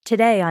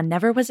Today on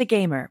Never Was a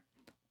Gamer.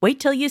 Wait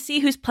till you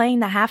see who's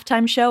playing the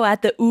halftime show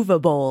at the Uva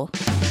Bowl.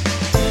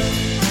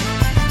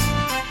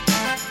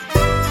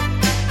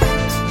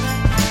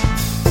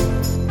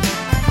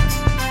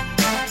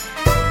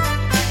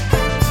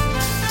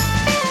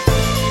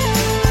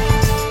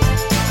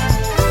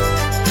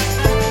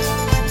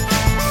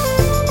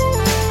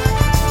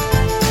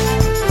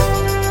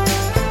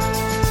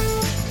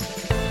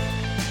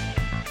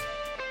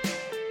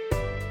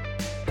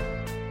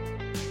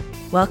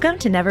 Welcome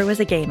to Never Was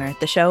a Gamer,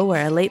 the show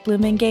where a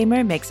late-blooming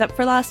gamer makes up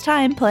for lost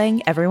time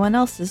playing everyone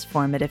else's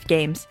formative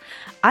games.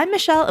 I'm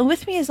Michelle, and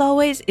with me as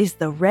always is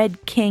the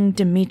Red King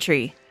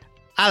Dimitri.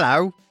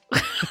 Hello.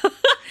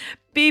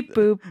 Beep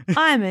boop,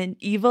 I'm an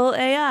evil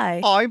AI.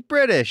 I'm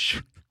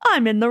British.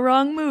 I'm in the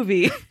wrong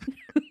movie.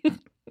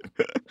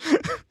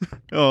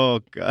 Oh,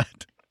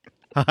 God.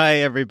 Hi,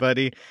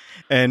 everybody.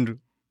 And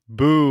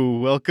boo,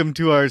 welcome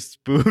to our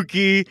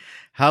spooky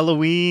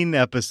Halloween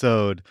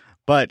episode.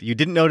 But you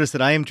didn't notice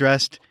that I am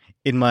dressed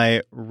in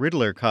my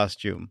Riddler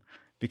costume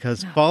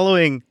because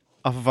following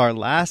off of our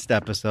last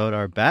episode,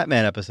 our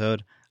Batman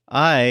episode,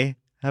 I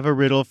have a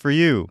riddle for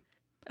you.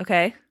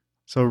 Okay.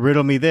 So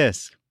riddle me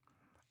this.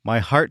 My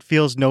heart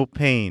feels no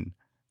pain.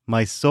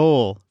 My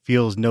soul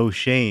feels no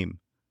shame.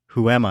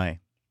 Who am I?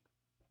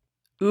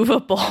 Uva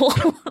Bowl.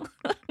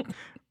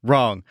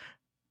 Wrong.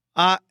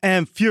 I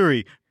am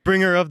Fury,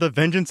 bringer of the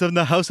vengeance of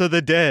the House of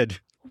the Dead.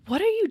 What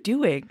are you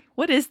doing?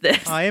 What is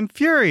this? I am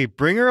Fury,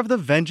 bringer of the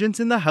vengeance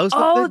in the House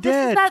of the Dead. Oh,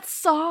 this is that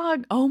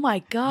song. Oh my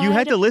God. You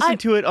had to listen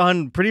to it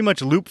on pretty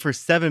much loop for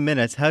 7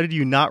 minutes. How did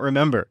you not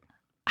remember?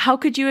 How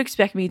could you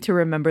expect me to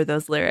remember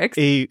those lyrics?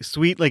 A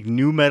sweet,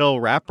 new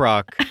metal rap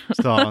rock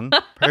song,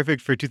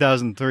 perfect for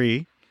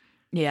 2003.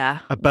 Yeah.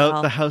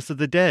 About the House of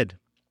the Dead.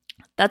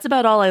 That's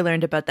about all I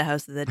learned about the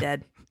House of the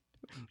Dead.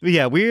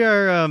 Yeah, we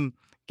are, in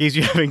case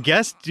you haven't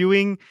guessed,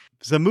 doing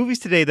some movies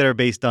today that are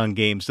based on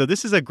games. So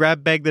this is a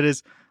grab bag that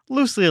is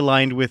loosely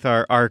aligned with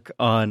our arc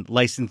on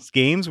licensed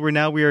games, where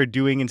now we are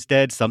doing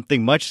instead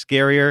something much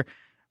scarier,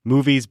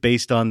 movies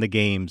based on the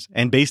games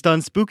and based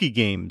on spooky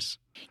games.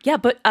 Yeah,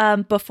 but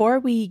before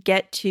we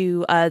get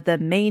to the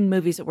main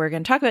movies that we're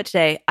going to talk about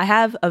today, I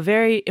have a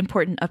very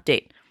important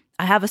update.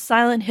 I have a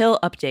Silent Hill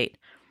update,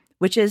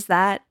 which is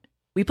that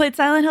we played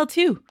Silent Hill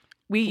 2.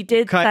 We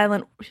did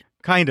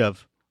Kind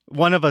of.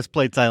 One of us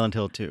played Silent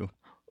Hill 2.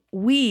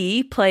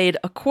 We played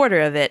a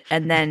quarter of it,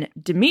 and then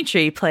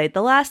Dimitri played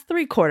the last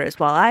 3 quarters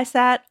while I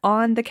sat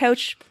on the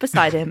couch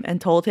beside him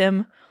and told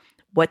him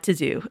what to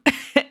do.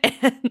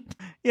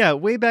 Yeah,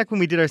 way back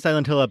when we did our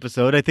Silent Hill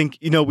episode, I think,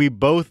 we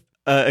both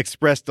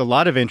expressed a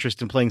lot of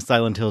interest in playing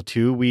Silent Hill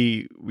 2.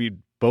 We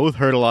both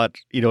heard a lot,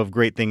 of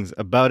great things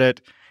about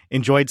it,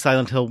 enjoyed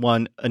Silent Hill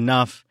 1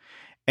 enough.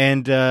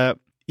 And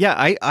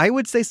I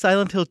would say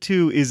Silent Hill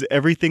 2 is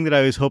everything that I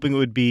was hoping it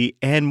would be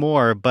and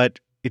more, but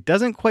it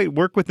doesn't quite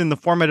work within the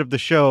format of the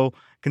show,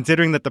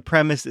 considering that the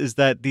premise is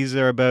that these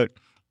are about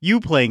you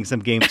playing some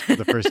games for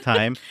the first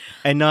time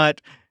and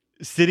not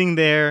sitting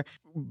there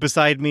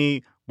beside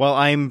me while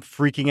I'm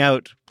freaking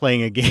out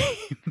playing a game.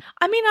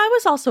 I mean, I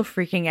was also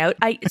freaking out.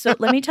 So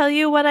let me tell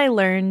you what I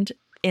learned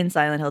in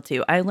Silent Hill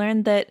 2. I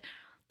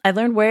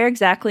learned where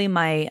exactly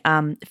my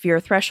fear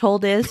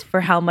threshold is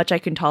for how much I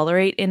can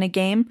tolerate in a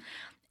game.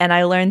 And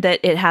I learned that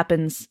it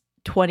happens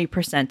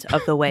 20%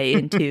 of the way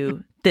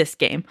into this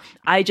game.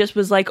 I just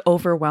was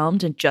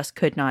overwhelmed and just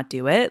could not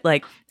do it.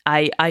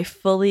 I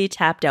fully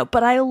tapped out,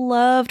 but I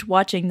loved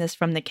watching this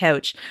from the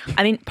couch.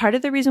 I mean, part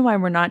of the reason why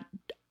we're not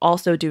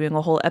also doing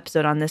a whole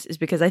episode on this is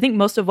because I think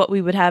most of what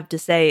we would have to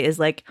say is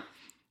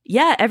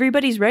yeah,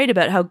 everybody's right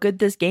about how good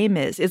this game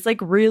is. It's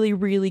really,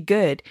 really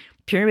good.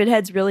 Pyramid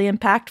Head's really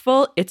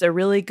impactful. It's a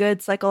really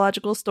good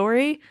psychological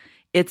story.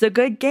 It's a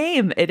good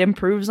game. It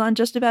improves on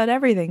just about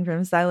everything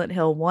from Silent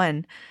Hill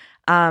 1.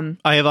 I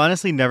have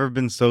honestly never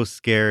been so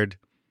scared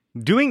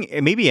doing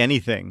maybe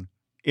anything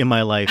in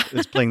my life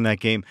as playing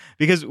that game,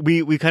 because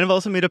we kind of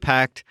also made a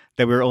pact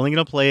that we were only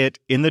going to play it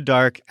in the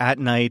dark at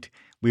night.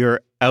 We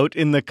were out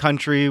in the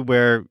country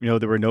where,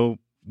 there were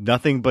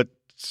nothing but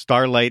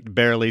starlight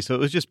barely. So it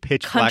was just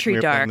pitch black. Country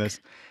dark.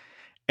 This.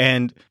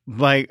 And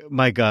my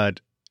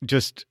God,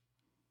 just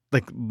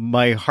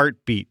my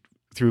heartbeat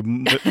through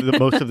the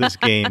most of this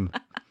game.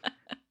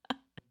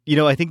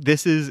 I think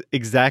this is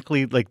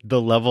exactly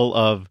the level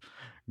of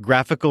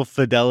graphical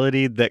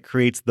fidelity that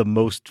creates the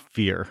most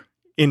fear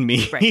in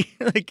me.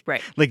 Right.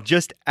 Right.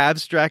 Just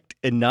abstract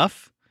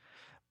enough,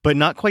 but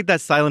not quite that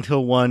Silent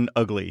Hill 1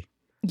 ugly.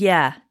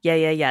 Yeah.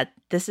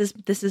 This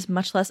is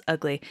much less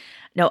ugly.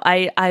 No,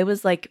 I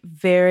was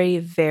very,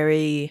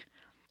 very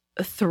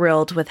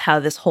thrilled with how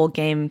this whole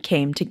game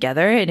came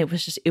together, and it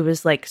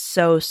was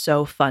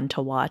so fun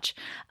to watch.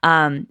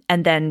 And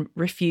then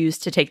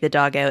refused to take the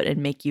dog out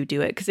and make you do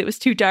it because it was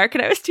too dark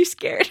and I was too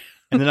scared.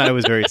 And then I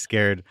was very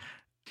scared.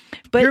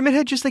 But Pyramid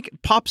Head just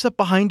pops up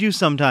behind you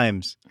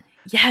sometimes.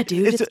 Yeah,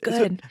 dude, it's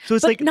good. So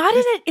it's not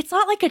in it. It's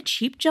not like a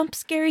cheap jump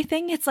scary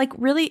thing. It's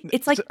really,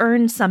 it's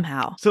earned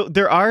somehow. So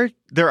there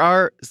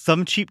are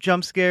some cheap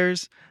jump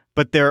scares,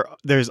 but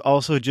there's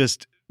also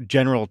just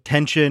general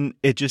tension.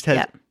 It just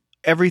has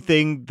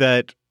everything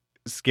that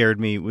scared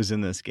me was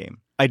in this game.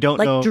 I don't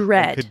like know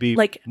dread. if I could be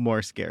like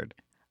more scared.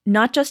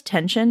 Not just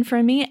tension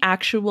for me,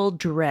 actual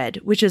dread,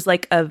 which is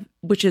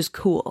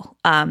cool.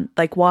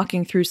 Like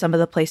walking through some of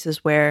the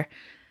places where,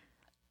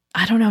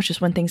 I don't know,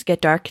 just when things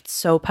get dark, it's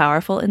so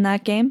powerful in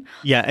that game.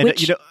 Yeah, and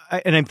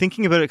and I'm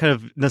thinking about it kind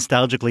of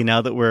nostalgically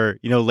now that we're,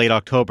 late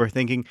October,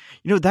 thinking,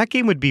 that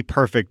game would be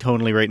perfect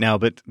tonally right now,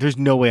 but there's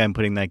no way I'm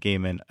putting that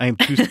game in. I'm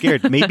too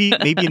scared. Maybe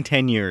in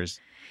 10 years.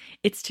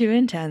 It's too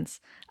intense.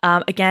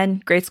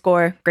 Again, great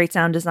score, great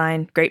sound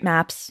design, great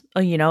maps,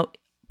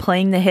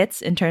 playing the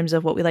hits in terms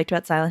of what we liked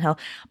about Silent Hill.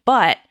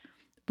 But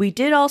we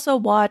did also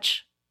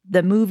watch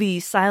the movie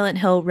Silent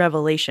Hill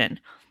Revelation,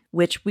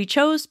 which we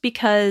chose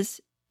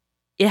because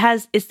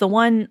it's the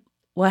one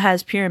what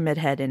has Pyramid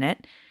Head in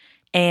it.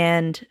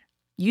 And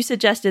you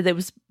suggested it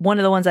was one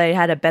of the ones I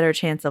had a better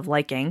chance of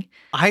liking.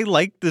 I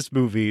like this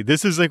movie.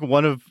 This is like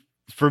one of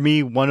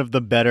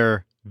the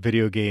better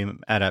video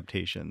game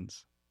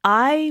adaptations.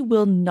 I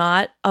will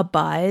not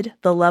abide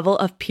the level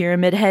of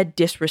Pyramid Head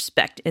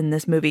disrespect in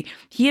this movie.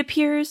 He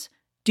appears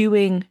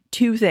doing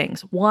two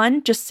things.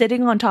 One, just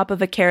sitting on top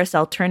of a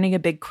carousel, turning a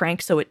big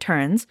crank so it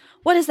turns.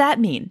 What does that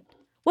mean?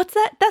 What's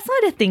that? That's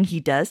not a thing he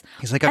does.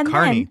 He's like a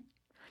carny.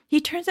 He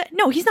turns out,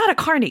 no, he's not a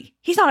carny.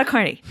 He's not a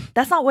carny.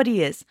 That's not what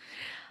he is.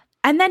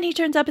 And then he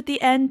turns up at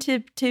the end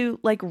to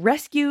like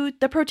rescue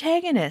the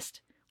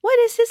protagonist. What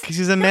is his? Because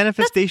he's a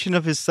manifestation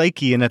of his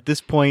psyche, and at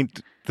this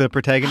point, the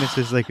protagonist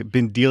has like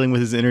been dealing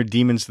with his inner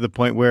demons to the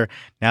point where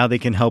now they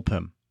can help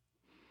him.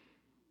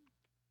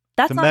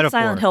 That's not a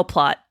Silent Hill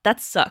plot.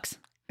 That sucks.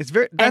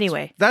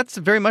 Anyway. That's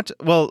very much,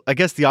 well, I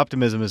guess the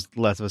optimism is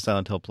less of a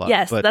Silent Hill plot.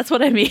 Yes, that's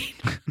what I mean.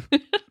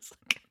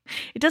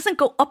 It doesn't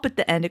go up at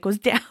the end, it goes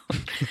down.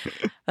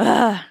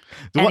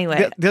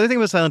 Anyway. The other thing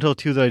about Silent Hill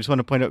 2 that I just want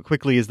to point out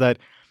quickly is that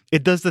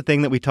it does the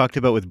thing that we talked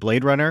about with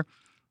Blade Runner,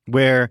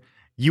 where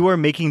you are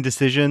making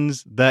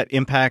decisions that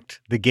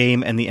impact the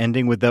game and the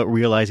ending without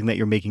realizing that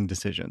you're making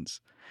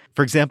decisions.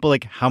 For example,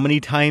 like how many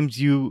times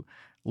you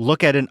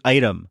look at an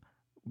item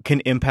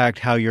can impact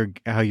how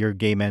your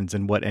game ends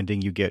and what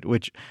ending you get,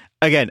 which,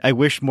 again, I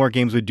wish more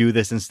games would do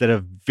this instead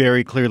of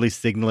very clearly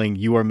signaling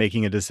you are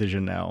making a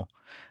decision now.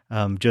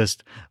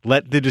 Just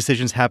let the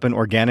decisions happen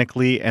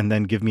organically and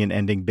then give me an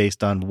ending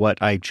based on what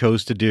I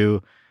chose to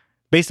do,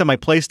 based on my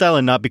playstyle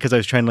and not because I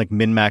was trying to like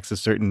min-max a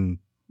certain,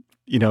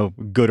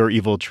 good or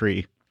evil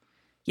tree.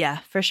 Yeah,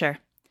 for sure.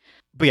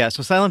 But yeah,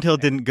 so Silent Hill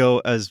didn't go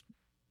as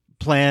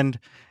planned.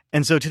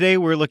 And so today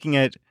we're looking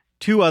at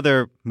two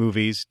other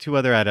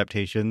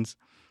adaptations.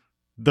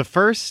 The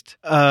first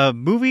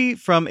movie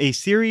from a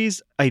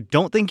series I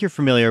don't think you're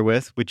familiar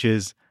with, which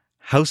is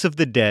House of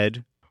the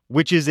Dead,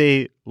 which is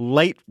a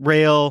light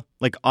rail,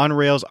 like on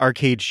rails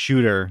arcade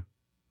shooter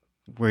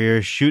where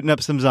you're shooting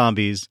up some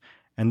zombies.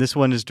 And this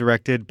one is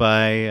directed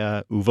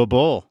by Uwe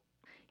Boll.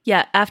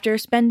 Yeah, after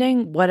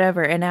spending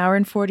an hour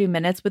and 40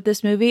 minutes with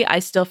this movie, I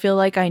still feel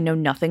like I know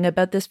nothing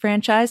about this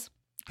franchise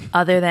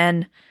other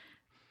than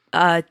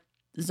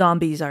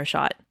zombies are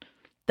shot.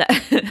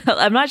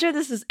 I'm not sure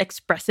this is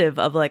expressive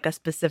of like a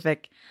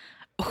specific,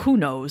 who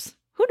knows?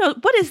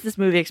 What is this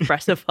movie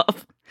expressive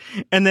of?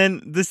 And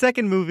then the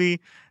second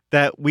movie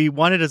that we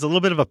wanted as a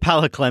little bit of a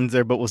palate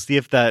cleanser, but we'll see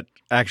if that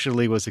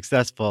actually was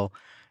successful,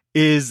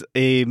 is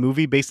a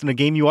movie based on a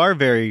game you are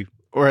very,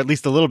 or at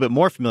least a little bit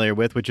more familiar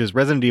with, which is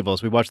Resident Evil.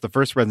 So we watched the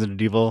first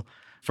Resident Evil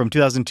from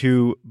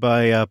 2002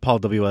 by Paul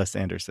W.S.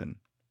 Anderson,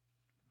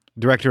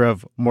 director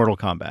of Mortal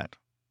Kombat.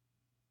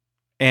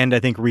 And I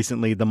think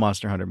recently the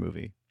Monster Hunter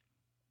movie.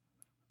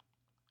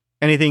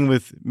 Anything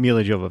with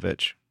Mila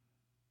Jovovich.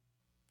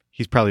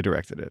 He's probably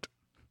directed it.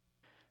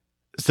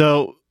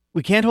 So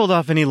we can't hold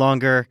off any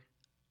longer.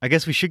 I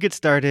guess we should get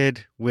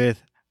started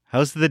with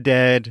House of the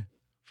Dead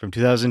from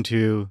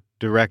 2002,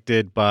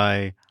 directed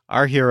by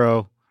our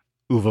hero,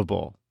 Uwe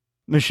Boll.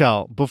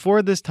 Michelle,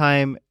 before this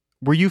time,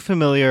 were you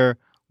familiar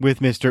with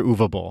Mr.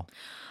 Uwe Boll?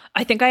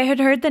 I think I had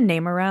heard the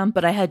name around,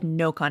 but I had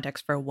no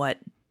context for what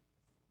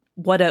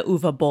a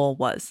Uwe Boll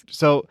was.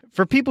 So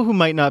for people who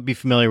might not be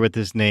familiar with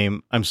this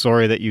name, I'm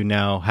sorry that you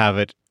now have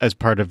it as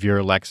part of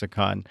your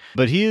lexicon.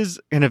 But he is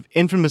kind of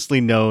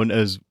infamously known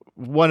as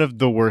one of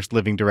the worst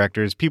living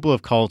directors. People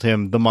have called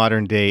him the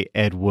modern day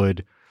Ed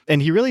Wood.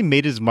 And he really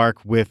made his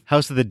mark with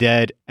House of the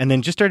Dead and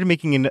then just started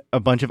making a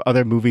bunch of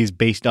other movies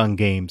based on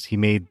games. He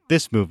made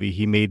this movie.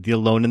 He made the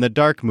Alone in the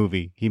Dark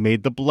movie. He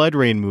made the Blood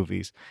Rain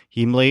movies.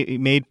 He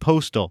made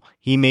Postal.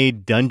 He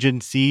made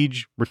Dungeon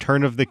Siege,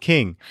 Return of the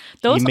King.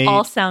 Those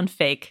all sound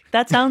fake.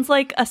 That sounds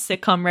like a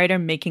sitcom writer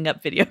making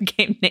up video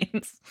game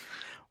names.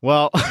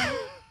 Well,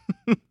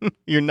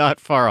 you're not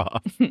far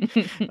off.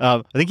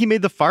 I think he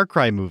made the Far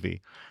Cry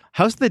movie.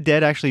 House of the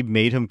Dead actually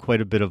made him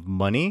quite a bit of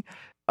money.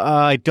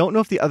 I don't know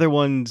if the other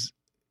ones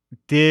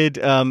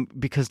did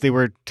because they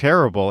were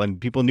terrible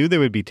and people knew they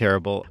would be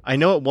terrible. I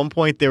know at one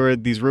point there were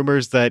these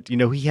rumors that,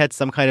 he had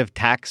some kind of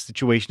tax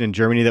situation in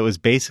Germany that was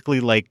basically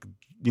like,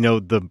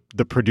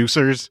 the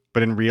producers,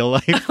 but in real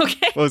life,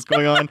 okay. What was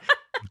going on.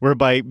 where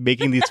by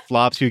making these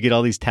flops, you get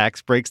all these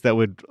tax breaks that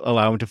would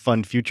allow him to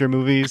fund future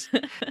movies.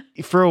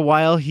 For a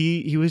while,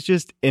 he was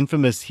just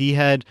infamous. He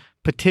had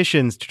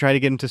petitions to try to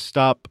get him to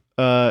stop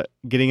to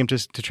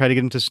try to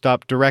get him to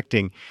stop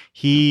directing.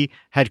 He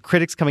had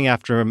critics coming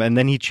after him, and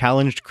then he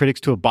challenged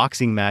critics to a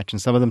boxing match, and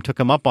some of them took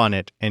him up on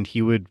it, and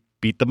he would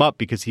beat them up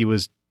because he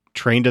was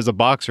trained as a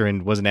boxer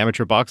and was an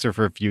amateur boxer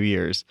for a few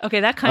years.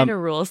 Okay, that kind of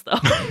rules, though.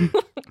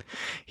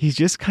 He's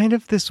just kind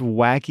of this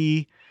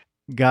wacky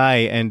guy,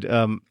 and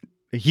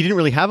he didn't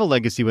really have a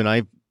legacy when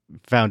I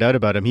found out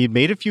about him. He had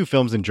made a few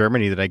films in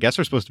Germany that I guess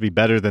are supposed to be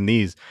better than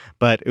these,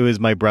 but it was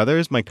my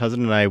brothers, my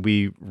cousin, and I,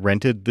 we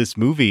rented this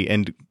movie,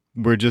 and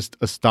we're just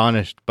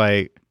astonished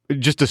that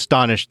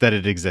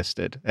it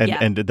existed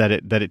and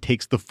that it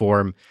takes the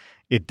form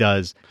it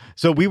does.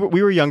 So we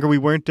were younger. We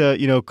weren't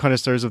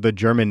connoisseurs of the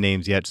German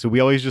names yet. So we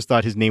always just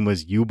thought his name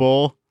was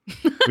U-Bowl,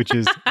 which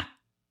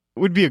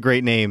would be a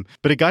great name.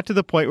 But it got to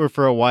the point where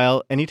for a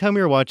while, anytime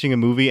we were watching a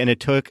movie and it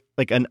took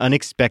like an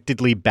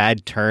unexpectedly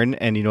bad turn,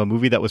 and a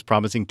movie that was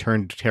promising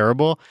turned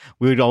terrible,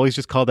 we would always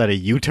just call that a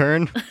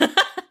U-turn.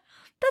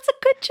 That's a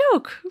good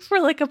joke for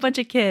like a bunch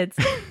of kids.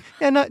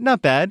 Yeah,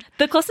 not bad.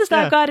 The closest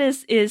I've got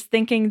is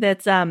thinking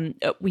that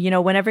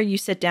whenever you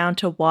sit down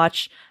to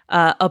watch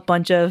a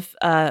bunch of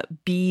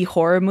B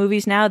horror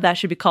movies now, that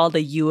should be called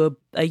a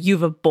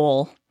Uva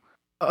Bowl.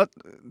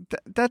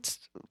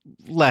 That's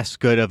less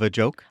good of a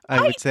joke,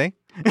 I would say.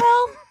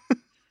 Well,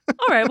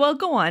 all right. Well,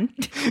 go on.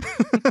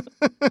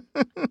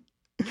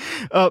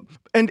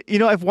 And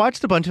I've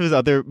watched a bunch of his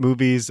other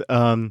movies,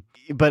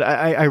 but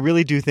I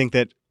really do think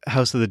that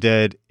House of the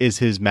Dead is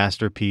his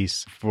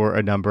masterpiece for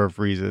a number of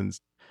reasons.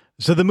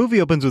 So the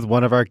movie opens with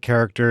one of our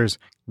characters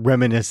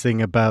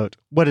reminiscing about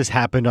what has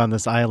happened on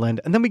this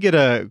island, and then we get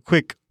a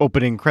quick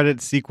opening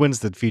credits sequence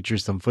that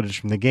features some footage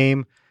from the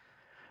game.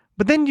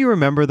 But then do you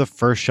remember the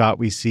first shot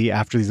we see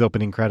after these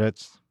opening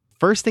credits?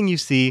 First thing you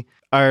see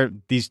are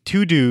these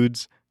two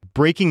dudes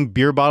breaking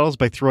beer bottles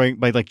by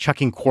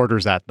chucking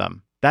quarters at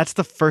them. That's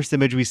the first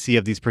image we see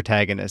of these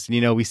protagonists.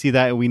 And, we see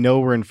that and we know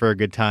we're in for a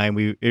good time.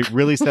 It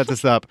really sets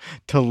us up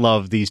to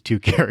love these two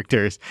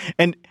characters.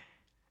 And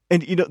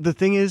the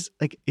thing is,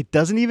 like, it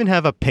doesn't even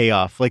have a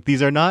payoff. Like,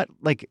 these are not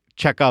like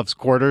Chekhov's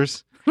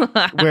quarters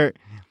where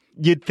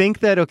you'd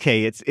think that,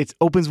 okay, it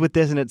opens with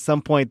this and at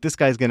some point this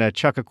guy's going to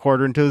chuck a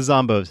quarter into the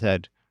Zombo's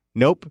head.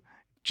 Nope.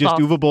 Just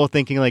Uwe Boll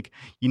thinking like,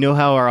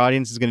 how our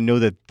audience is going to know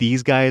that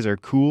these guys are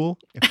cool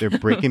if they're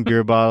breaking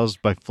beer bottles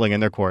by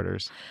flinging their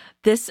quarters.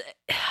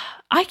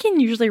 I can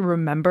usually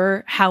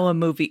remember how a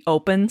movie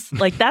opens.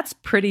 Like, that's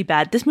pretty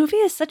bad. This movie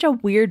is such a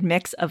weird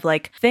mix of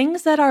like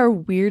things that are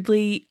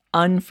weirdly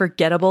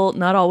unforgettable,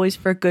 not always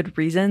for good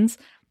reasons,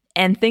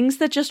 and things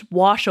that just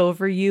wash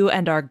over you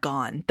and are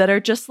gone, that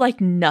are just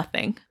like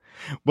nothing.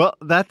 Well,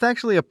 that's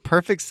actually a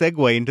perfect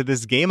segue into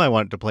this game I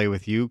wanted to play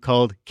with you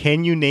called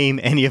Can You Name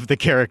Any of the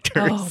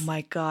Characters? Oh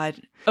my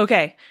God.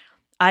 Okay.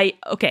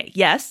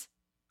 Yes.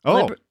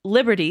 Oh.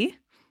 Liberty,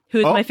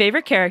 who's my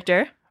favorite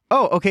character.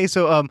 Oh, okay.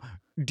 So,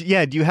 do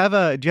you have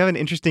an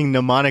interesting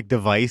mnemonic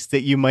device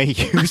that you might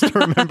use to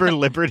remember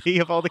Liberty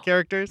of all the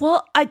characters?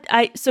 Well,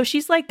 so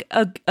she's like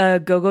a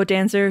go-go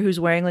dancer who's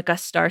wearing like a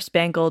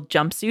star-spangled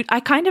jumpsuit. I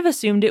kind of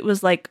assumed it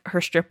was like her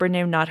stripper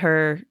name, not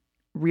her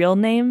real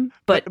name,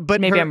 but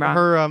maybe I'm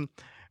wrong.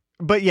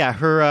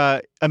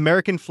 Her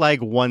American flag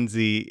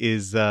onesie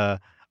is a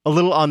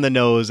little on the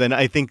nose, and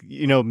I think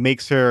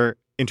makes her,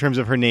 in terms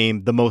of her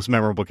name, the most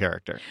memorable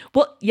character.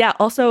 Well, yeah.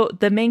 Also,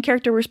 the main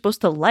character we're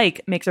supposed to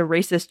like makes a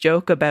racist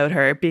joke about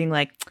her, being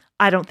like,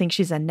 "I don't think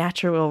she's a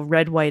natural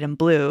red, white, and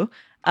blue."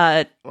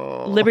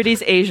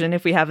 Liberty's Asian,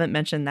 if we haven't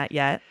mentioned that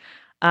yet.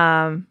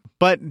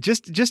 But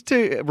just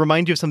to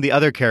remind you of some of the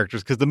other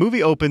characters, because the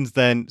movie opens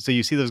then, so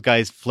you see those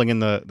guys flinging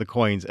the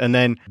coins, and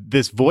then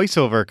this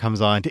voiceover comes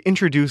on to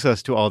introduce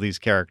us to all these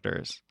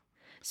characters.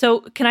 So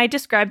can I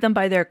describe them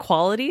by their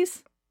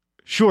qualities?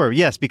 Sure,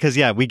 yes, because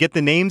we get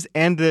the names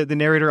and the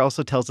narrator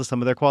also tells us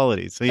some of their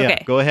qualities. So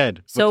okay. Go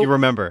ahead. So what do you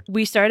remember?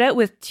 We start out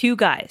with two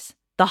guys,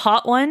 the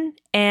hot one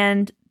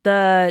and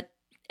the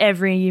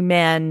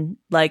everyman,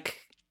 like,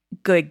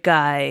 good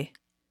guy.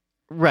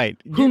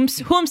 Right.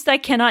 Whomst I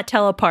cannot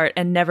tell apart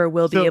and never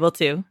will be able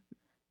to.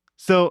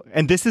 So,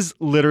 and this is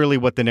literally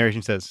what the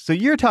narration says. So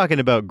you're talking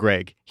about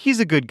Greg. He's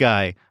a good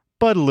guy,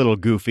 but a little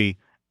goofy.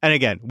 And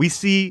again, we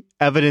see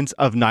evidence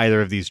of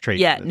neither of these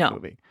traits in this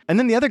movie. And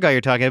then the other guy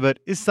you're talking about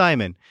is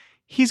Simon.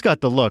 He's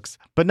got the looks,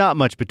 but not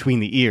much between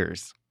the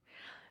ears.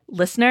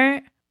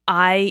 Listener,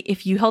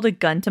 if you held a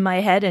gun to my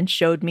head and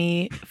showed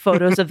me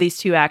photos of these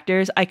two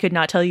actors, I could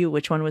not tell you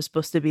which one was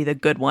supposed to be the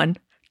good one.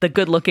 The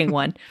good-looking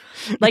one.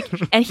 Like,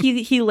 and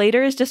he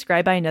later is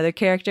described by another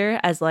character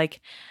as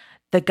like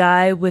the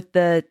guy with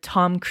the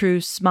Tom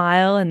Cruise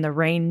smile and the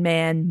Rain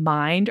Man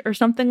mind or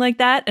something like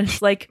that. And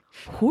it's like,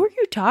 who are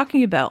you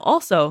talking about?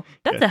 Also,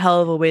 that's a hell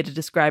of a way to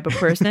describe a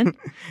person.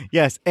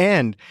 Yes,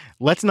 and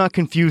let's not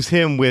confuse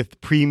him with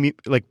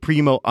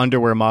primo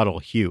underwear model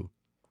Hugh.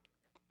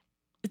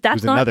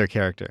 That's another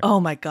character. Oh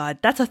my God,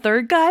 that's a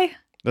third guy?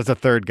 That's a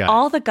third guy.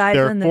 All the guys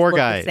in this look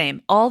the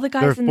same. All the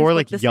guys in this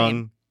look the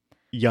same.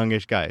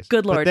 youngish guys.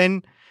 Good But Lord.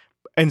 then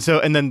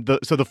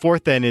the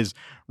fourth then is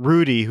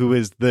Rudy, who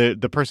is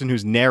the person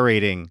who's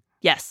narrating.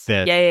 Yes.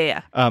 That,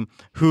 Yeah.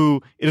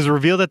 Who it is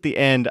revealed at the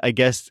end, I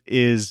guess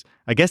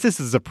this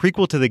is a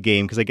prequel to the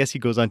game, because I guess he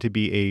goes on to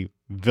be a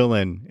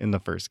villain in the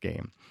first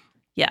game.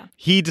 Yeah.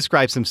 He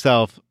describes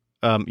himself,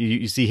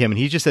 you see him, and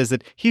he just says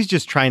that he's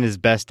just trying his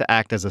best to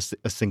act as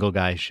a single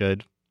guy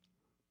should.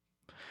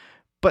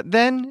 But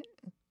then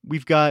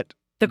we've got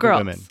The girls.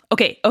 women.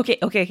 Okay.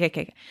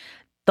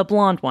 The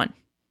blonde one.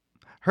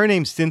 Her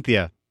name's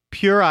Cynthia,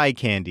 pure eye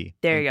candy.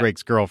 There you go.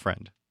 Drake's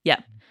girlfriend.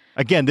 Yeah.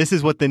 Again, this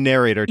is what the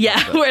narrator tells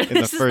Yeah, us where in the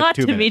this is first not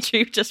 2 minutes.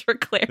 Dimitri, just for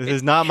clarity. This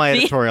is not my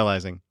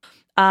editorializing.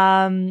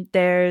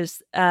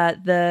 There's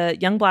the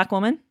young black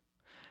woman.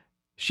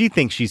 She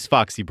thinks she's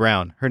Foxy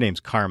Brown. Her name's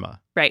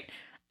Karma. Right.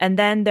 And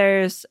then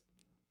there's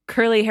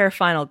curly hair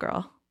final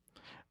girl.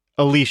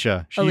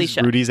 Alicia. She's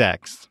Alicia. Rudy's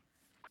ex.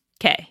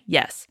 Okay,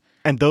 yes.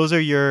 And those are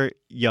your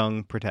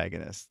young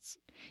protagonists.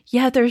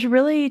 Yeah,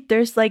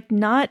 there's like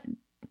not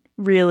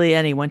really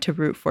anyone to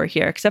root for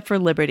here, except for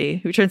Liberty,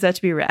 who turns out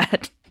to be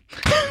rad.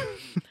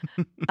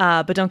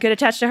 But don't get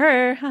attached to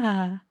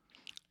her.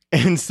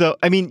 And so,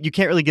 I mean, you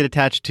can't really get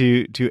attached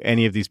to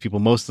any of these people.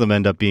 Most of them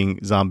end up being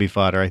zombie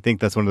fodder. I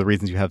think that's one of the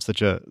reasons you have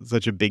such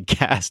a big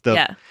cast of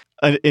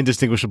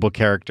indistinguishable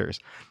characters.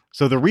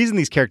 So the reason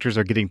these characters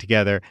are getting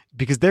together,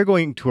 because they're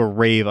going to a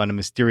rave on a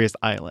mysterious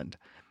island.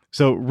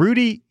 So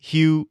Rudy,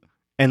 Hugh,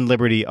 and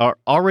Liberty are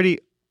already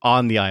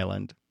on the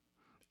island.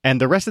 And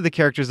the rest of the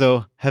characters,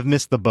 though, have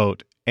missed the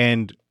boat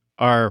and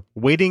are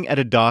waiting at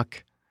a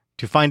dock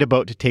to find a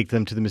boat to take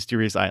them to the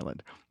mysterious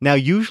island. Now,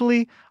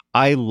 usually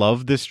I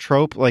love this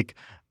trope, like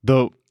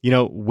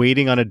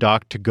waiting on a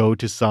dock to go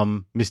to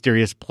some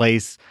mysterious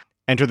place.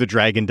 Enter the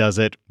Dragon does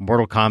it.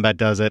 Mortal Kombat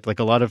does it. Like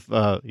a lot of,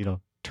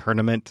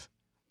 tournament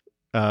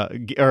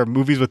or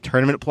movies with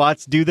tournament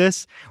plots do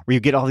this, where you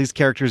get all these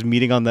characters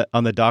meeting on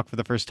the dock for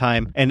the first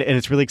time. And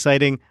it's really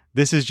exciting.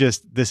 This is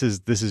just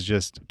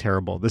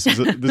terrible. This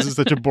is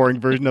such a boring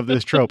version of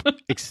this trope,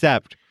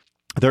 except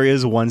there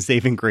is one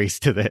saving grace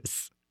to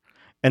this.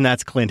 And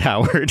that's Clint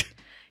Howard.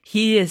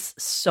 He is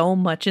so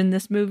much in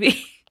this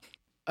movie.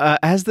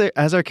 As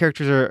our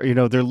characters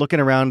are, they're looking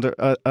around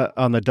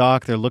on the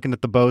dock, they're looking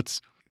at the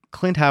boats.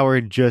 Clint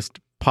Howard just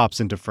pops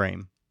into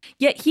frame.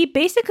 Yeah, he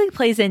basically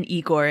plays an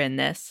Igor in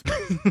this.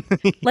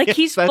 Like Yes,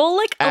 he's that's full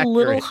like accurate. a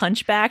little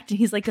hunchbacked, and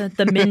he's like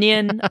the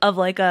minion of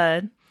like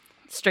a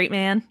straight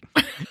man.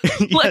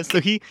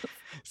 So he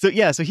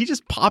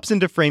just pops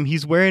into frame.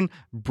 He's wearing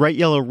bright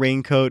yellow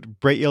raincoat,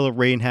 bright yellow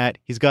rain hat.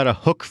 He's got a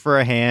hook for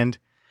a hand.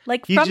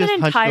 Like He's from just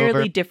an hunched entirely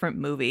over. different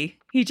movie.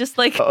 He just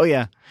like Oh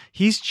yeah,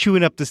 he's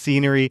chewing up the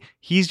scenery.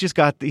 He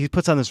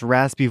puts on this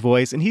raspy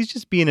voice, and he's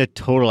just being a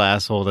total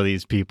asshole to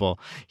these people.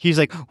 He's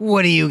like,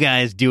 "What are you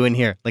guys doing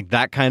here?" Like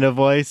that kind of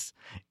voice.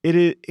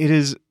 It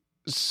is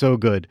so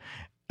good.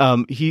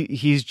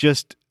 He's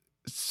just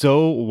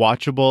so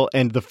watchable.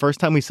 And the first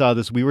time we saw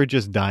this, we were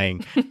just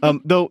dying.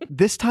 Though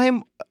this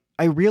time,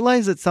 I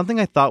realized that something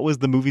I thought was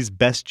the movie's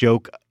best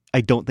joke,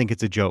 I don't think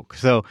it's a joke.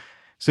 So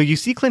you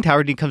see Clint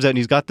Howard, and he comes out and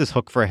he's got this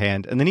hook for a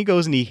hand, and then he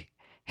goes and he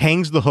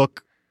hangs the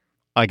hook,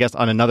 I guess,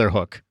 on another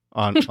hook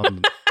on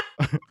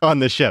on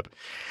the ship.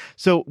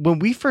 So when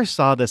we first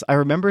saw this, I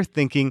remember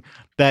thinking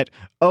that,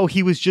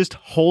 he was just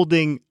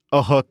holding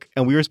a hook,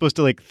 and we were supposed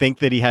to like think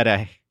that he had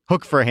a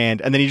hook for a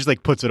hand, and then he just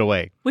like puts it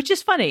away. which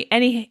is funny.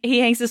 And he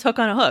hangs his hook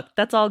on a hook.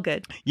 That's all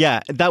good. Yeah,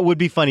 that would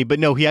be funny, but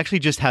no, he actually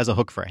just has a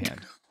hook for a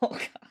hand. Oh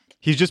god.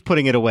 He's just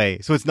putting it away,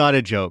 so it's not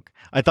a joke.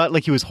 I thought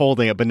like he was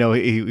holding it, but no,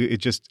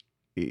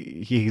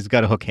 he's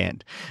got a hook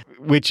hand,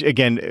 which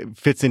again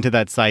fits into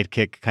that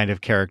sidekick kind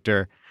of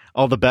character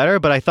all the better.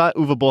 But I thought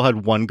Uwe Boll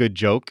had one good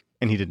joke,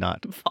 and he did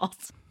not.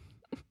 False.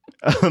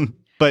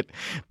 But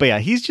yeah,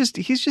 he's just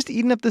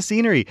eating up the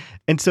scenery,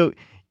 and so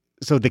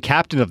the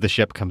captain of the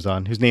ship comes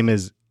on, whose name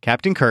is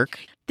Captain Kirk.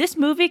 This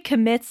movie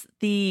commits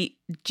the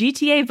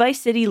GTA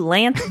Vice City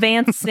Lance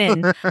Vance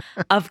sin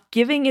of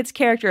giving its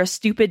character a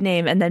stupid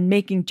name and then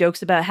making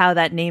jokes about how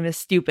that name is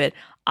stupid.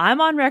 I'm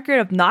on record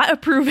of not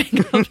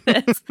approving of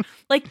this.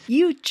 Like,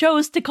 you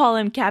chose to call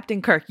him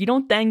Captain Kirk. You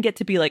don't then get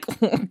to be like,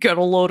 get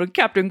a load of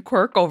Captain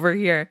Kirk over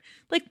here.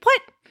 Like,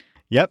 what?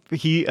 Yep,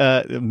 he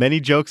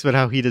many jokes about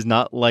how he does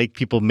not like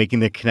people making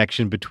the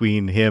connection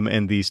between him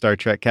and the Star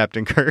Trek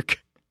Captain Kirk.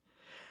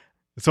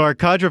 So our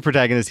cadre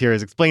protagonist here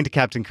has explained to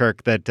Captain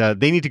Kirk that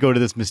they need to go to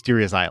this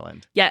mysterious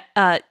island. Yeah,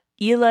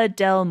 Isla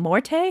del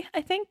Morte,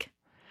 I think.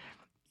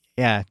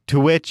 Yeah, to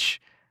which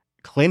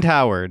Clint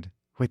Howard,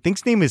 who I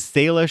think's name is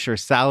Salish or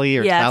Sally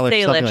or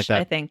Salish, something like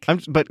that. I think.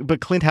 But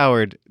Clint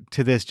Howard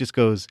to this just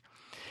goes,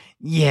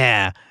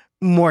 "Yeah,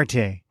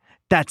 Morte.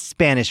 That's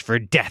Spanish for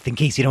death, in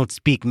case you don't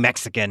speak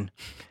Mexican."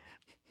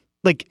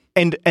 Like,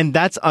 and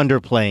that's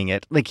underplaying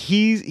it. Like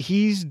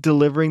he's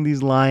delivering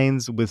these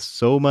lines with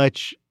so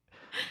much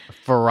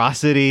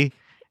ferocity.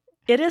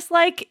 It is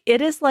like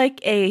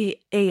a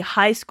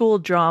high school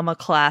drama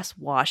class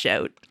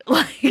washout.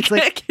 Like It's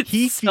like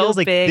he feels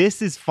like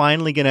this is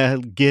finally gonna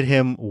get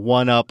him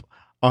one up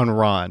on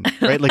Ron,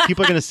 right? Like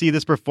people are gonna see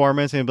this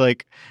performance and be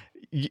like,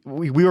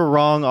 we were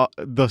wrong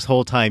this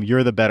whole time.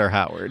 You're the better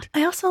Howard.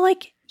 I also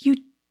like you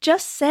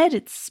just said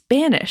it's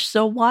Spanish,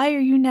 so why are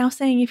you now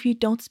saying if you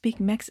don't speak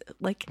Mexican?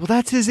 Like, well,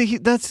 that's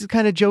the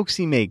kind of jokes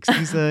he makes.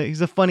 He's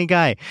a funny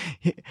guy.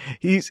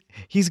 He's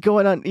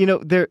going on.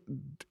 There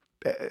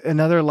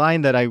another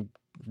line that I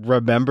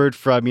remembered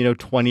from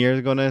 20 years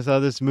ago when I saw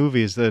this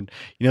movie is that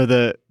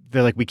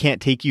they're like, we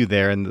can't take you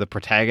there, and the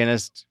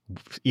protagonist,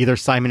 either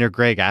Simon or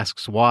Greg,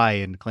 asks why,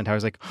 and Clint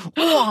Howard's like,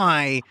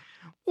 why?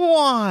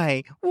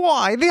 Why?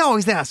 They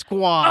always ask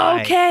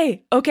why.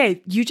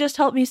 Okay. You just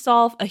helped me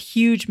solve a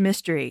huge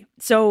mystery.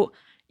 So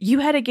you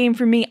had a game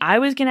for me. I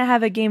was going to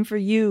have a game for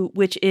you,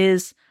 which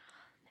is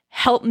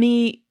help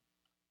me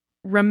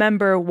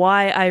remember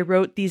why I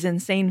wrote these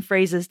insane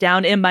phrases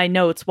down in my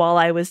notes while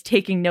I was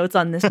taking notes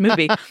on this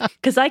movie.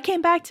 Because I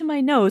came back to my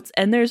notes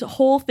and there's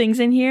whole things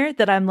in here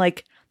that I'm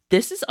like,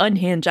 this is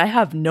unhinged. I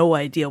have no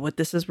idea what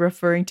this is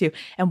referring to.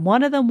 And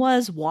one of them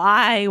was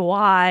why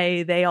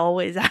they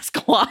always ask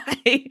why.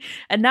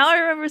 And now I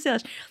remember saying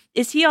this.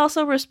 Is he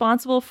also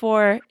responsible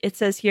for, it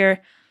says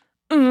here,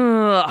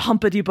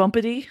 humpity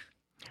bumpity?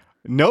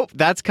 Nope,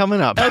 that's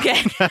coming up.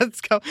 Okay.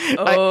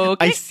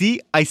 Okay.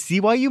 I see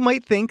why you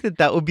might think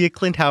that would be a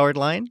Clint Howard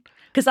line.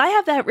 Because I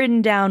have that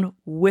written down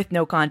with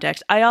no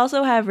context. I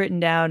also have written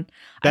down...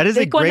 That is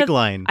a Greg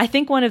line. I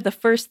think one of the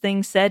first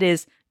things said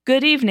is,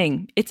 good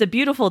evening. It's a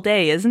beautiful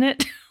day, isn't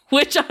it?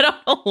 Which I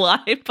don't know why,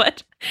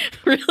 but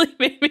really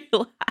made me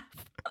laugh.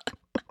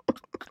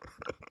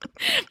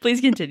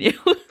 Please continue.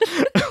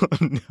 Oh,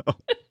 no.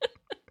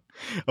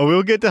 Oh,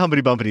 we'll get to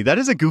Humpty Bumpty. That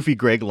is a goofy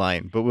Greg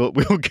line, but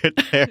we'll get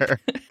there.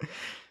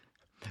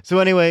 So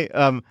anyway,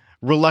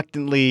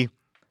 reluctantly,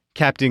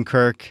 Captain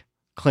Kirk,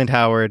 Clint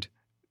Howard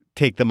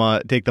take them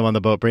on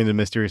the boat, bring them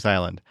to Mysterious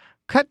Island.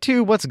 Cut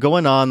to what's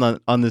going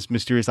on this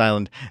mysterious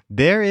island.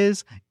 There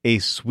is a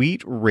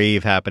sweet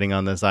rave happening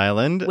on this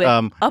island.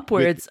 With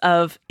upwards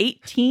of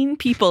 18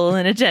 people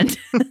in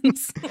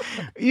attendance.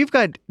 You've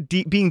got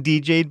being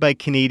DJ'd by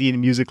Canadian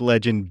music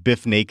legend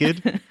Biff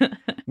Naked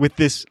with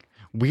this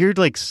weird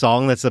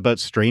song that's about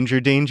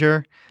stranger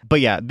danger. But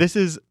yeah, this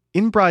is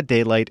in broad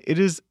daylight. It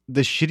is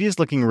the shittiest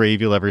looking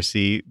rave you'll ever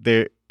see.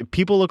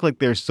 People look like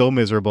they're so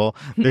miserable.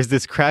 There's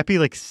this crappy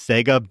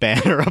Sega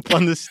banner up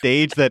on the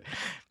stage that...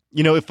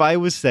 if I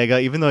was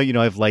Sega, even though,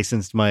 I've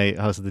licensed my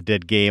House of the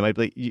Dead game, I'd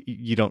be like,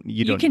 you don't.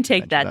 You can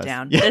take that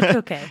down. Yeah. It's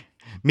okay.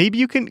 Maybe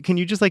you can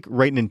you just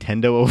write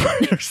Nintendo over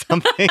it or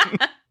something?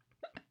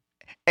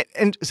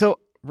 and so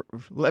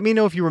let me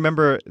know if you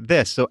remember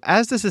this. So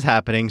as this is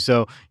happening,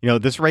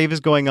 this rave is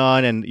going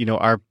on and,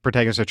 our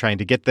protagonists are trying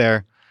to get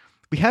there.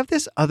 We have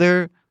this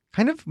other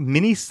kind of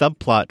mini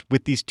subplot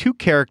with these two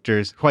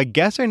characters who I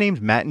guess are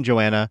named Matt and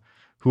Joanna,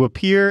 who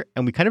appear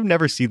and we kind of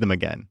never see them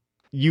again.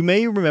 You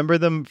may remember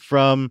them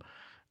from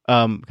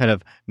kind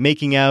of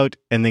making out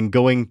and then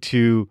going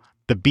to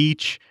the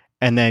beach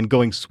and then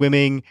going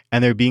swimming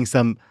and there being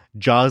some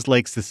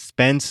Jaws-like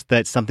suspense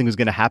that something was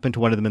going to happen to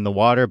one of them in the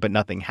water, but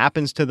nothing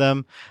happens to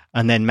them.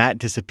 And then Matt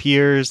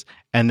disappears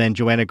and then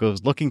Joanna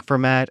goes looking for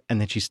Matt and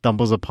then she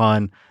stumbles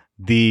upon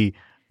the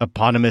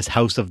eponymous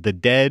House of the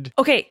Dead.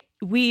 Okay,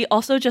 we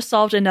also just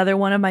solved another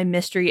one of my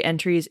mystery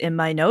entries in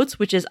my notes,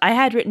 which is I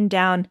had written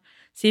down,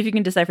 see if you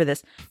can decipher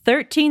this,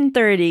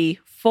 1330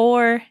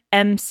 4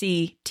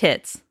 MC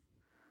tits.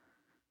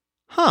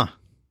 Huh.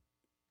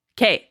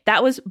 Okay,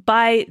 that was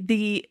by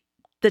the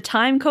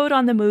time code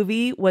on the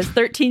movie was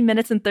 13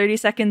 minutes and 30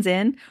 seconds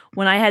in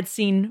when I had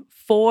seen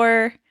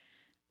 4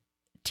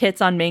 tits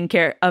on main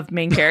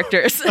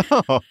characters.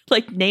 Oh.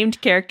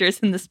 Named characters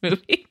in this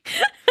movie.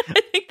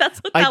 I think that's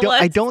what that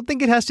was. I don't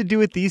think it has to do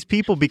with these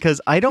people because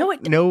I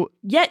don't know.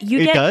 Yeah,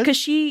 you get because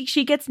she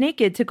gets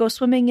naked to go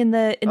swimming in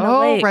the lake.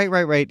 Oh,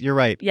 right. You're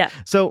right. Yeah.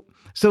 So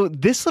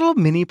this little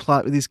mini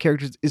plot with these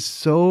characters is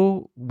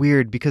so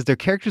weird because they're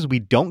characters we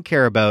don't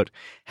care about,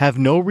 have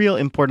no real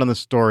import on the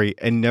story,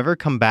 and never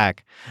come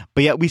back.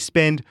 But yet we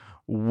spend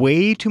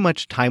way too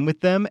much time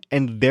with them,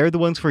 and they're the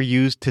ones who are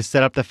used to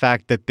set up the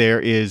fact that there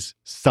is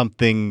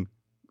something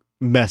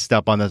messed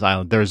up on this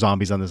island. There are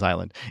zombies on this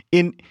island.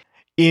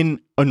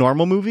 In a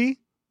normal movie,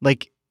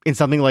 in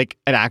something like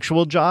an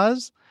actual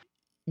Jaws,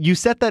 you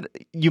set that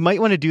you might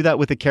want to do that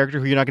with a character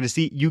who you're not going to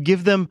see. You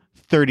give them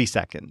 30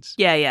 seconds.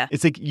 Yeah.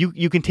 It's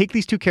you can take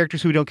these two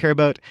characters who we don't care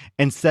about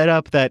and set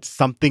up that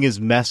something is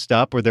messed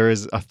up or there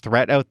is a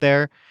threat out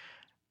there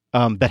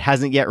that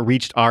hasn't yet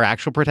reached our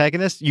actual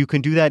protagonist. You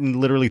can do that in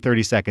literally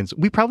 30 seconds.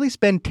 We probably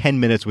spend 10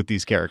 minutes with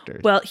these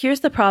characters. Well, here's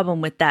the problem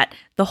with that.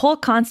 The whole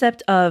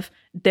concept of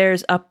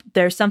there's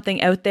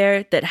something out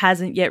there that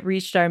hasn't yet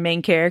reached our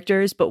main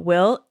characters but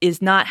will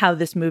is not how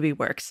this movie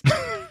works.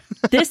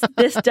 This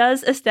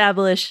does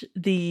establish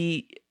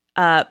the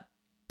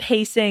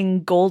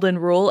pacing golden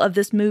rule of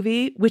this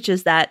movie, which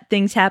is that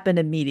things happen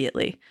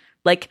immediately.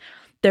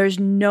 There's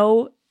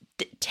no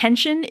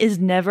tension is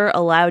never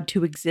allowed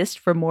to exist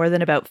for more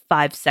than about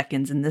 5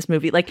 seconds in this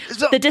movie.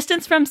 The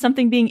distance from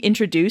something being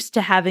introduced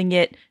to having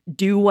it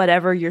do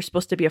whatever you're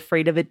supposed to be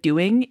afraid of it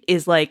doing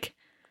is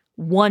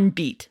one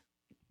beat.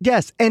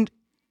 Yes, and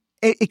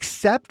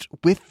Except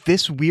with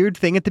this weird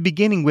thing at the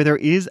beginning where there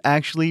is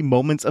actually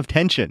moments of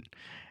tension.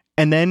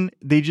 And then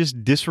they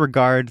just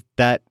disregard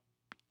that,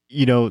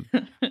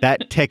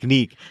 that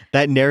technique,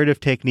 that narrative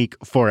technique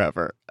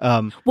forever.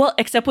 Well,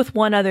 except with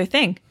one other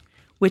thing,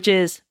 which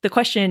is the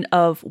question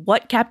of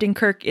what Captain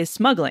Kirk is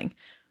smuggling,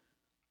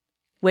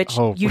 which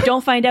you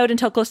don't find out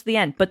until close to the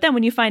end. But then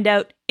when you find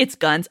out it's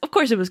guns, of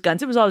course it was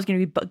guns. It was always going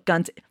to be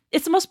guns.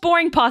 It's the most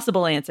boring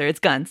possible answer. It's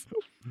guns.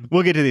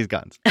 We'll get to these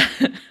guns.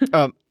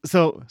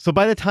 So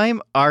by the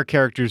time our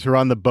characters who are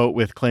on the boat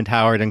with Clint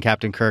Howard and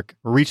Captain Kirk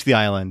reach the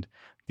island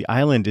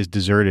is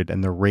deserted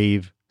and the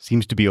rave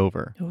seems to be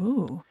over.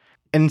 Ooh.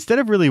 And instead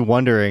of really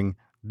wondering,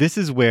 this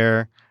is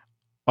where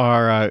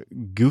our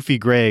goofy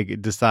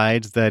Greg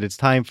decides that it's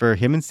time for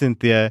him and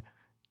Cynthia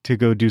to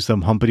go do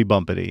some humpity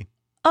bumpity.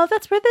 Oh,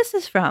 that's where this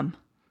is from.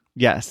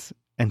 Yes.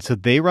 And so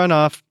they run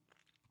off.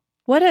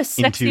 What a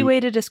sexy way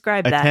to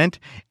describe that. Tent,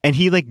 and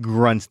he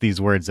grunts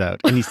these words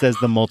out and he says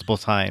them multiple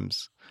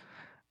times.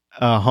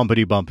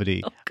 Humpity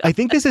bumpity. Oh, I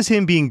think this is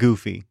him being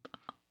goofy.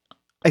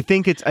 I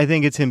think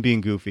it's him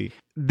being goofy.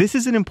 This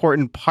is an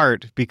important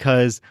part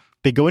because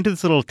they go into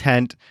this little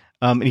tent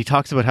and he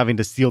talks about having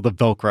to seal the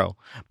Velcro.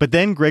 But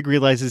then Greg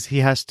realizes he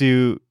has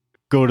to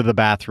go to the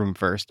bathroom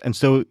first. And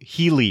so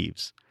he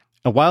leaves.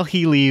 And while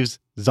he leaves,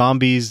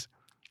 zombies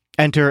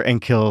enter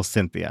and kill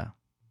Cynthia.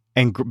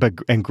 And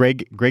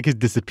Greg has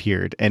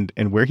disappeared. And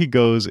where he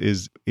goes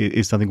is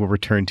something we'll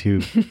return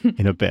to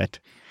in a bit.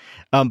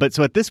 But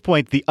so at this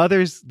point, the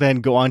others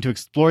then go on to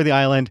explore the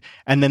island,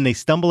 and then they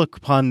stumble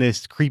upon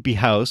this creepy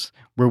house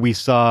where we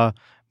saw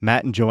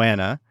Matt and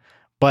Joanna.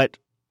 But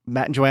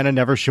Matt and Joanna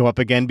never show up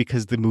again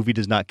because the movie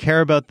does not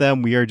care about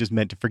them. We are just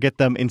meant to forget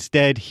them.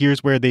 Instead,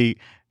 here's where they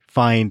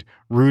find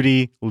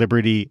Rudy,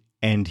 Liberty,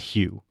 and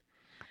Hugh.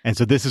 And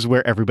so this is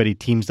where everybody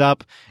teams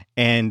up,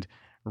 and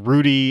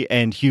Rudy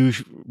and Hugh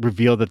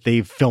reveal that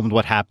they've filmed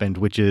what happened,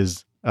 which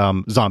is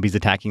zombies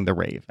attacking the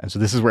rave. And so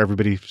this is where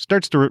everybody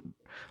starts to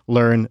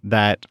learn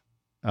that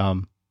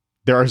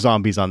there are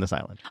zombies on this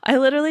island. I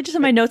literally just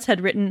in my notes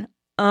had written,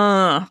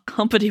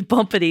 humpity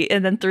bumpity,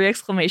 and then 3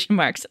 exclamation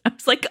marks. I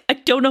was like, I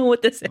don't know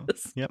what this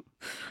is. Yep.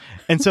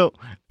 And so,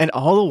 and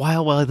all the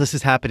while this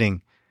is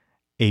happening,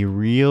 a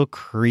real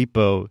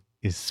creepo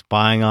is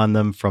spying on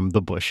them from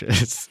the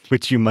bushes,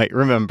 which you might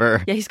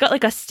remember. Yeah, he's got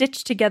like a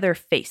stitched together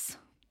face.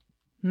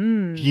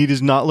 He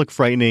does not look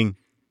frightening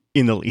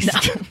in the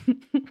least. No.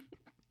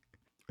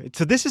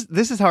 So this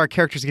is how our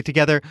characters get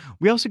together.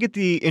 We also get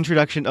the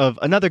introduction of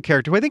another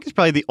character who I think is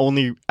probably the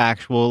only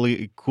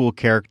actually cool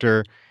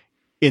character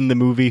in the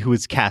movie, who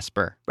is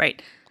Casper.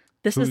 Right.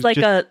 This is like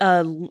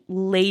a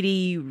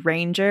lady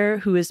ranger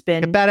who has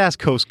been... A badass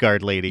Coast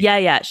Guard lady.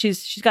 Yeah.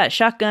 She's got a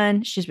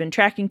shotgun. She's been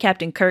tracking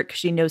Captain Kirk.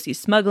 She knows he's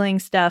smuggling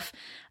stuff.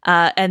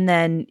 And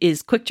then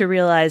is quick to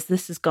realize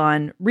this has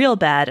gone real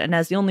bad. And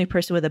as the only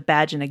person with a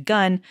badge and a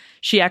gun,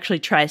 she actually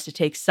tries to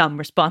take some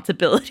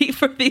responsibility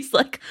for these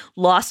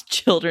lost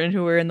children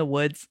who are in the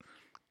woods.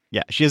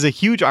 Yeah, she has a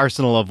huge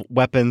arsenal of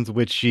weapons,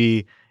 which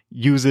she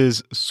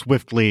uses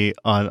swiftly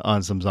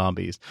on some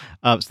zombies.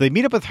 So they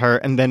meet up with her,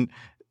 and then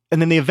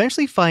they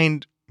eventually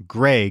find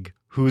Greg,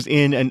 who's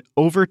in an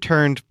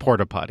overturned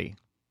porta potty.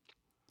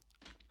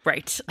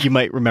 Right. You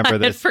might remember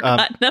this. I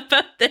had forgotten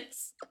about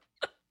this.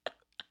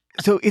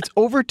 So it's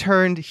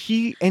overturned.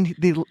 He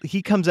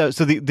comes out.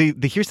 So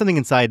they hear something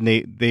inside, and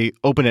they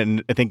open it,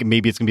 and I think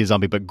maybe it's gonna be a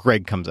zombie. But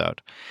Greg comes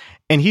out,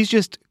 and he's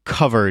just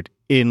covered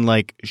in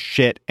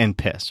shit and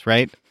piss.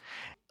 Right.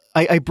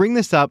 I bring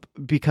this up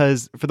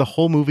because for the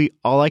whole movie,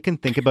 all I can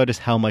think about is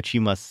how much he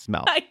must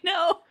smell. I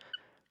know.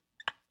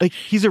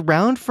 He's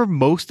around for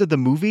most of the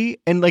movie,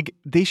 and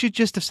they should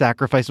just have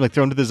sacrificed him,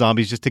 thrown to the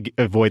zombies just to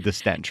avoid the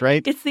stench,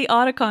 right? It's the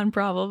Otacon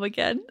problem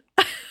again.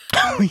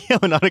 Yeah,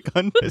 when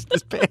Otacon pissed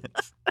his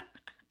pants.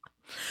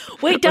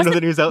 Wait,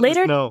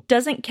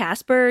 doesn't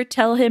Casper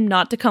tell him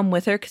not to come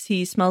with her because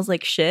he smells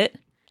like shit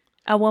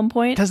at one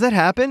point? Does that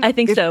happen? I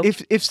think so.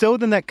 If so,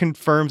 then that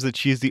confirms that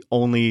she's the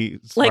only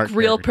smart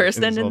real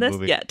person in this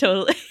movie. Yeah,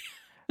 totally.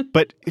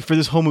 But for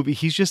this whole movie,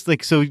 he's just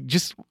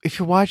just if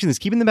you're watching this,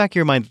 keep in the back of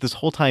your mind that this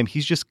whole time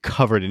he's just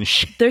covered in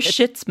shit. There's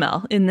shit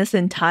smell in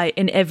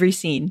every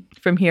scene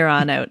from here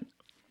on out.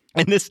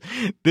 And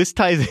this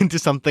ties into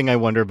something I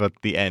wonder about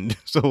the end.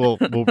 So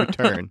we'll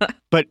return.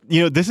 But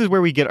this is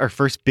where we get our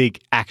first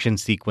big action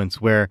sequence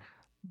where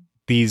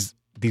these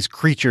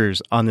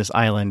creatures on this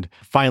island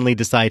finally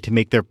decide to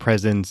make their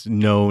presence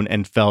known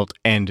and felt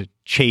and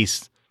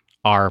chase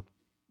our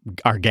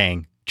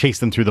gang, chase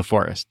them through the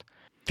forest.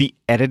 The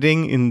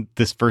editing in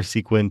this first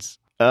sequence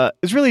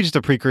is really just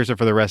a precursor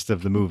for the rest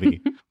of the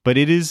movie, but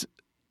it is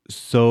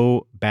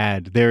so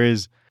bad. There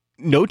is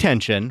no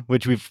tension,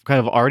 which we've kind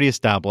of already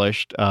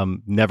established,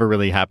 never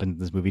really happened in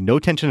this movie. No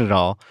tension at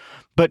all,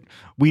 but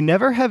we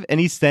never have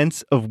any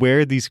sense of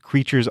where these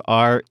creatures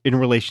are in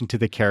relation to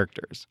the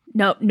characters.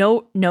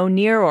 No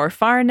near or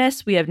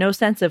farness. We have no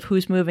sense of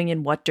who's moving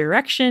in what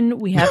direction.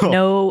 We have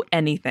no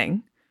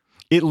anything.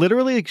 It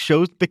literally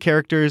shows the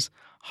characters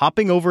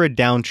hopping over a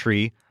down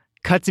tree,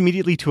 cuts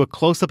immediately to a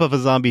close-up of a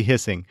zombie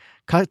hissing,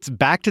 cuts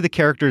back to the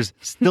characters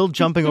still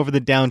jumping over the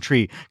downed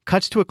tree,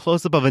 cuts to a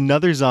close-up of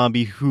another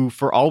zombie who,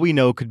 for all we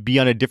know, could be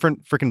on a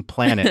different freaking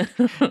planet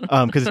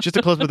because it's just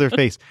a close-up of their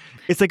face.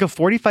 It's like a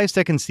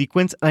 45-second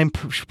sequence, and I'm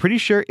pretty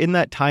sure in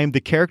that time,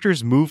 the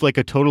characters move like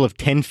a total of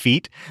 10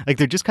 feet. Like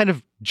they're just kind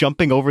of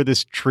jumping over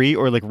this tree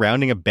or like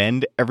rounding a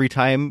bend every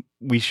time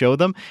we show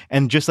them,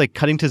 and just like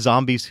cutting to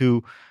zombies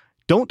who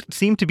don't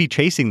seem to be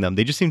chasing them.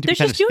 They just seem to be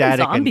kind of static. They're just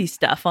doing zombie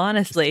stuff,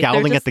 honestly.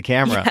 Scowling at the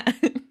camera.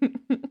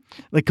 Yeah.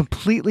 Like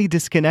completely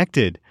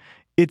disconnected.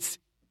 It's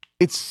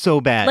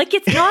so bad. Like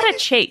it's not a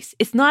chase.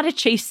 It's not a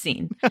chase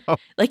scene. No.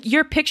 Like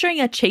you're picturing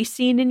a chase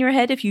scene in your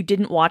head if you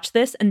didn't watch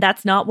this, and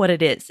that's not what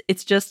it is.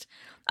 It's just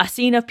a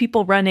scene of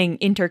people running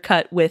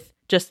intercut with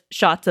just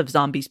shots of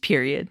zombies,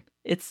 period.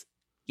 This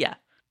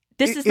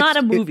is not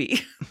a movie.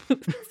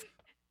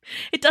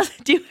 It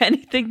doesn't do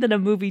anything that a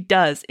movie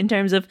does in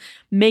terms of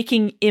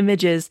making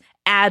images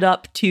add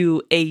up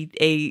to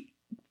a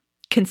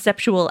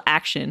conceptual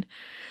action.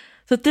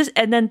 So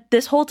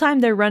this whole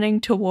time they're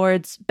running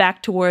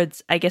back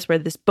towards, I guess, where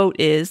this boat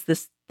is.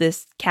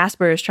 This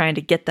Casper is trying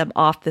to get them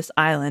off this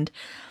island.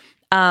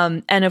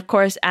 And of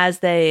course, as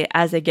they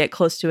get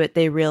close to it,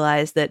 they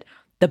realize that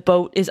the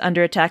boat is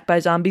under attack by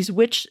zombies,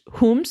 which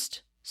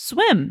whomst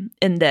swim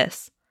in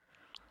this.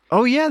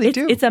 Oh, yeah, they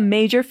do. It's a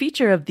major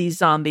feature of these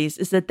zombies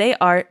is that they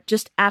are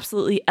just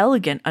absolutely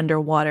elegant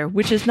underwater,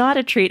 which is not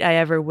a trait I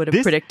ever would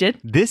have predicted.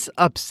 This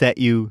upset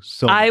you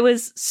so much. I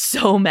was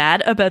so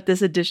mad about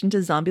this addition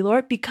to zombie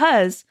lore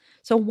because,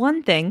 so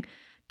one thing,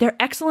 they're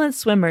excellent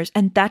swimmers,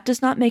 and that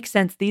does not make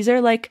sense. These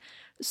are like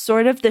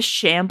sort of the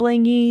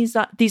shambling-y,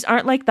 these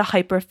aren't like the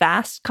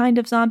hyper-fast kind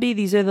of zombie.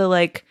 These are the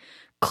like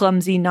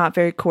clumsy, not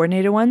very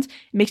coordinated ones. It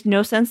makes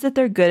no sense that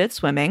they're good at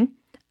swimming.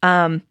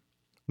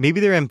 Maybe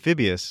they're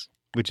amphibious.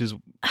 Which is,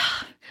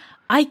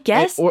 I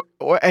guess, or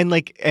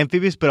like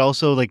amphibious, but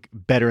also like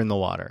better in the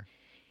water.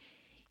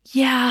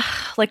 Yeah,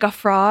 like a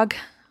frog,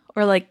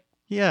 or like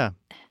it's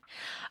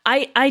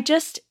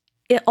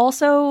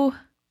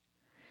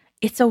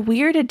a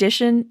weird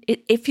addition.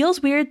 It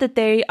feels weird that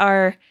they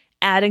are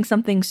adding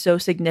something so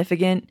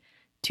significant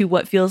to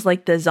what feels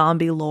like the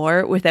zombie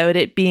lore without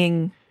it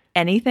being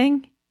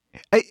anything.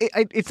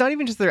 It's not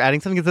even just they're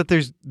adding something; it's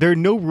that there are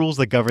no rules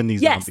that govern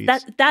these zombies.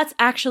 Yes, that's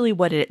actually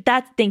what it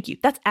is. Thank you.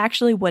 That's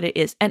actually what it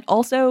is. And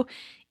also,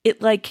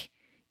 it like,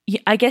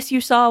 I guess you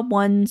saw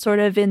one sort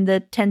of in the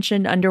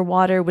tension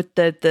underwater with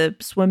the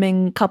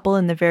swimming couple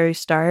in the very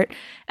start,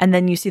 and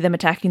then you see them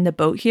attacking the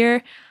boat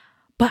here.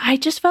 But I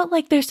just felt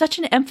like there's such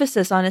an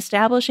emphasis on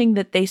establishing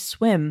that they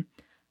swim.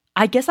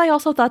 I guess I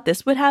also thought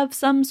this would have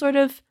some sort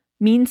of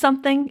mean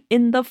something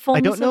in the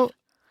fullness.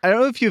 I don't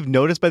know if you've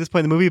noticed by this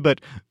point in the movie, but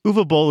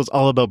Uwe Boll is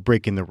all about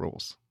breaking the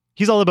rules.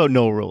 He's all about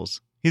no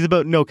rules. He's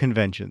about no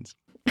conventions.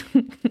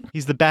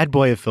 He's the bad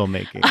boy of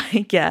filmmaking. I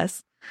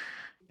guess.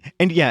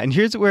 And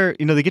here's where,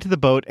 they get to the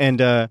boat,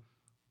 and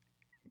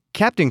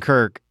Captain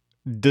Kirk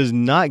does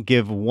not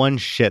give one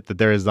shit that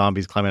there are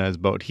zombies climbing on his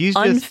boat. He's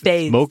just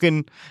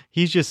smoking.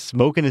 He's just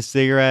smoking a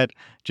cigarette,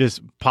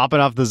 just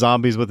popping off the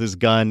zombies with his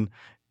gun.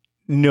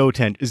 No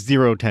tension,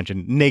 zero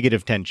tension,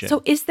 negative tension.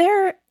 So is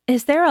there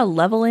a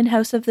level in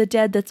House of the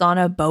Dead that's on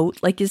a boat?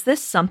 Like, is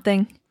this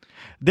something?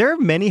 There are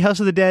many House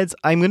of the Deads.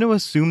 I'm going to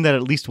assume that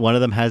at least one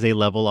of them has a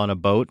level on a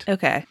boat.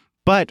 Okay.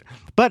 But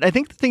I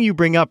think the thing you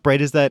bring up,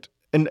 right, is that,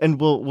 and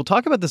we'll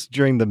talk about this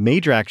during the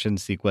major action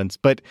sequence,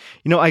 but,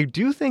 I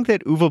do think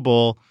that Uwe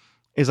Boll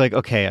is like,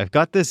 okay, I've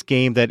got this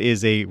game that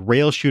is a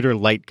rail shooter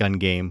light gun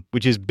game,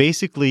 which is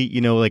basically,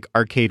 like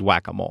arcade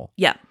whack-a-mole.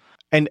 Yeah.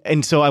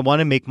 And so I want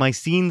to make my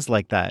scenes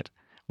like that,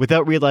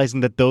 without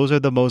realizing that those are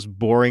the most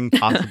boring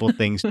possible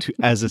things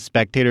as a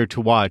spectator to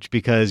watch,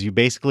 because you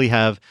basically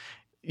have,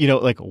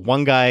 like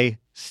one guy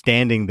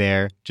standing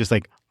there just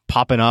like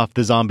popping off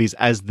the zombies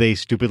as they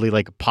stupidly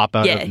like pop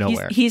out of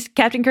nowhere. He's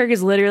Captain Kirk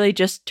is literally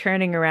just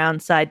turning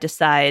around side to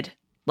side,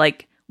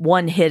 like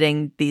one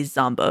hitting these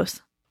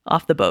zombos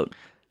off the boat.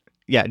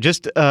 Yeah,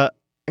 just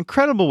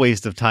incredible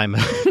waste of time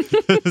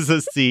as a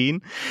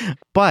scene.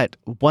 But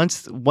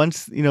once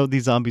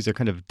these zombies are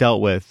kind of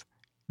dealt with,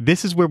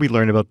 this is where we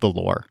learn about the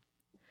lore.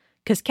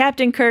 Because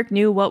Captain Kirk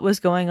knew what was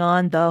going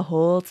on the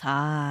whole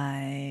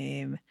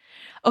time.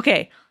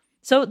 Okay,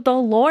 so the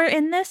lore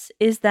in this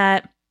is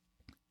that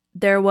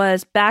there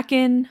was, back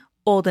in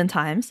olden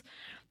times,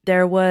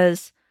 there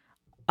was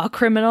a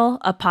criminal,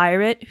 a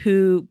pirate,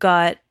 who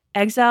got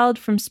exiled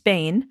from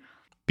Spain.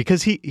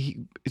 Because he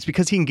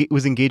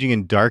was engaging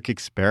in dark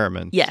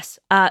experiments. Yes.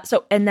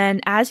 And then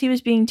as he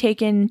was being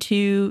taken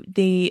to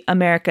the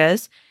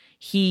Americas,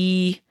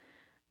 he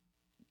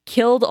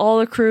killed all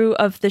the crew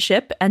of the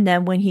ship, and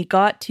then when he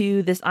got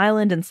to this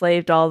island,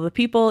 enslaved all the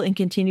people and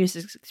continues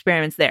his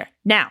experiments there.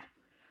 Now,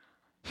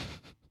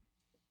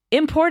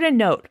 important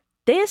note,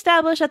 they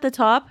establish at the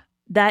top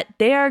that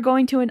they are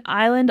going to an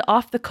island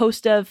off the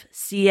coast of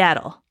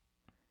Seattle.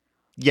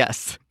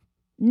 Yes.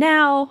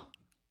 Now,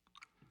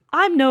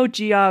 I'm no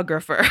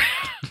geographer,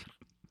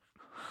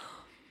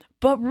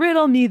 but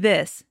riddle me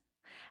this.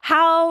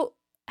 How?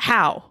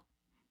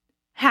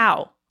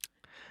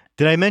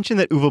 Did I mention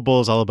that Uwe Boll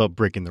is all about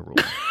breaking the rules?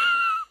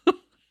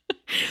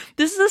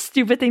 This is a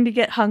stupid thing to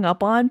get hung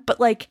up on, but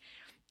like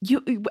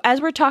you,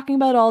 as we're talking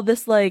about all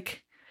this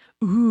like,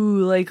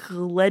 ooh, like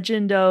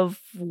legend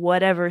of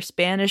whatever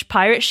Spanish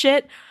pirate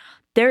shit,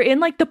 they're in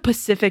like the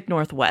Pacific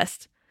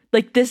Northwest.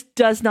 Like this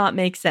does not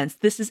make sense.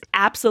 This is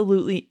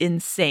absolutely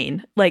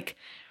insane. Like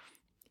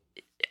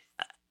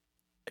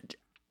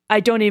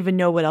I don't even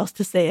know what else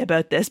to say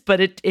about this,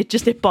 but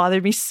it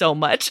bothered me so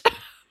much.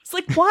 It's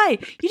like, why?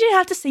 You didn't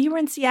have to say you were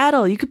in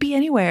Seattle. You could be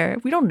anywhere.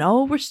 We don't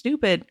know. We're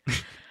stupid.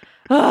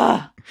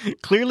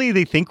 Clearly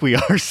they think we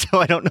are, so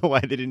I don't know why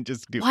they didn't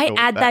just do Why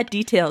add that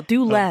detail?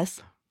 Do less.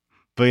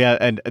 But yeah,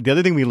 and the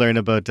other thing we learned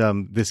about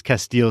this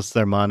Castillo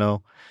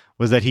Hermano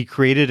was that he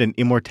created an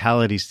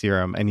immortality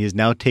serum, and he has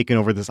now taken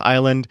over this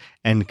island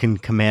and can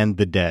command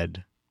the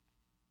dead.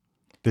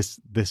 This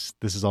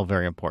is all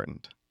very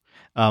important.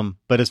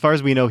 But as far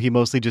as we know, he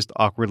mostly just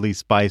awkwardly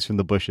spies from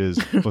the bushes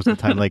most of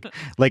the time,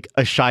 like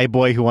a shy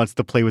boy who wants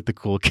to play with the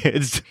cool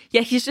kids.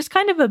 Yeah, he's just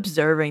kind of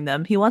observing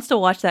them. He wants to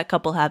watch that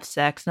couple have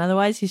sex, and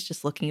otherwise he's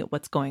just looking at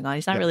what's going on.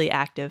 He's not really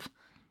active.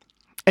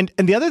 And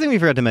the other thing we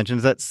forgot to mention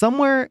is that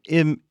somewhere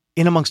in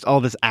amongst all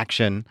this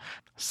action,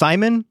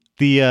 Simon,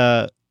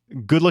 the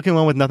good-looking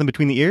one with nothing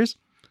between the ears,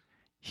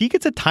 he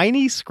gets a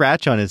tiny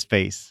scratch on his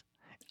face.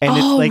 And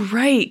it's like,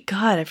 right.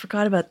 God, I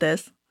forgot about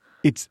this.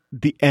 It's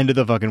the end of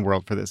the fucking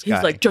world for this guy.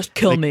 He's like, just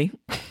kill me.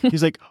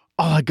 He's like,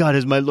 all I got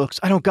is my looks.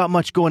 I don't got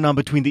much going on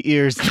between the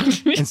ears.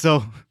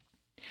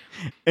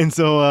 and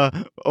so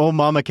old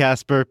Mama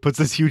Casper puts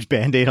this huge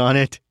Band-Aid on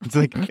it. It's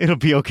like, it'll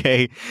be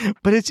okay.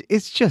 But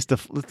it's just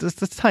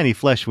a tiny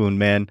flesh wound,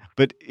 man.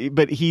 But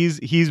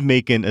he's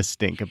making a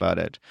stink about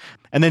it.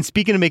 And then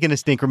speaking of making a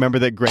stink, remember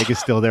that Greg is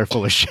still there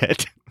full of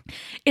shit.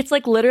 It's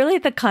like literally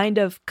the kind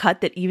of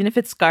cut that even if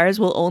it scars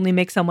will only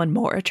make someone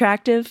more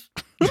attractive.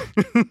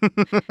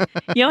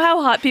 You know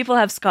how hot people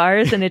have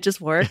scars and it just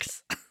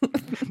works?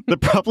 The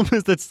problem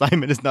is that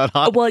Simon is not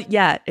hot. Well,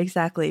 yeah,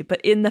 exactly.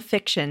 But in the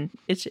fiction,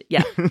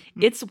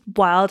 it's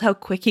wild how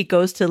quick he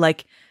goes to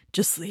like,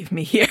 just leave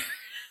me here.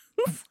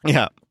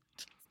 Yeah.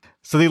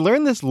 So they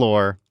learn this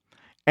lore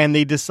and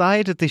they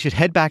decide that they should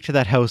head back to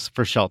that house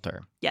for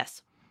shelter.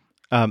 Yes.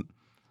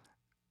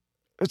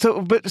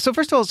 So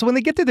first of all, so when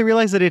they get there, they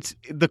realize that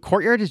the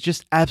courtyard is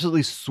just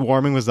absolutely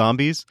swarming with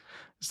zombies.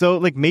 So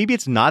like maybe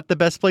it's not the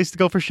best place to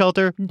go for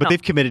shelter, but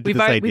they've committed to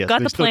this idea. We've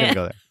got so the still plan.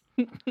 Gonna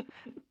go there.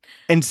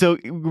 And so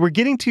we're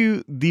getting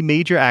to the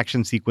major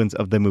action sequence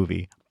of the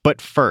movie. But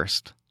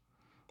first,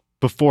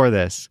 before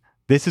this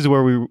is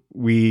where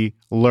we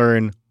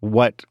learn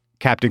what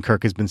Captain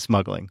Kirk has been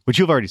smuggling, which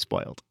you've already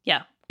spoiled.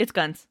 Yeah, it's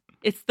guns.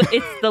 It's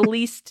the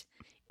least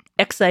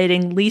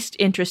exciting, least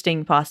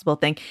interesting possible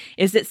thing.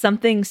 Is it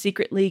something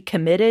secretly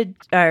committed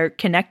or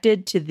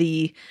connected to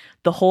the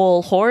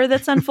whole horror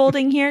that's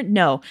unfolding here?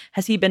 No.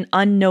 Has he been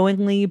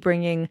unknowingly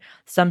bringing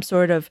some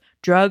sort of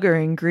drug or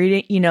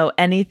ingredient,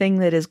 anything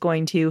that is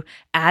going to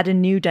add a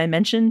new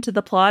dimension to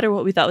the plot or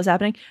what we thought was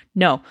happening?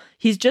 No.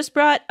 He's just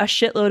brought a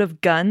shitload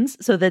of guns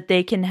so that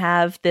they can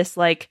have this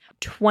like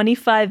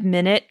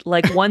 25-minute,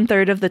 like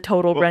 1/3 of the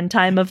total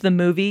runtime of the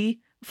movie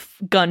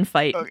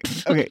gunfight.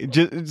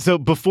 Okay. So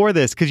before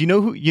this, because you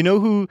know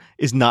who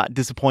is not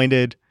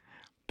disappointed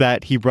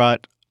that he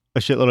brought a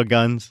shitload of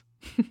guns?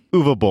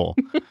 Uwe Boll.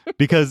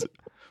 Because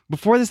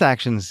before this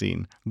action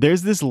scene,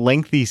 there's this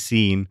lengthy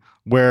scene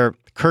where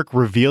Kirk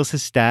reveals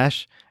his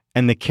stash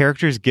and the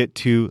characters get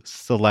to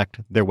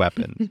select their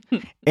weapons.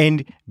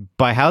 And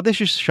by how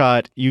this is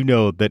shot, you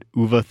know that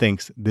Uwe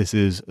thinks this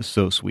is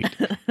so sweet.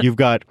 You've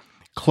got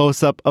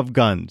close-up of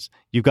guns.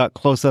 You've got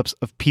close-ups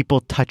of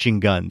people touching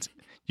guns.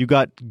 You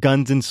got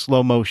guns in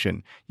slow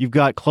motion. You've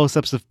got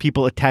close-ups of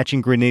people attaching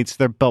grenades to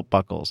their belt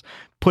buckles,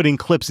 putting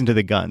clips into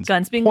the guns,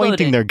 guns being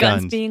pointing loaded, their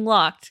guns being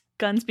locked,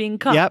 guns being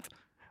cocked. Yep,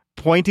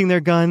 pointing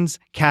their guns.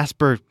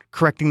 Casper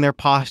correcting their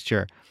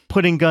posture,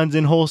 putting guns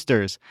in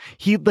holsters.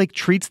 He like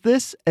treats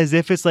this as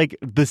if it's like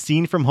the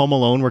scene from Home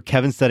Alone where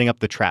Kevin's setting up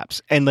the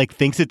traps and like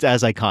thinks it's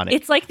as iconic.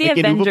 It's like the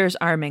Avengers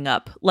arming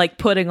up, like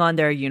putting on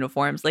their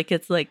uniforms. Like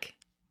it's like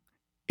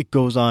it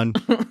goes on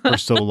for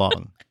so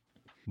long.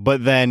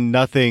 But then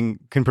nothing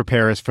can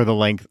prepare us for the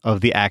length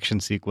of the action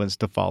sequence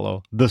to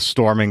follow, the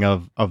storming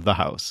of the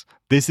house.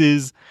 This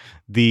is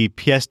the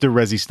pièce de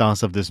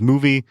résistance of this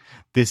movie.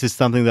 This is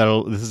something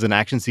this is an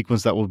action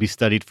sequence that will be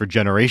studied for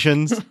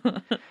generations.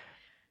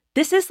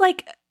 This is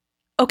like,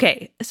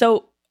 okay,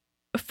 so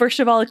first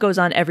of all, it goes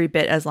on every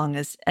bit as long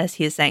as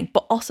he is saying,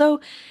 but also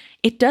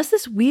it does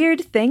this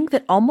weird thing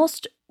that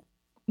almost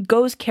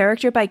goes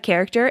character by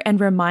character and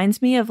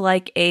reminds me of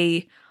like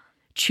a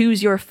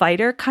choose your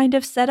fighter kind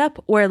of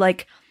setup where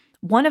like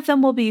one of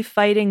them will be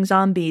fighting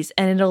zombies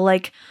and it'll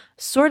like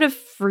sort of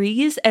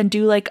freeze and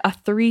do like a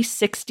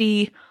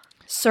 360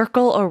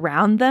 circle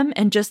around them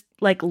and just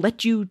like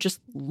let you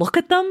just look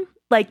at them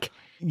like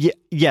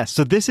yeah.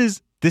 So this is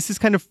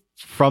kind of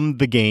from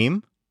the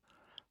game,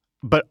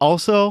 but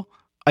also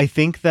I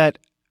think that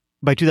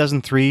by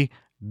 2003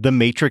 the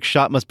Matrix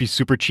shot must be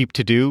super cheap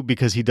to do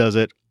because he does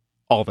it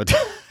all the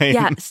time.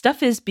 Yeah,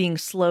 stuff is being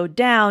slowed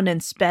down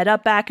and sped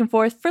up back and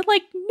forth for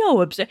like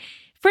no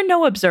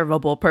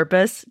observable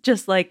purpose.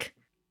 Just like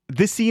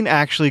this scene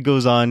actually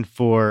goes on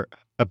for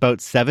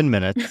about 7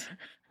 minutes.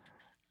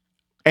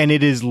 And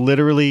it is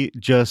literally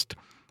just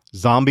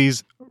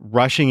zombies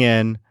rushing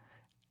in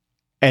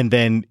and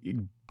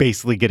then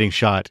basically getting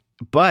shot,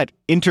 but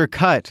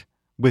intercut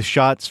with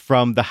shots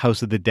from the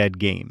House of the Dead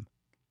game.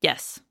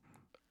 Yes.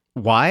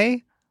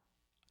 Why?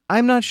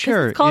 I'm not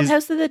sure. It's called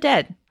House of the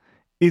Dead.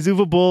 Is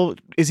Uwe Boll,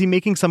 is he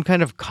making some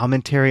kind of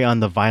commentary on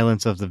the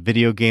violence of the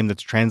video game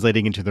that's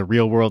translating into the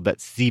real world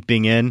that's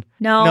seeping in?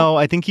 No,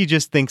 I think he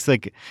just thinks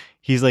like,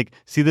 he's like,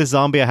 see this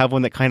zombie? I have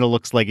one that kind of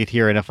looks like it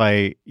here. And if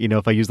I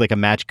use like a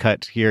match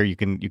cut here, you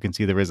can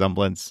see the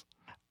resemblance.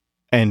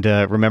 And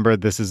remember,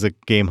 this is a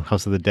game,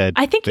 House of the Dead.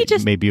 I think he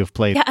just, maybe you've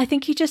played. Yeah, I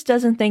think he just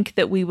doesn't think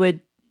that we would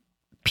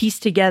piece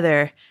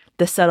together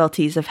the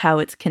subtleties of how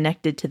it's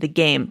connected to the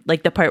game,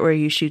 like the part where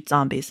you shoot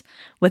zombies,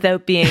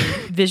 without being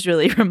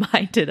visually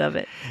reminded of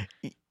it.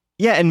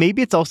 Yeah, and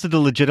maybe it's also to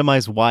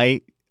legitimize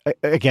why,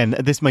 again,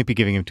 this might be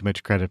giving him too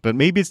much credit, but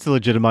maybe it's to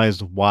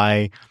legitimize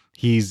why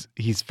he's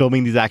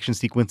filming these action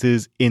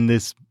sequences in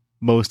this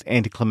most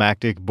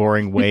anticlimactic,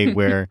 boring way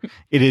where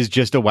it is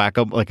just like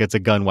it's a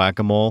gun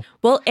whack-a-mole.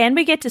 Well, and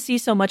we get to see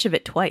so much of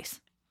it twice.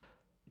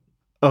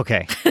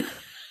 Okay.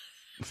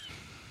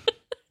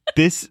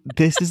 This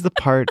is the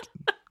part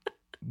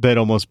that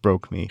almost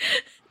broke me.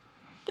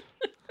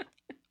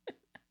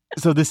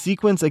 So the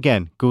sequence,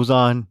 again, goes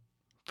on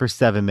for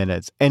 7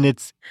 minutes, and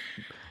it's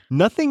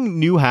nothing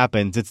new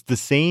happens. It's the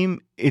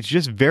same. It's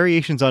just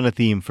variations on a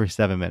theme for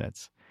 7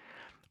 minutes.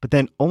 But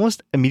then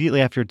almost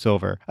immediately after it's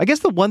over, I guess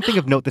the one thing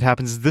of note that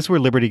happens is this where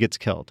Liberty gets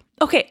killed.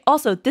 Okay,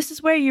 also, this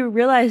is where you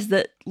realize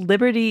that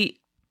Liberty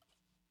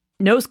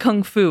knows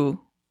Kung Fu.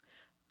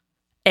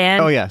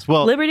 And oh, yes.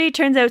 Well, Liberty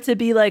turns out to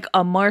be like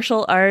a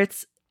martial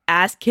arts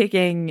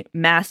ass-kicking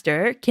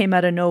master, came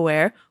out of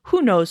nowhere.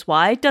 Who knows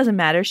why? Doesn't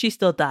matter. She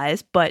still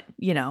dies, but,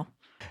 you know.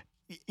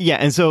 Yeah,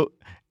 and so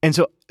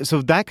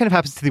that kind of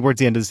happens towards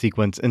the end of the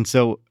sequence. And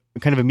so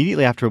kind of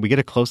immediately after, we get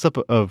a close-up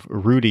of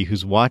Rudy,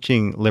 who's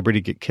watching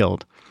Liberty get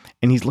killed.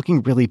 And he's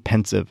looking really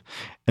pensive.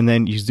 And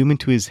then you zoom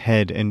into his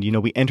head and,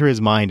 we enter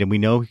his mind and we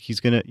know he's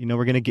going to,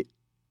 we're going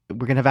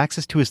to have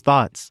access to his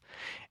thoughts.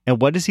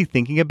 And what is he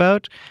thinking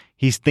about?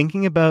 He's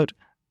thinking about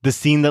the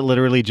scene that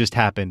literally just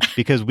happened,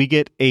 because we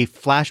get a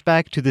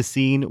flashback to the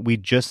scene we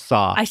just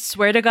saw. I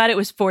swear to God, it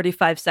was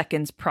 45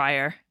 seconds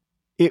prior.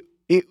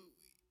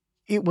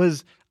 It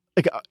was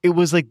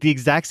like the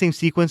exact same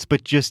sequence,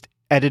 but just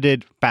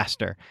edited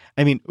faster.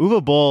 I mean,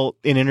 Uwe Boll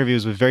in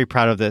interviews was very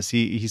proud of this.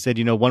 He said,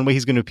 one way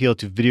he's going to appeal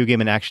to video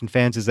game and action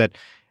fans is that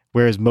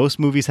whereas most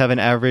movies have an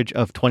average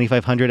of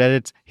 2,500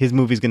 edits, his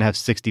movie's going to have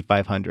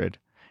 6,500.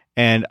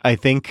 And I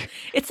think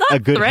it's not a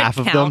good half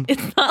of them.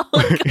 It's not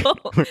like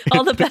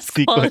all the best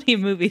quality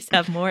movies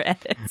have more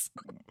edits.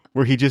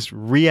 Where he just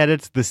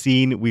re-edits the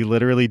scene we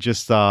literally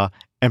just saw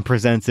and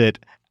presents it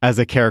as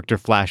a character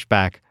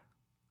flashback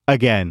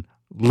again,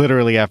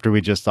 literally after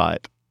we just saw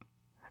it.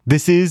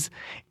 This is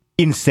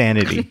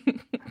insanity.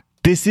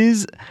 This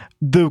is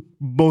the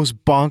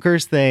most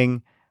bonkers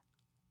thing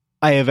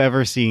I have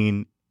ever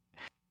seen,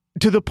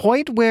 to the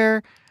point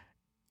where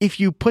if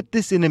you put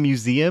this in a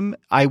museum,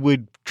 I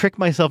would trick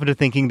myself into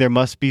thinking there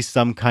must be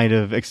some kind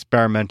of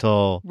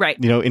experimental,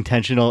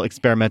 intentional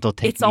experimental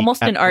technique. It's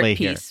almost an art piece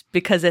here,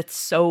 because it's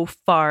so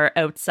far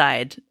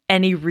outside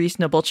any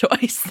reasonable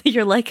choice.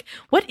 You're like,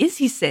 what is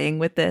he saying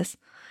with this?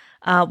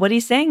 What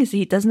he's saying is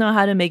he doesn't know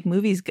how to make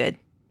movies good.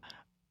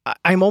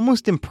 I'm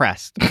almost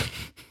impressed.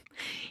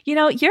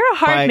 You're a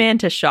hard man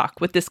to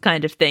shock with this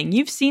kind of thing.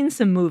 You've seen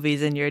some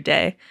movies in your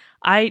day.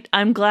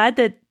 I'm glad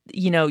that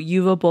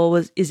Uwe Boll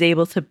is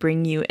able to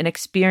bring you an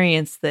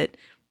experience that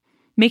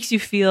makes you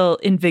feel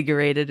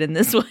invigorated in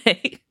this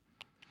way.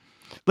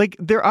 Like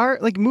there are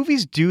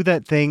movies do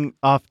that thing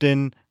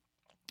often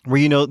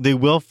where, they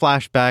will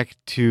flash back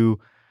to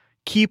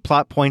key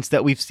plot points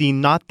that we've seen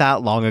not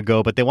that long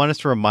ago, but they want us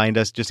to remind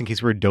us just in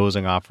case we're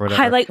dozing off or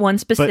whatever. Highlight one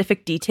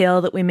specific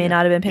detail that we may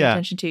not have been paying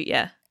attention to.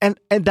 Yeah. And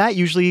that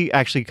usually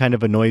actually kind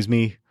of annoys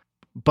me.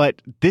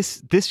 But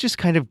this just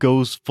kind of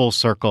goes full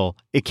circle.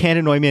 It can't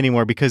annoy me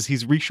anymore because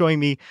he's re-showing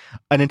me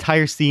an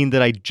entire scene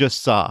that I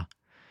just saw.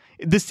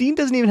 The scene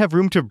doesn't even have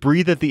room to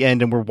breathe at the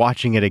end, and we're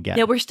watching it again.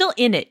 Yeah, we're still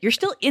in it. You're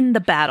still in the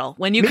battle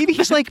when you. Maybe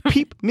he's like,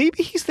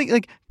 maybe he's thinking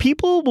like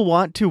people will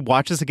want to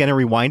watch this again and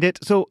rewind it.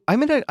 So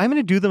I'm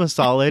gonna do them a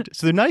solid.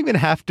 So they're not even gonna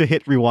have to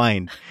hit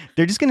rewind.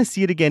 They're just gonna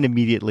see it again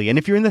immediately. And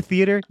if you're in the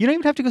theater, you don't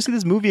even have to go see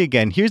this movie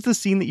again. Here's the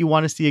scene that you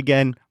want to see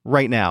again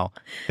right now.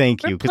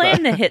 Thank you. We're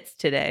playing the hits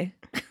today.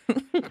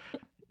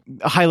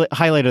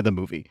 Highlight of the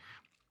movie.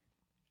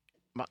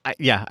 I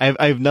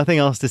have nothing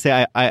else to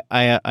say. I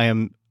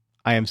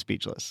am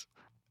speechless.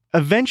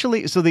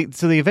 Eventually, so they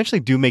eventually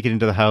do make it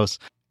into the house,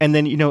 and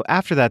then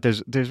after that,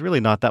 there's really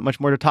not that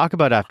much more to talk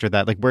about after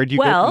that. Like, where do you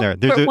go from there?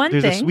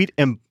 There's a sweet.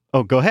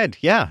 Oh, go ahead.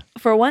 Yeah.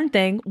 For one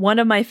thing, one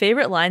of my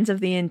favorite lines of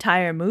the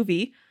entire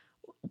movie,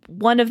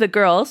 one of the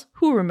girls,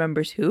 who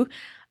remembers who,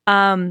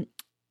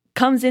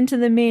 comes into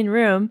the main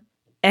room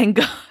and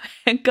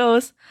and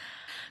goes,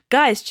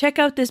 "Guys, check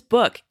out this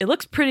book. It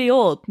looks pretty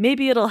old.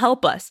 Maybe it'll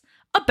help us."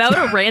 About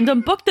a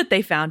random book that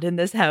they found in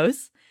this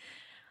house.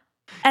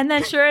 And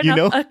then sure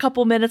enough, a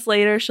couple minutes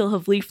later, she'll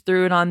have leafed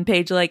through it on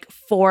page like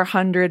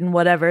 400 and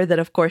whatever that,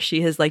 of course,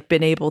 she has like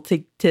been able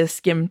to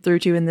skim through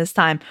to in this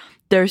time.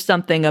 There's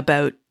something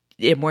about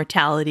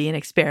immortality and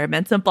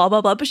experiments and blah,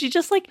 blah, blah. But she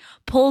just like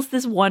pulls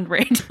this one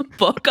random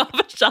book off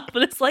a shelf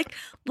and it's like,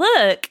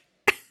 look.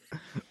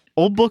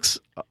 Old books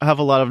have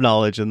a lot of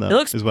knowledge in them. It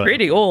looks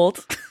pretty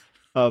old.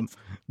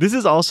 This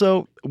is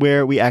also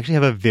where we actually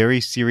have a very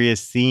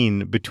serious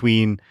scene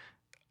between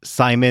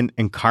Simon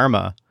and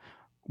Karma,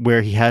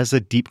 where he has a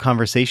deep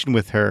conversation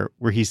with her,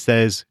 where he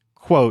says,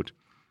 quote,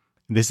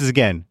 this is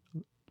again,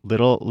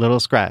 little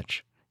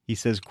scratch. He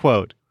says,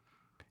 quote,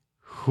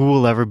 "Who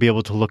will ever be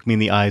able to look me in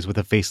the eyes with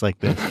a face like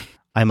this?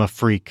 I'm a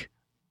freak.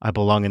 I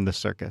belong in the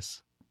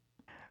circus."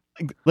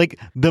 Like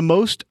the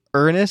most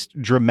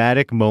earnest,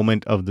 dramatic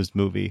moment of this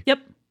movie.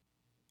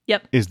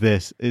 Yep. Is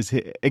this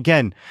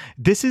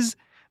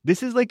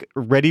like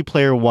Ready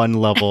Player One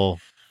level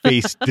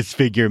face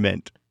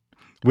disfigurement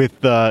with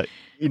the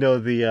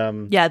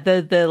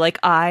the like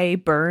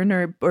eye burn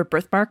or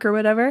birthmark or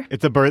whatever.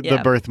 It's the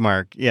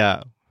birthmark.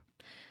 Yeah.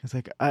 It's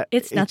like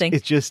it's nothing.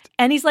 It's just,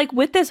 and he's like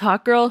with this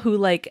hot girl who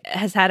like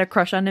has had a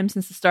crush on him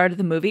since the start of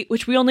the movie,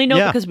 which we only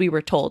know because we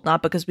were told,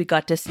 not because we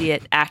got to see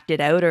it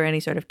acted out or any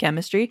sort of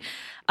chemistry.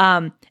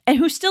 And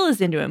who still is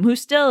into him? Who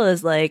still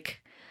is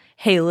like,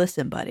 "Hey,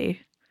 listen,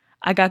 buddy,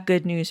 I got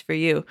good news for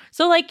you."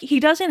 So like he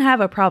doesn't have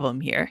a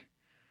problem here.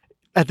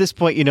 At this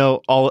point,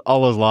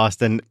 all is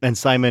lost, and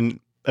Simon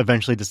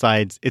eventually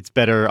decides it's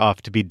better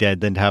off to be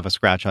dead than to have a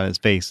scratch on his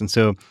face. And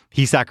so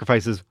he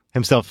sacrifices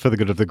himself for the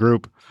good of the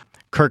group.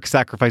 Kirk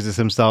sacrifices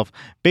himself.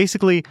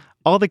 Basically,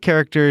 all the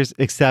characters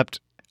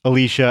except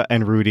Alicia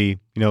and Rudy,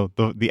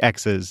 the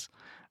exes,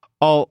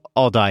 all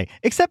die.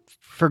 Except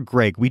for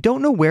Greg. We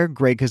don't know where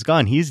Greg has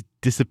gone. He's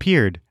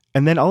disappeared.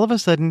 And then all of a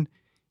sudden,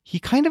 he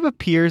kind of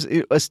appears,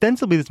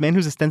 ostensibly, this man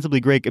who's ostensibly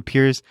Greg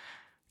appears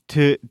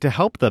to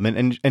help them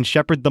and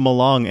shepherd them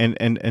along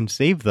and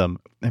save them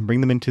and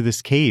bring them into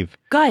this cave.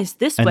 Guys,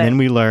 this way. And then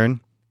we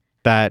learn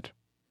that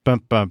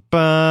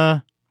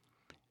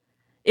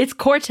it's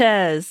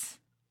Cortez.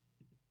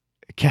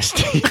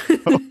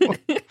 Castillo.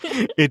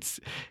 It's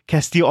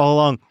Castillo all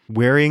along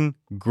wearing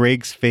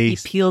Greg's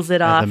face. He peels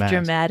it off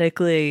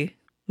dramatically.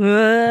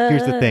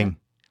 Here's the thing.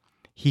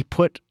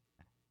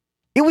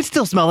 It would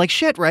still smell like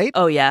shit, right?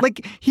 Oh, yeah.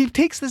 Like, he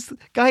takes this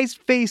guy's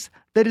face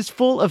that is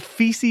full of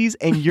feces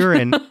and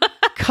urine,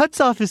 cuts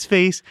off his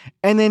face,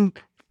 and then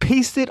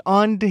pastes it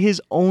onto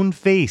his own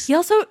face.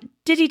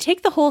 Did he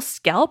take the whole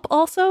scalp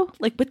also?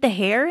 Like, with the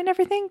hair and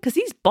everything? Because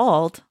he's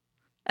bald.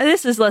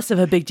 This is less of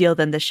a big deal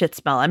than the shit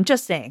smell. I'm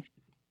just saying.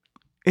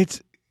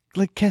 It's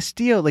like,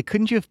 Castillo, like,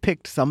 couldn't you have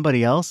picked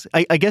somebody else?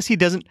 I guess he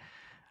doesn't...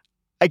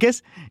 I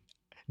guess...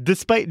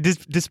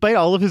 Despite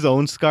all of his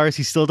own scars,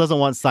 he still doesn't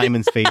want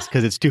Simon's face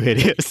because it's too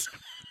hideous.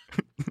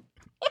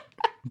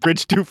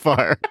 Bridge too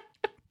far.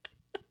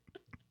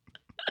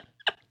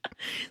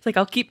 It's like,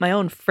 I'll keep my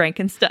own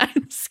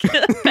Frankenstein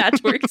skin,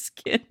 patchwork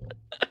skin.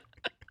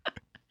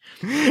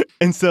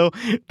 And so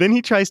then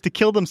he tries to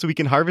kill them so he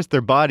can harvest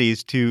their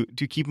bodies to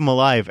keep them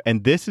alive.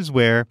 And this is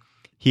where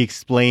he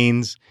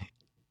explains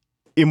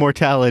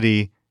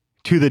immortality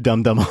to the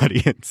dum-dum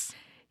audience.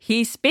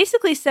 He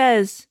basically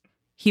says...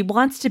 he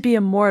wants to be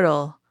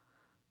immortal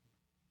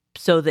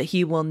so that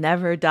he will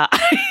never die.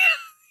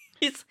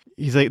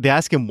 He's like, they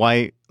ask him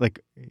why, like,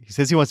 he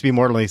says he wants to be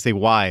immortal, and they say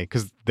why,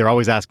 because they're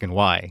always asking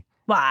why.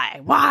 Why?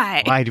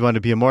 Why do you want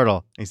to be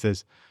immortal? And he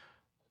says,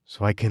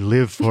 so I can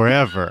live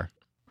forever.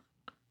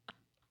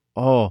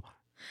 Oh.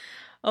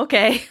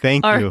 Okay.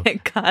 Thank you. All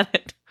right, got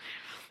it.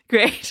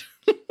 Great.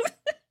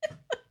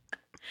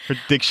 For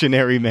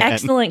dictionary man.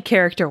 Excellent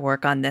character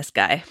work on this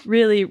guy.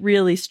 Really,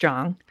 really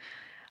strong.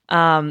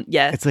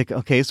 Yeah. It's like,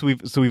 okay, so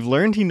we've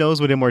learned he knows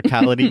what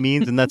immortality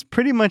means, and that's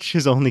pretty much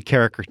his only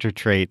character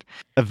trait.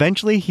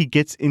 Eventually, he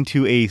gets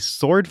into a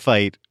sword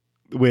fight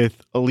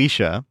with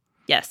Alicia.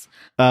 Yes.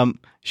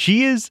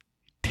 She is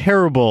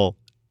terrible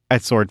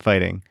at sword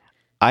fighting.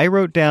 I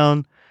wrote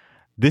down,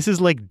 this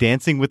is like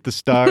Dancing with the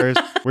Stars,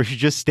 where she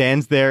just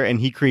stands there and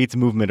he creates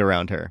movement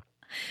around her.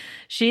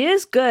 She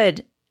is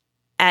good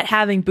at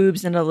having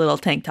boobs in a little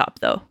tank top,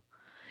 though.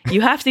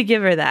 You have to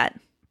give her that.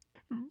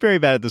 Very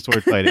bad at the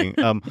sword fighting.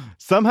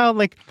 Somehow,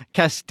 like,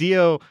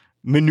 Castillo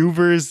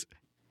maneuvers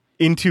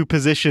into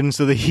position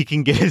so that he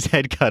can get his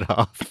head cut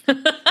off.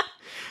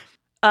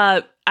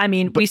 I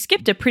mean, we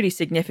skipped a pretty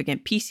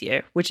significant piece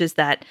here, which is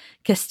that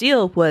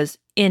Castillo was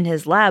in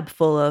his lab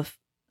full of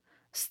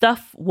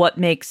stuff what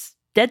makes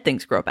dead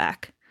things grow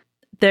back.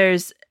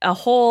 There's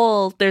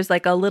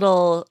like a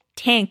little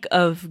tank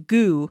of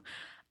goo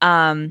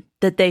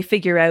that they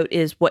figure out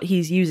is what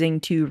he's using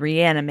to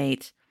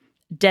reanimate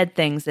dead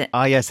things.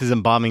 Yes, his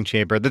embalming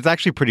chamber. That's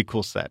actually a pretty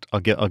cool set. I'll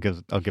give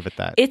it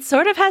that. It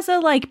sort of has a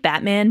like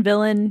Batman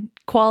villain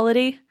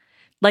quality,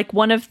 like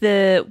one of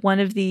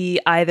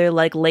the either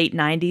like late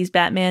 90s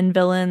Batman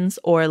villains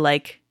or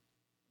like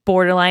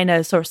borderline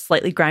a sort of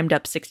slightly grimed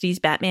up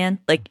 60s Batman.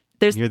 Like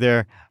there's You're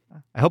there.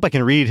 I hope I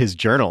can read his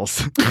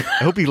journals.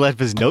 I hope he left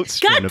his notes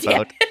strewn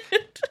about.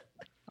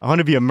 I want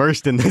to be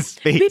immersed in this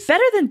space. Be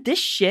better than this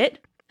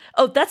shit.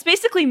 Oh, that's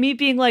basically me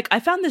being like, I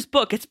found this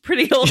book. It's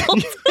pretty old.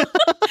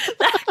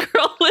 That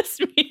girl was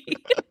me.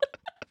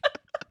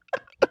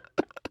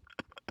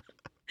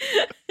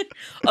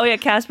 Oh yeah,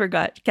 Casper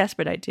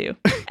died too.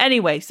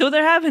 Anyway, so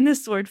they're having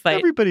this sword fight.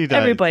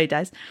 Everybody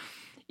dies.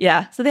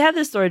 Yeah, so they have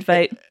this sword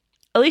fight.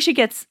 Alicia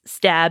gets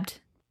stabbed.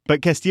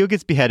 But Castillo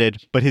gets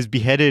beheaded, but his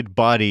beheaded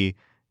body,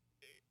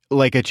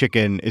 like a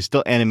chicken, is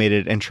still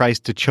animated and tries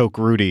to choke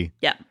Rudy.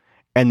 Yeah.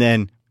 And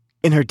then,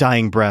 in her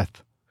dying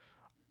breath,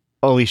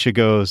 Alicia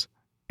goes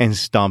and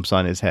stomps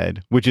on his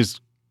head, which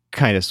is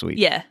kind of sweet.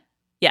 Yeah.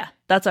 Yeah,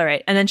 that's all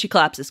right. And then she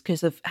collapses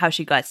because of how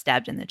she got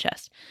stabbed in the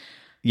chest.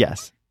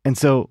 Yes. And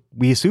so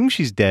we assume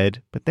she's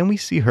dead, but then we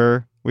see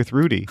her with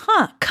Rudy.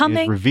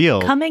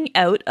 Coming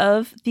out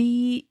of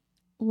the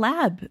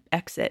lab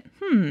exit.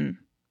 It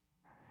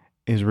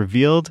is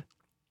revealed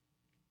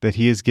that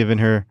he has given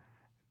her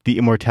the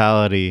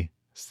immortality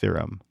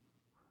serum.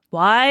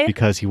 Why?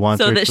 Because he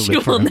wants her to live forever. So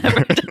that she will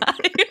never die.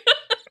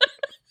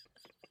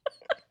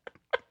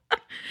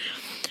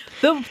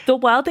 The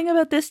wild thing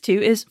about this too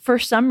is for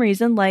some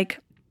reason, like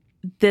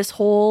this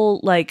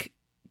whole like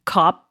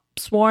cop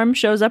swarm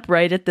shows up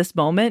right at this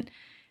moment.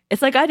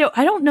 It's like I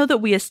don't know that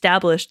we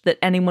established that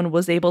anyone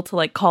was able to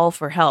like call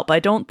for help. I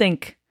don't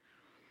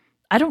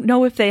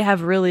know if they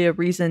have really a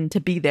reason to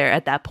be there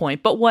at that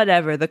point, but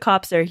whatever. The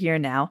cops are here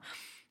now.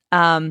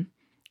 And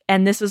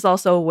this is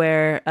also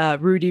where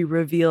Rudy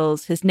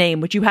reveals his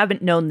name, which you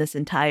haven't known this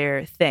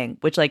entire thing,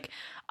 which like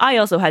I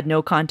also had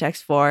no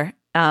context for.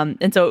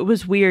 And so it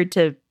was weird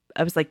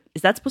I was like,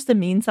 is that supposed to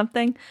mean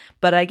something?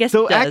 But I guess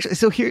so. It does.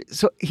 Actually,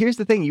 here's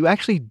the thing: you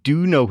actually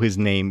do know his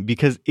name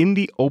because in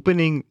the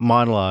opening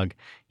monologue,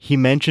 he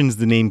mentions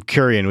the name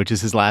Kurian, which is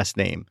his last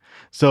name.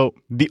 So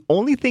the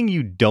only thing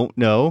you don't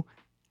know,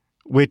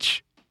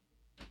 which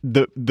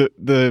the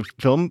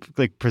film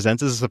like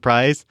presents as a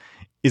surprise,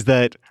 is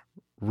that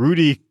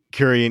Rudy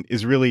Kurian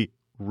is really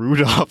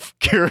Rudolph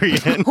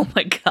Kurian. Oh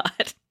my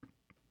god.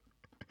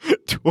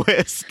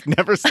 Twist.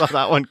 Never saw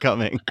that one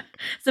coming.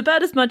 It's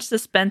about as much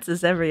suspense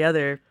as every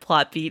other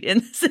plot beat in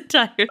this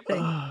entire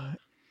thing.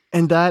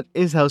 And that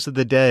is House of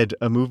the Dead,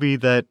 a movie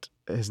that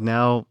is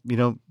now,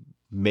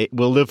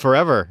 will live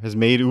forever, has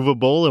made Uwe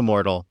Boll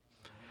immortal.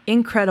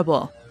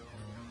 Incredible.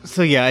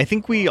 So yeah, I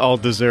think we all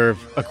deserve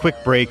a quick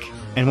break.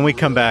 And when we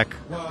come back,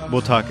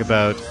 we'll talk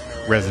about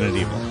Resident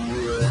Evil.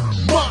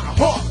 My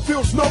heart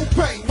feels no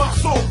pain, my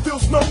soul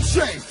feels no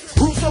shame.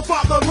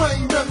 Crucify the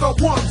lame and the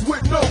ones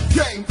with no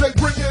game. They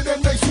bring it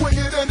and they swing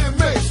it and it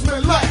makes me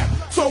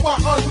laugh. So I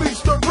unleash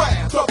the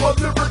wrath of a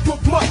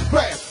lyrical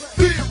bloodbath.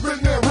 Fear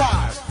in their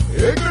eyes,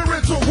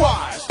 ignorant or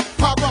wise.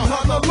 How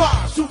behind the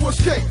lies to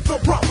escape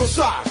the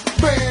prophesied.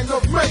 Man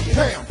of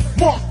mayhem,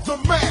 Mark the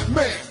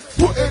madman.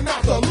 Putting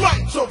out the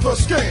lights of the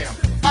scam.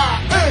 I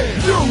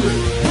am Fury,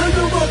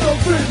 bringer of the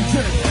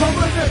vengeance.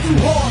 Coming at you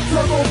hard,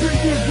 turtle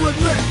begins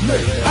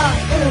relentless. I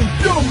am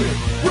Fury,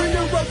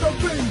 bringer of the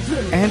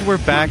vengeance. And we're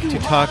back to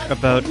talk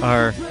about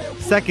our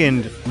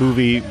second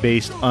movie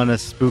based on a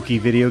spooky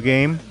video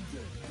game,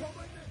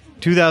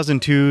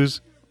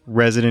 2002's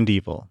Resident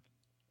Evil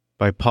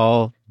by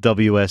Paul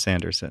W.S.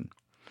 Anderson.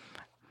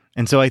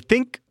 And so I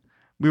think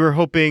we were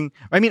hoping,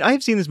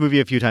 I've seen this movie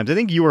a few times. I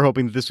think you were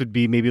hoping that this would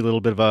be maybe a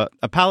little bit of a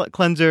palate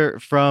cleanser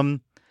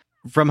from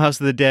House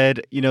of the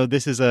Dead.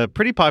 This is a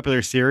pretty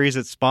popular series.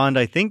 It spawned,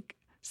 I think,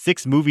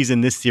 6 movies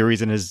in this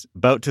series and is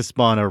about to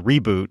spawn a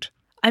reboot.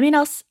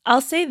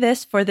 I'll say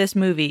this for this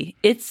movie.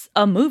 It's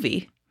a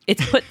movie.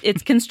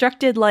 It's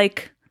constructed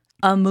like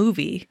a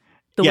movie,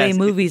 the way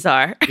movies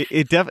are.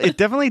 It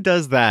definitely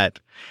does that.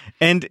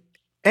 And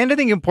I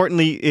think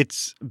importantly,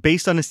 it's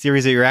based on a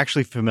series that you're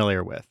actually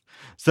familiar with.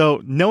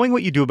 So knowing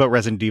what you do about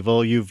Resident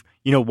Evil, you've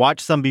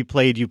watched some be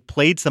played, you've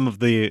played some of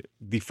the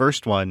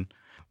first one.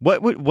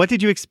 What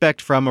did you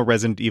expect from a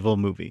Resident Evil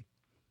movie?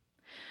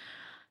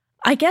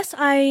 I guess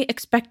I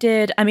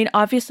expected,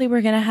 obviously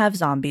we're going to have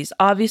zombies.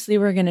 Obviously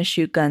we're going to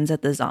shoot guns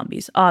at the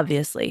zombies.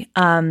 Obviously.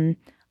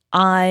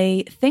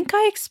 I think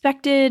I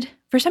expected,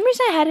 for some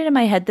reason I had it in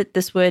my head that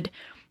this would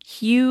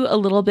hew a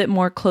little bit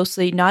more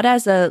closely, not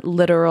as a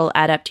literal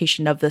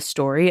adaptation of the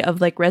story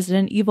of like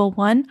Resident Evil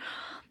 1,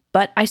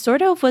 but I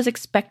sort of was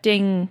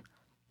expecting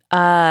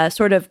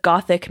sort of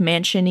gothic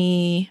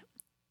mansion-y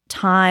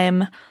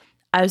time.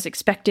 I was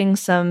expecting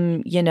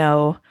some,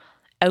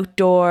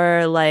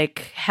 outdoor,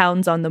 like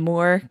Hounds on the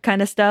Moor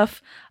kind of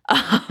stuff.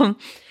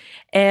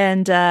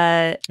 And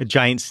a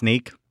giant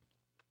snake.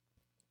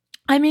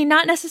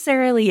 Not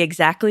necessarily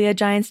exactly a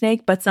giant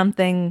snake, but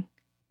something,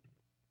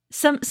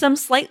 some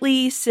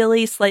slightly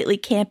silly, slightly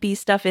campy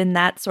stuff in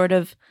that sort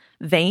of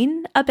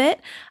vein a bit.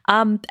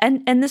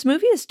 And this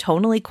movie is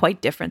tonally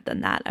quite different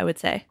than that, I would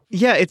say.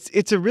 Yeah,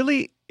 it's a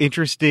really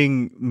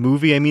interesting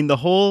movie.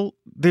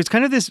 There's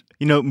kind of this,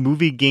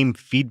 movie game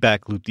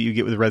feedback loop that you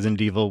get with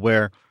Resident Evil,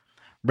 where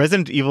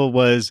Resident Evil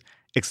was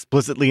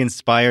explicitly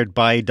inspired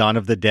by Dawn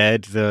of the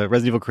Dead. The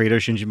Resident Evil creator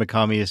Shinji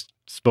Mikami has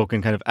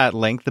spoken kind of at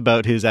length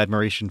about his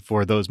admiration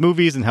for those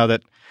movies and how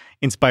that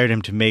inspired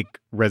him to make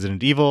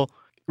Resident Evil.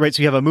 Right,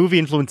 so you have a movie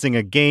influencing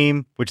a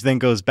game, which then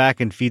goes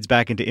back and feeds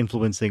back into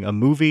influencing a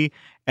movie.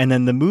 And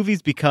then the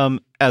movies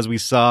become, as we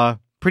saw,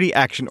 pretty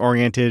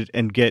action-oriented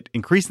and get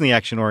increasingly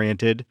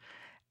action-oriented.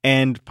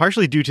 And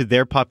partially due to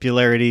their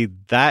popularity,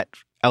 that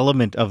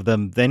element of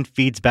them then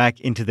feeds back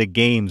into the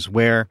games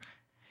where,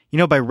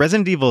 by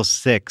Resident Evil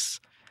 6,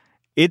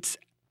 it's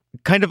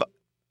kind of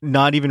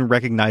not even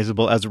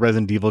recognizable as a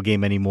Resident Evil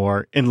game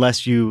anymore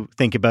unless you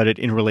think about it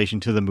in relation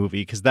to the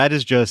movie, because that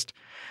is just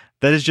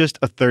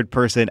a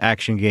third-person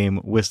action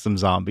game with some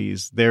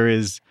zombies. There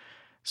is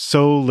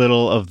so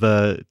little of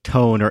the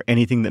tone or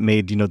anything that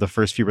made, the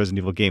first few Resident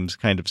Evil games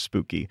kind of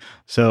spooky.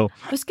 So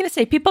I was going to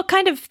say, people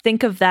kind of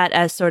think of that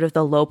as sort of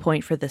the low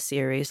point for the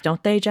series,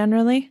 don't they,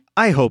 generally?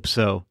 I hope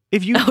so.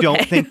 If you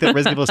don't think that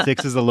Resident Evil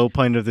 6 is the low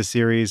point of the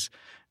series,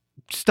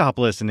 stop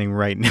listening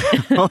right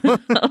now.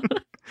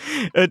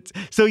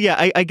 So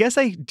yeah, I guess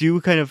I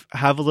do kind of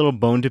have a little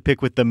bone to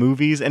pick with the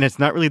movies, and it's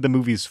not really the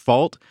movie's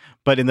fault,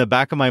 but in the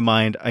back of my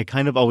mind, I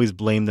kind of always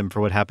blame them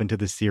for what happened to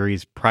the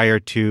series prior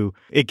to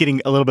it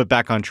getting a little bit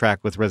back on track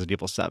with Resident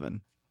Evil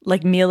 7.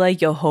 Like Mila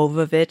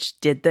Jovovich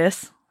did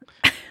this?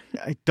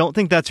 I don't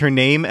think that's her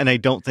name, and I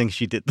don't think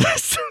she did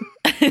this.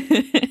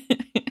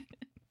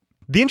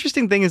 The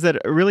interesting thing is that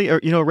really,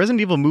 a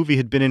Resident Evil movie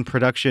had been in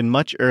production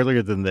much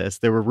earlier than this.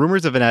 There were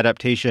rumors of an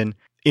adaptation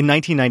in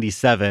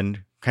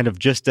 1997, kind of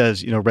just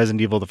as, Resident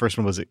Evil, the first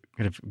one, was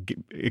kind of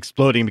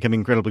exploding,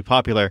 becoming incredibly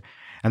popular.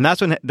 And that's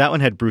when that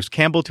one had Bruce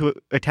Campbell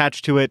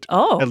attached to it,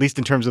 at least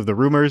in terms of the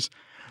rumors.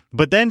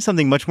 But then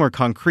something much more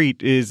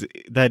concrete is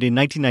that in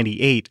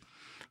 1998,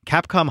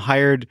 Capcom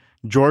hired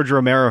George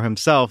Romero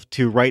himself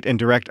to write and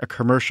direct a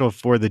commercial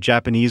for the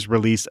Japanese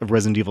release of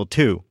Resident Evil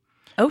 2.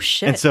 Oh,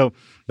 shit. And so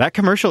that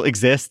commercial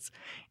exists.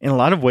 In a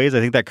lot of ways, I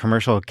think that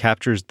commercial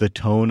captures the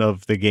tone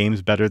of the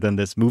games better than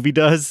this movie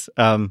does,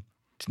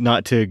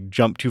 not to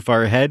jump too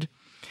far ahead.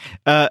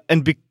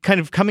 And kind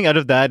of coming out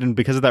of that, and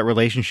because of that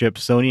relationship,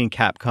 Sony and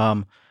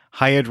Capcom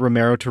hired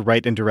Romero to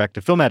write and direct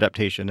a film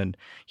adaptation. And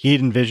he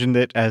had envisioned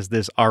it as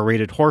this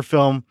R-rated horror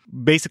film,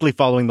 basically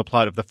following the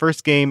plot of the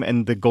first game,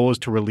 and the goal is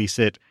to release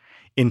it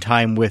in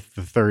time with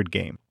the third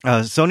game.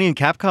 Sony and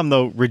Capcom,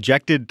 though,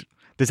 rejected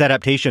this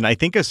adaptation. I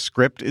think a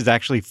script is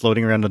actually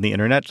floating around on the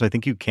internet, so I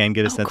think you can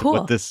get a sense of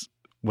what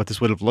this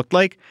would have looked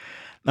like.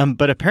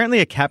 But apparently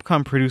a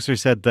Capcom producer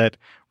said that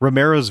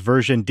Romero's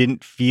version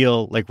didn't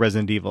feel like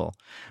Resident Evil,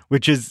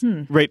 which is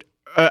an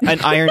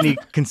irony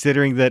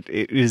considering that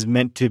it is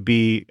meant to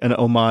be an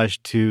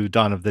homage to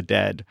Dawn of the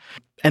Dead.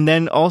 And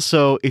then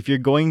also, if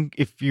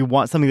you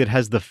want something that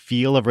has the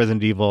feel of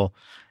Resident Evil,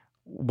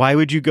 why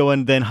would you go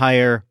and then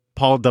hire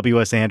Paul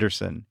W.S.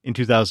 Anderson in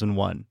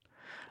 2001?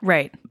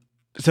 Right.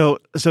 So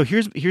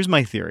here's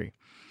my theory.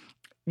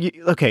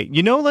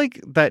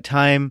 Like that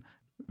time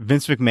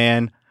Vince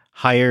McMahon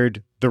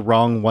hired the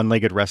wrong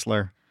one-legged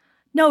wrestler?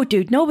 No,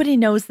 dude, nobody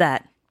knows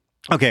that.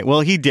 Okay,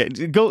 well, he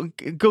did. Go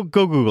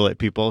Google it,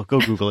 people.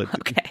 Go Google it.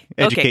 Okay.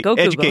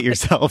 Educate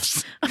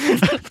yourselves.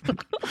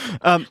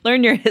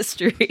 Learn your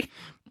history.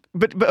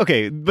 But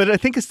I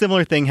think a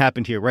similar thing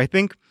happened here, where I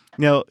think,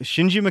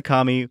 Shinji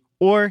Mikami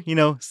or,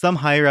 some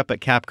higher up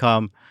at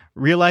Capcom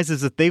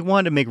realizes that they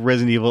want to make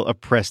Resident Evil a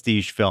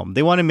prestige film.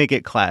 They want to make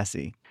it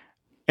classy.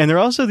 And they're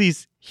also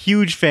these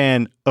huge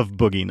fan of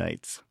Boogie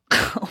Nights.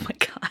 Oh my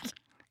God.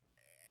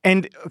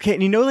 And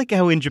like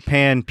how in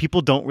Japan,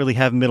 people don't really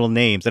have middle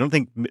names. I don't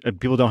think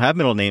people don't have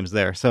middle names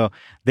there. So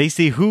they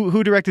see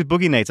who directed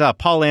Boogie Nights.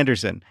 Paul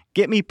Anderson.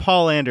 Get me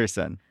Paul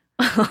Anderson.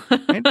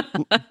 Right?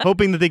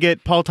 Hoping that they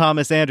get Paul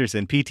Thomas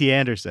Anderson, P.T.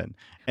 Anderson.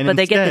 But instead,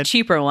 they get the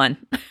cheaper one.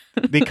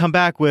 They come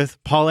back with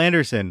Paul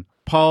Anderson,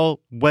 Paul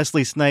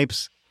Wesley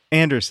Snipes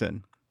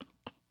Anderson.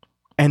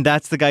 And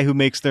that's the guy who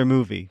makes their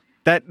movie.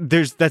 That's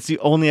the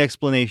only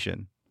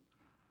explanation.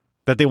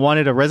 That they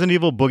wanted a Resident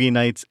Evil Boogie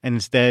Nights, and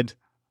instead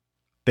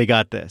they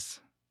got this.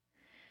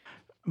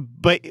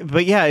 But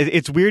yeah,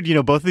 it's weird,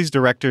 both of these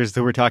directors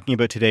that we're talking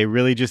about today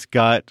really just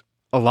got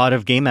a lot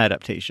of game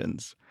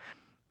adaptations.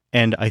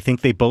 And I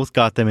think they both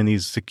got them in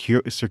these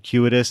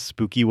circuitous,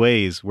 spooky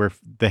ways where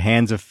the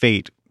hands of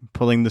fate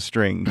pulling the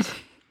strings.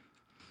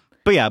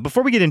 But yeah,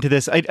 before we get into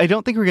this, I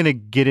don't think we're going to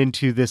get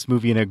into this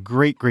movie in a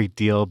great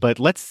deal, but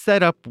let's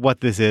set up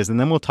what this is, and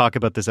then we'll talk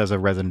about this as a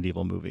Resident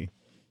Evil movie.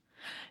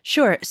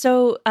 Sure.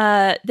 So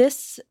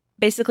this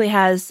basically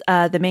has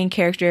the main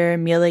character,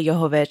 Mila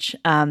Jovovich,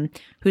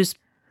 whose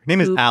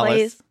name is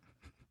Alice.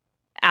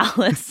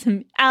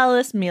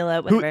 Alice,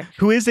 Mila, whatever.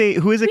 Who is a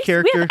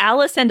character? We have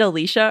Alice and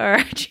Alicia are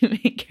our two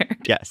main characters.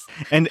 Yes,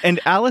 and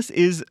Alice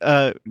is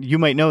you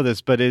might know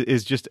this, but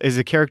is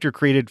a character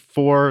created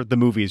for the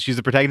movies. She's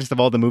the protagonist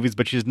of all the movies,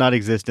 but she does not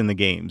exist in the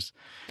games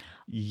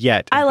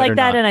yet. I like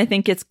that, and I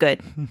think it's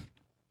good.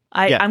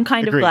 I'm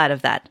kind of glad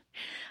of that.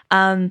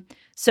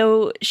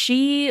 So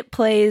she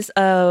plays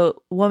a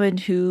woman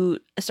who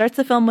starts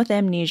the film with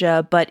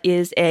amnesia, but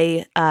is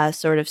a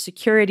sort of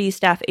security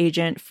staff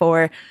agent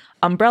for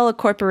Umbrella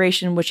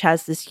Corporation, which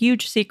has this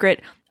huge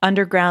secret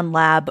underground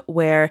lab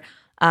where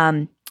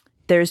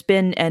there's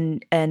been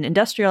an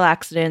industrial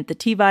accident. The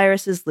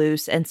T-virus is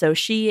loose. And so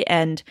she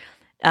and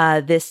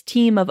this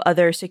team of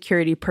other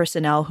security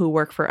personnel who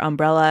work for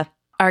Umbrella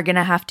are going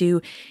to have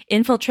to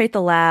infiltrate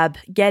the lab,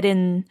 get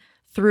in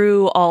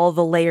through all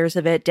the layers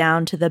of it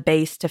down to the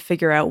base to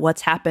figure out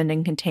what's happened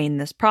and contain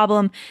this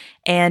problem.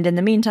 And in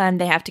the meantime,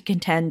 they have to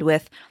contend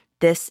with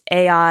this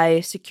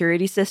AI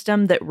security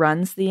system that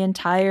runs the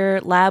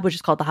entire lab, which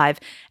is called the Hive.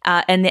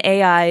 And the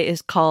AI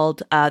is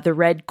called the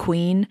Red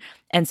Queen.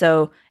 And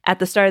so at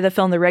the start of the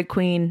film, the Red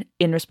Queen,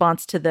 in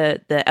response to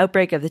the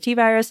outbreak of the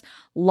T-virus,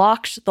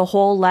 locked the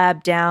whole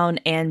lab down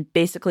and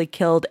basically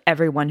killed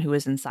everyone who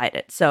was inside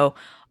it. So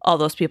all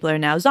those people are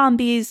now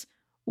zombies.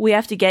 We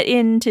have to get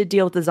in to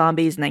deal with the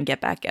zombies and then get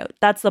back out.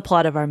 That's the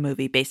plot of our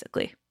movie,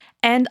 basically.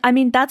 And I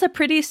mean, that's a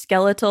pretty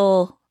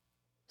skeletal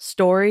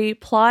story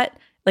plot.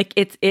 Like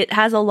it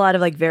has a lot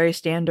of like very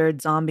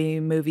standard zombie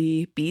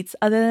movie beats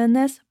other than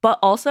this, but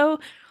also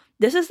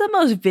this is the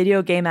most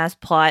video game ass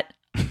plot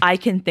I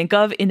can think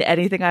of in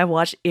anything I've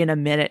watched in a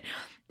minute.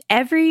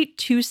 Every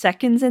 2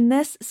 seconds in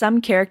this, some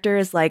character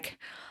is like,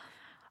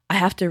 I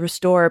have to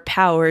restore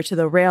power to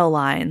the rail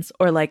lines,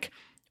 or like,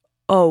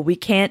 oh, we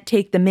can't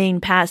take the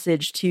main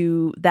passage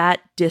to that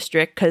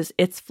district because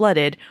it's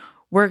flooded.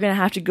 We're going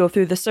to have to go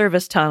through the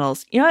service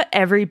tunnels. You know,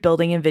 every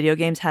building in video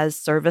games has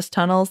service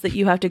tunnels that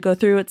you have to go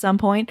through at some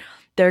point.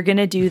 They're going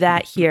to do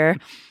that here.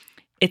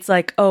 It's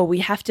like, oh, we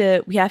have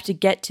to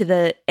get to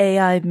the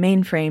AI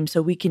mainframe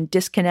so we can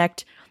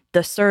disconnect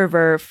the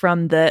server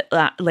from the,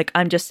 like,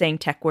 I'm just saying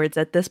tech words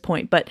at this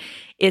point, but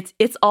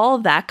it's all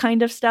of that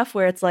kind of stuff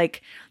where it's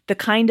like the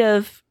kind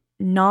of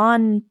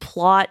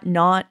non-plot,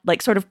 not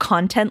like sort of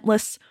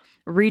contentless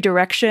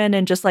redirection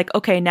and just like,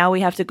 okay, now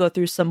we have to go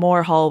through some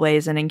more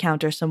hallways and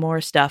encounter some more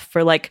stuff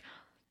for like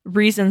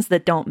reasons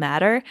that don't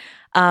matter.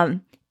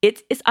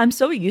 It's I'm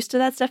so used to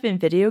that stuff in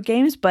video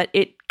games, but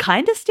it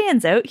kind of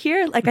stands out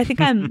here. Like, I think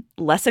I'm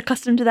less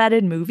accustomed to that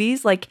in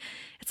movies. Like,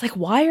 it's like,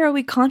 why are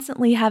we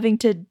constantly having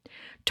to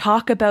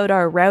talk about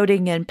our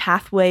routing and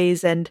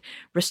pathways and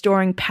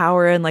restoring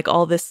power and like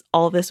all this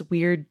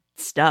weird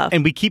stuff?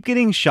 And we keep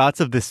getting shots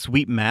of this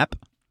sweet map.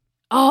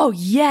 Oh,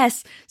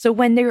 yes. So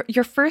when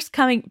you're first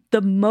coming,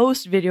 the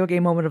most video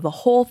game moment of the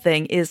whole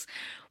thing is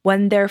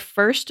when they're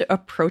first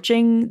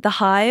approaching the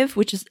Hive,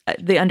 which is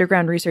the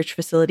underground research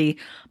facility,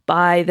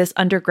 by this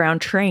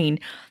underground train.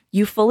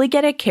 You fully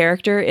get a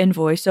character in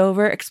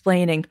voiceover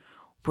explaining,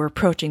 we're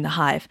approaching the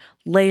Hive.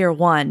 Layer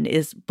 1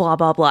 is blah,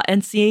 blah, blah.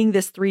 And seeing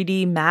this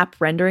 3D map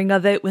rendering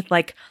of it with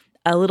like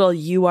a little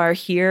 "you are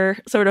here"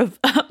 sort of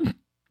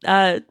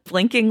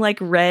blinking like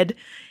red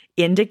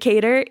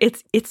indicator.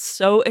 It's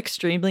so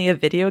extremely a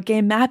video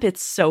game map.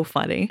 It's so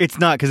funny. It's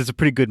not, because it's a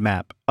pretty good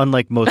map,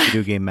 unlike most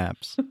video game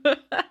maps.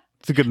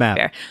 It's a good map.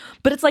 Fair.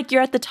 But it's like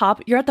you're at the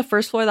top, you're at the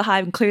first floor of the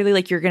Hive, and clearly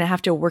like you're going to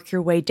have to work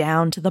your way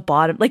down to the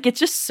bottom. Like, it's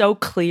just so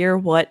clear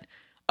what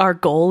our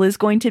goal is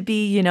going to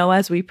be, you know,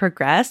 as we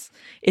progress.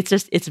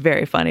 It's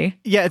very funny.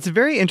 Yeah, it's a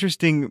very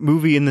interesting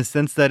movie in the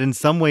sense that in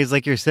some ways,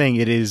 like you're saying,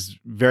 it is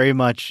very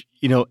much,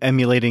 you know,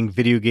 emulating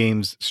video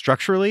games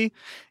structurally.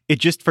 It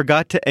just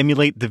forgot to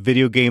emulate the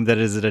video game that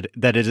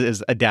it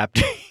is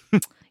adapting.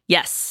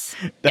 Yes.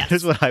 That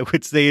is what I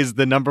would say is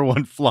the number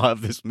one flaw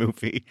of this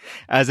movie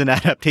as an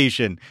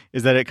adaptation,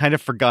 is that it kind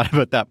of forgot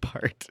about that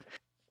part.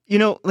 You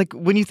know, like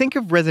when you think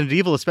of Resident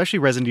Evil, especially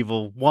Resident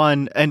Evil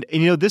 1, and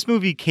you know, this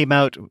movie came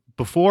out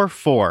before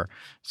 4.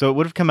 So it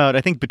would have come out,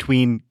 I think,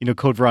 between, you know,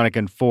 Code Veronica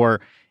and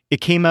 4.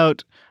 It came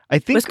out, I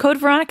think... Was Code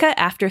Veronica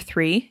after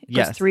 3? It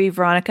yes. was 3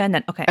 Veronica, and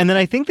then, okay. And then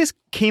I think this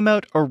came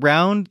out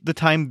around the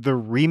time the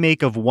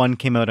remake of 1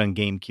 came out on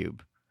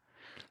GameCube.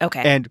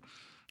 Okay. And,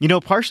 you know,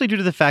 partially due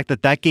to the fact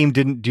that that game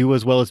didn't do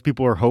as well as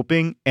people were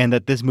hoping, and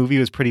that this movie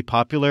was pretty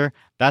popular,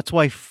 that's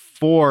why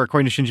 4,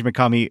 according to Shinji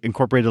Mikami,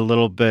 incorporated a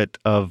little bit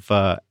of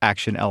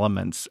action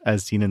elements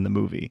as seen in the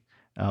movie.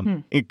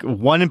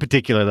 One in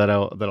particular that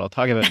I'll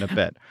talk about in a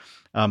bit.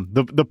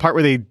 The part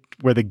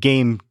where the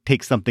game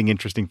takes something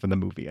interesting from the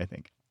movie, I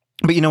think.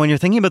 But, you know, when you're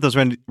thinking about those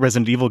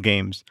Resident Evil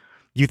games,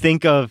 you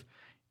think of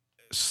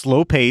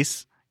slow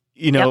pace,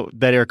 you know,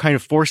 that are kind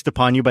of forced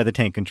upon you by the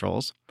tank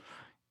controls.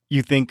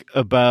 You think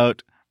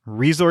about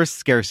resource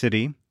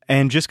scarcity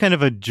and just kind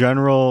of a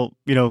general,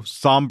 you know,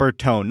 somber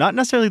tone. Not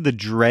necessarily the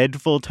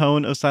dreadful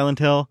tone of Silent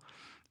Hill,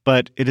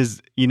 but it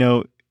is, you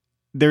know,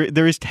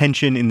 there is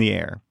tension in the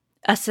air.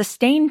 A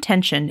sustained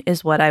tension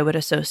is what I would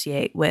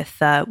associate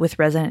with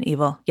Resident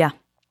Evil. Yeah.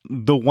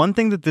 The one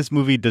thing that this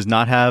movie does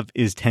not have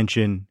is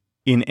tension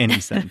in any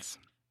sense.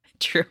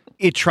 True.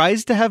 It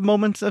tries to have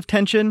moments of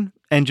tension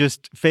and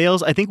just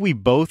fails. I think we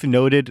both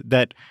noted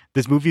that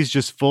this movie is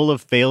just full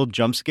of failed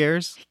jump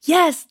scares.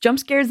 Yes, jump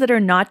scares that are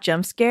not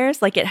jump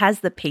scares. Like, it has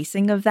the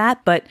pacing of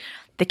that, but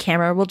the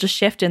camera will just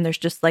shift and there's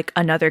just like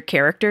another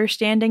character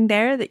standing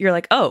there that you're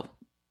like, oh,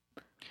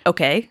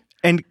 okay.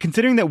 And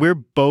considering that we're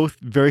both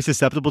very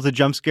susceptible to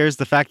jump scares,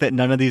 the fact that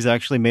none of these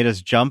actually made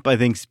us jump, I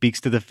think,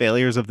 speaks to the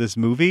failures of this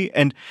movie.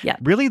 And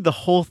really the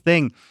whole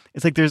thing,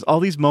 it's like there's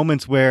all these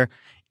moments where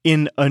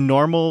in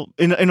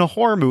a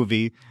horror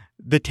movie,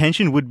 the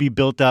tension would be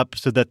built up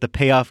so that the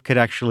payoff could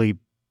actually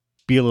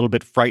be a little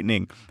bit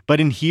frightening. But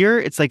in here,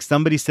 it's like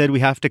somebody said, we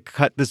have to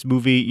cut this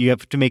movie. You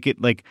have to make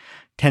it like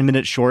 10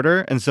 minutes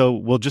shorter. And so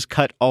we'll just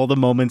cut all the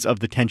moments of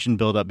the tension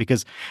buildup,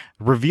 because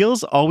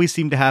reveals always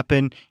seem to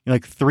happen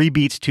like 3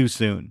 beats too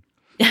soon.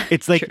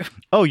 It's like,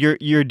 oh,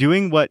 you're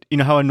doing what,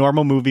 how a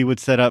normal movie would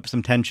set up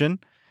some tension,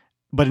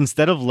 but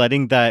instead of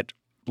letting that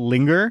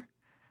linger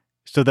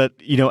so that,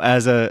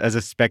 as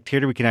a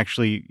spectator, we can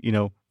actually,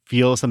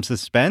 feel some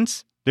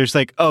suspense. There's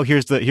like, oh,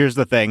 here's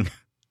the thing.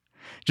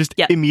 Just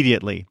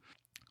immediately.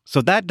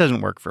 So that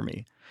doesn't work for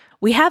me.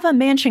 We have a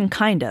mansion,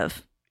 kind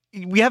of.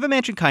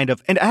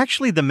 And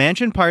actually the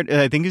mansion part,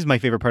 I think, is my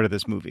favorite part of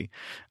this movie.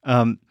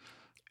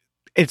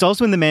 It's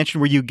also in the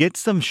mansion where you get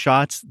some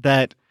shots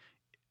that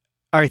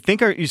I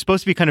think you're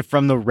supposed to be kind of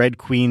from the Red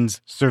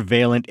Queen's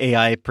surveillance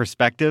AI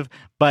perspective,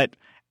 but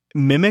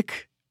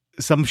mimic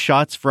some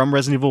shots from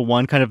Resident Evil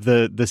 1, kind of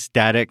the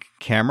static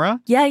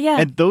camera. Yeah.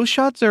 And those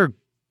shots are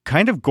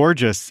kind of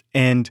gorgeous.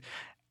 And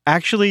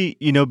actually,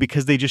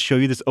 because they just show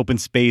you this open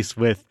space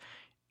with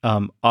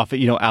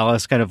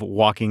Alice kind of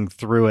walking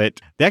through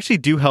it, they actually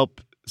do help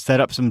set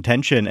up some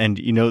tension.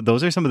 And,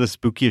 those are some of the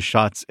spookiest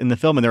shots in the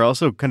film. And they're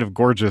also kind of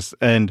gorgeous.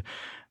 And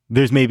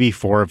there's maybe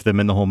 4 of them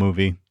in the whole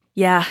movie.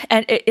 Yeah,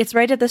 and it's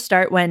right at the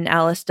start when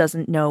Alice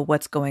doesn't know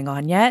what's going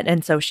on yet.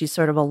 And so she's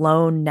sort of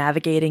alone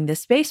navigating this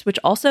space, which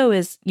also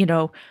is,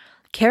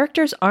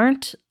 characters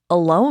aren't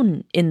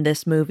alone in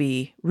this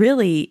movie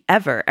really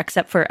ever,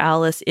 except for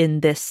Alice in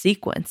this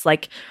sequence.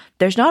 Like,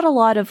 there's not a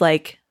lot of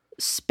like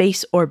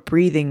space or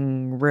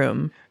breathing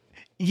room.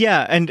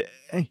 Yeah, and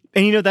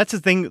that's the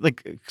thing.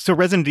 Like, so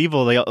Resident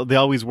Evil, they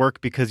always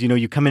work because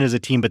you come in as a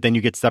team, but then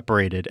you get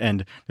separated,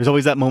 and there's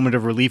always that moment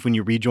of relief when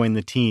you rejoin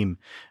the team.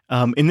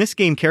 In this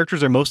game,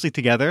 characters are mostly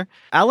together.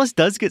 Alice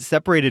does get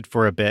separated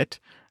for a bit,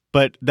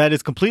 but that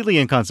is completely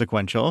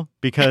inconsequential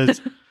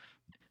because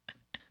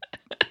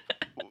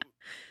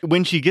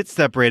when she gets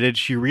separated,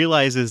 she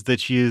realizes that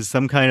she is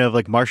some kind of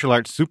like martial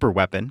arts super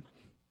weapon.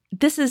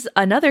 This is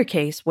another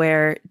case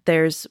where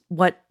there's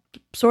what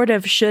sort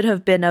of should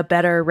have been a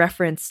better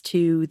reference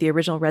to the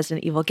original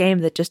Resident Evil game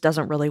that just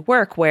doesn't really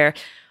work, where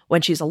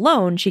when she's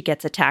alone, she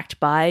gets attacked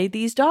by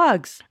these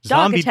dogs.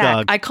 Zombie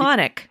attack. dogs.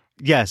 Iconic.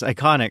 Yes,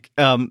 iconic.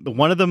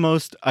 One of the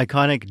most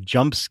iconic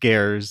jump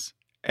scares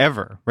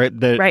ever, right?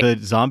 The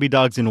zombie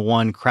dogs in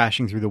 1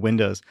 crashing through the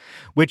windows,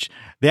 which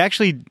they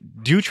actually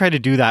do try to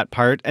do that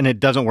part, and it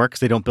doesn't work because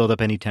they don't build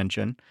up any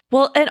tension.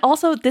 Well, and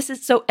also this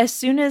is so as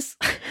soon as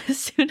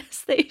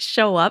they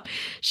show up,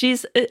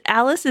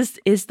 Alice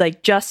is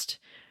like just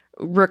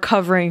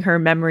recovering her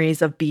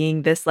memories of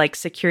being this like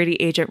security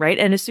agent, right?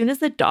 And as soon as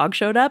the dog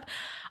showed up,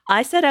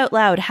 I said out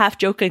loud, half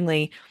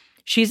jokingly,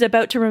 she's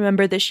about to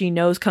remember that she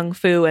knows Kung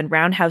Fu and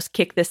roundhouse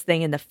kick this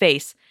thing in the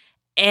face.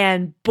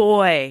 And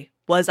boy,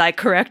 was I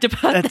correct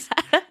about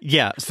that.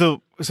 Yeah.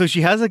 So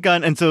she has a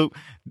gun, and so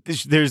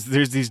there's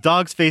these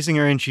dogs facing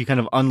her, and she kind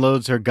of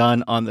unloads her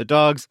gun on the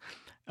dogs.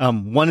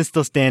 One is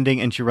still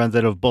standing, and she runs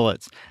out of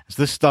bullets.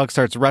 So this dog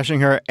starts rushing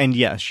her, and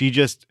yes, she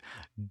just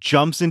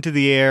jumps into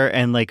the air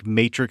and like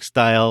Matrix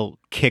style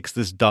kicks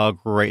this dog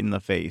right in the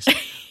face,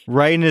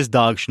 right in his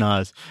dog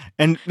schnoz.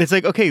 And it's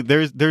like, okay,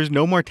 there's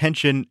no more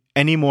tension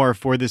anymore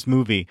for this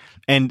movie,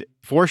 and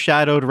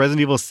foreshadowed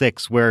Resident Evil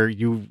 6, where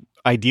you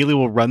ideally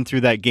will run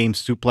through that game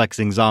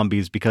suplexing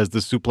zombies because the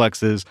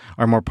suplexes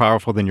are more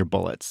powerful than your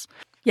bullets.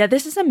 Yeah,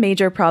 this is a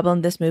major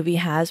problem this movie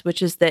has,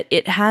 which is that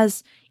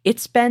it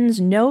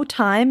spends no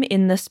time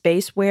in the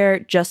space where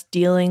just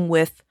dealing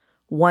with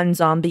one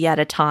zombie at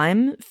a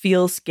time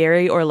feels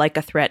scary or like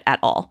a threat at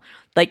all.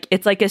 Like,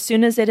 it's like as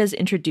soon as it has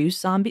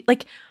introduced zombie,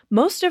 like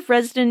most of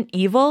Resident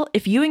Evil,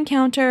 if you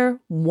encounter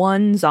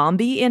one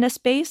zombie in a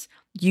space,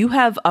 you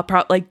have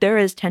like there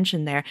is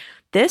tension there.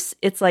 This,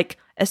 it's like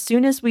as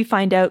soon as we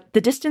find out the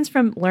distance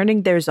from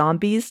learning they're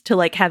zombies to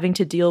like having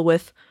to deal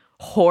with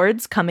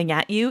hordes coming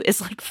at you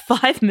is like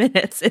 5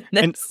 minutes in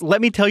this. And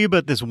let me tell you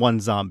about this one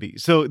zombie.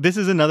 So this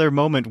is another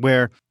moment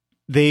where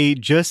they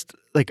just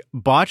like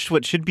botched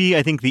what should be,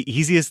 I think, the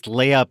easiest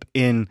layup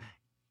in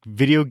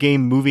video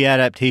game movie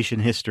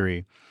adaptation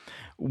history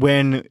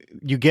when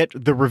you get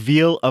the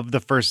reveal of the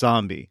first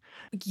zombie.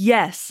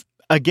 Yes.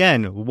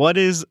 Again, what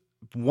is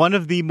one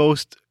of the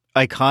most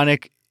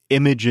iconic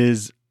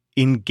images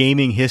in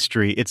gaming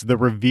history? It's the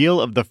reveal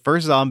of the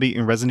first zombie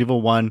in Resident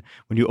Evil 1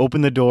 when you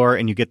open the door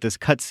and you get this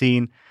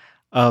cutscene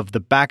of the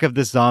back of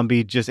this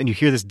zombie and you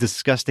hear this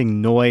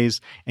disgusting noise,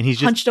 and he's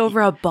just hunched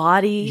over a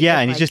body. Yeah,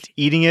 and he's just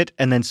eating it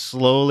and then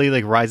slowly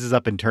like rises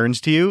up and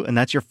turns to you, and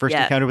that's your first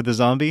encounter with the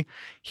zombie.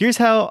 Here's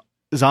how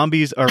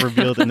zombies are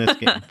revealed in this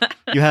game.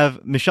 You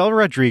have Michelle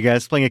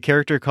Rodriguez playing a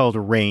character called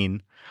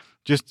Rain,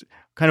 just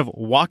kind of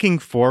walking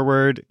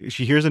forward.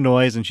 She hears a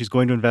noise and she's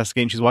going to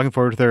investigate, and she's walking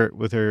forward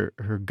with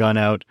her gun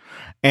out.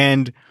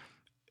 And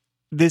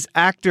this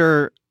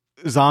actor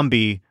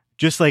zombie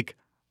just like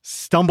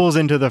stumbles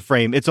into the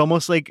frame. It's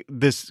almost like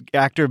this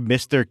actor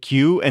missed their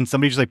cue and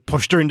somebody just like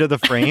pushed her into the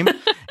frame and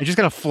just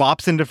kind of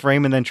flops into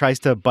frame and then tries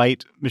to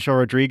bite Michelle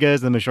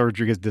Rodriguez, and Michelle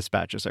Rodriguez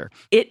dispatches her.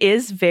 It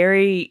is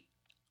very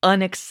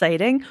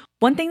unexciting.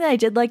 One thing that I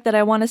did like that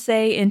I want to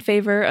say in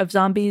favor of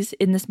zombies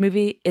in this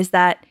movie is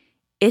that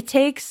it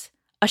takes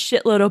a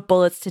shitload of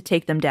bullets to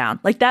take them down.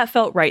 Like, that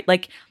felt right.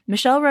 Like,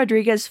 Michelle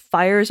Rodriguez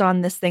fires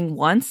on this thing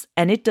once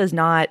and it does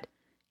not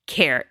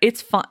care.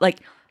 It's fun. Like,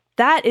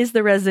 that is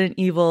the Resident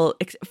Evil.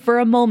 For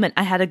a moment,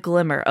 I had a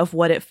glimmer of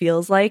what it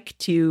feels like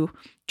to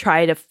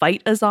try to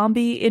fight a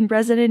zombie in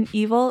Resident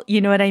Evil.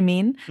 You know what I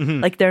mean?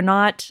 Mm-hmm. Like, they're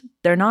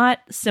not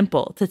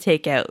simple to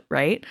take out,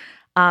 right?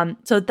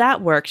 So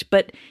that worked.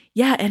 But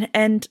yeah,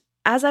 and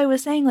as I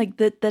was saying, like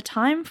the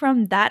time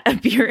from that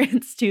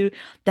appearance to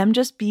them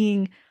just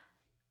being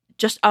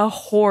just a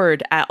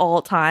horde at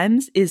all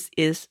times is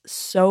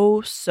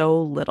so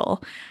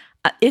little.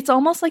 It's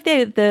almost like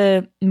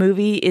the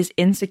movie is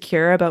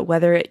insecure about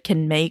whether it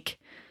can make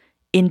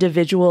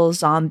individual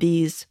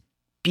zombies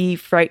be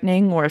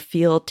frightening or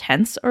feel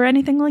tense or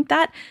anything like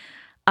that.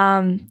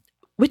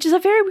 Which is a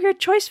very weird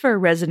choice for a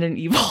Resident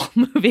Evil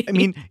movie. I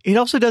mean, it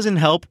also doesn't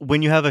help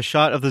when you have a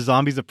shot of the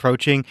zombies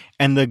approaching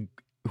and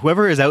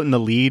whoever is out in the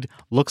lead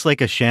looks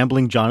like a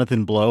shambling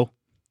Jonathan Blow.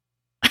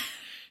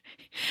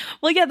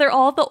 Well, yeah, they're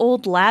all the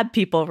old lab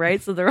people,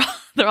 right? So they're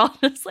all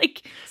just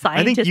like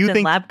scientists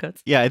in lab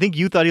coats. Yeah, I think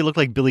you thought he looked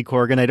like Billy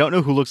Corgan. I don't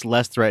know who looks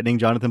less threatening,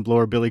 Jonathan Blow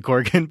or Billy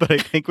Corgan, but I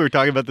think we're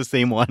talking about the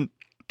same one.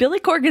 Billy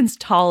Corgan's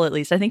tall, at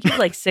least. I think he's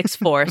like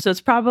 6'4", so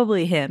it's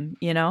probably him,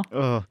 you know?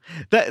 Oh,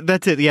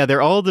 that's it. Yeah,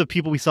 they're all the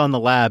people we saw in the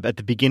lab at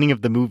the beginning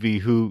of the movie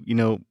who, you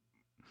know,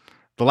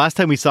 the last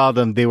time we saw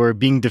them, they were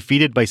being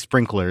defeated by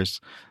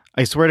sprinklers.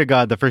 I swear to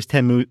God, the first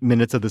 10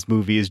 minutes of this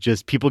movie is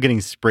just people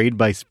getting sprayed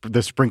by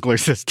the sprinkler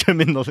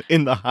system in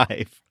the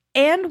hive.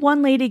 And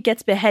one lady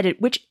gets beheaded,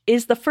 which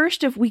is the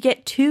first we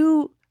get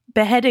 2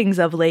 beheadings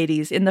of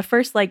ladies in the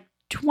first like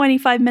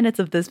 25 minutes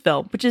of this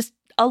film, which is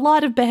a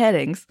lot of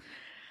beheadings.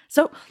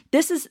 So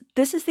this is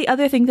the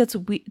other thing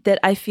that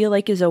I feel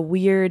like is a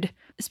weird.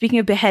 Speaking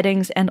of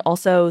beheadings, and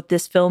also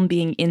this film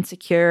being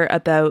insecure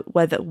about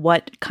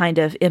what kind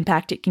of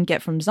impact it can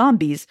get from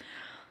zombies,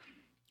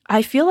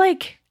 I feel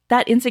like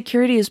that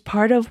insecurity is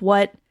part of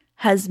what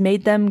has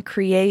made them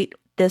create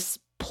this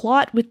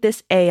plot with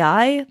this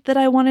AI that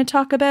I want to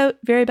talk about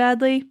very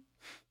badly.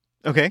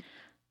 Okay.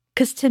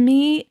 Because to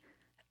me,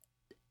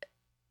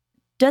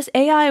 does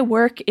AI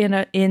work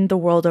in the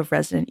world of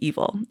Resident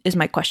Evil is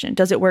my question.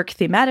 Does it work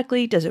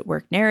thematically? Does it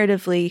work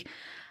narratively?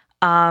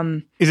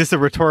 Is this a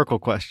rhetorical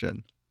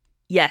question?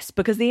 Yes,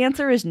 because the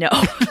answer is no.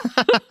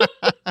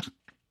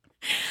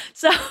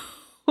 So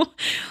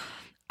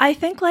I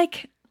think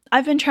like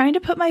I've been trying to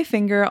put my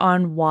finger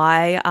on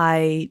why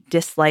I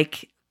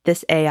dislike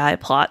this AI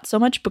plot so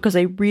much, because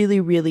I really,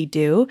 really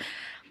do.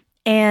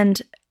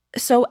 And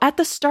so at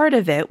the start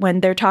of it, when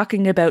they're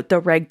talking about the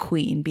Red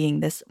Queen being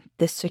this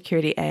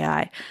security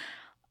AI,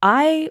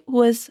 I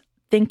was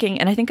thinking,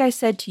 and I think I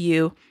said to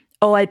you,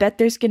 oh, I bet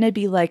there's going to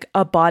be like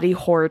a body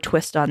horror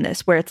twist on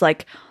this, where it's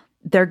like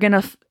they're going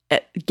to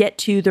get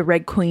to the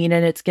Red Queen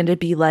and it's going to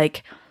be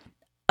like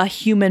a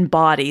human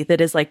body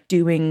that is like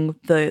doing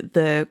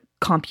the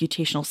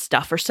computational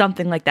stuff or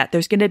something like that.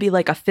 There's going to be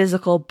like a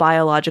physical,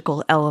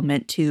 biological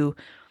element to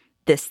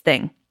this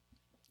thing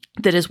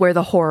that is where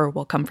the horror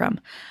will come from.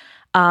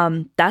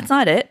 That's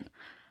not it.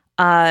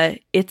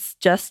 It's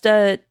just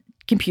a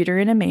computer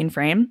in a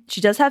mainframe. She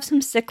does have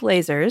some sick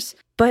lasers,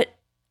 but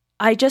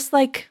I just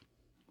like...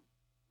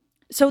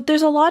 So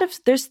there's a lot of...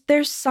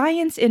 There's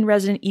science in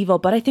Resident Evil,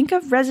 but I think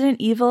of Resident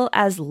Evil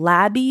as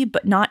labby,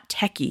 but not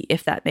techie,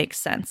 if that makes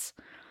sense.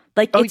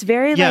 Like, it's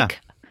very like...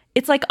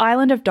 It's like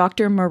Island of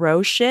Dr.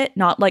 Moreau shit,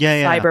 not like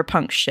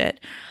cyberpunk shit.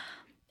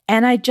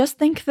 And I just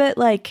think that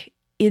like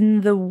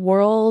in the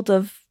world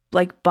of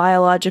like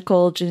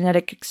biological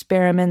genetic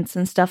experiments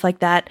and stuff like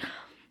that,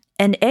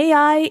 an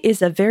AI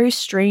is a very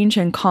strange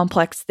and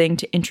complex thing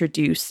to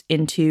introduce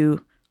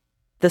into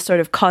the sort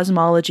of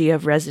cosmology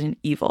of Resident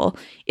Evil.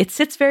 It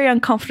sits very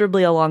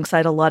uncomfortably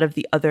alongside a lot of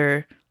the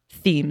other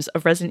themes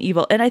of Resident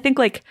Evil. And I think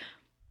like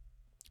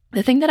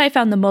the thing that I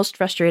found the most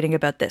frustrating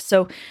about this,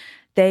 so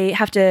they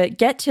have to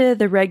get to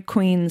the Red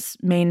Queen's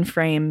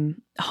mainframe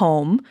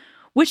home,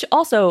 which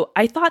also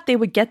I thought they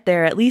would get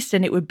there at least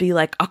and it would be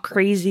like a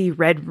crazy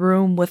red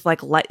room with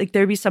like light, like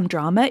there'd be some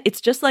drama. It's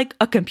just like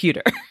a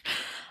computer.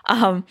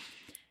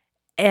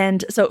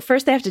 And so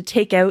first they have to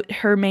take out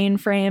her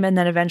mainframe, and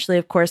then eventually,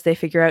 of course, they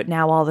figure out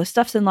now all the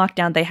stuff's in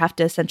lockdown. They have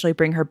to essentially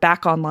bring her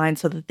back online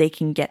so that they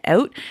can get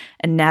out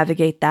and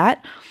navigate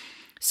that.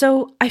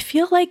 So I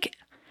feel like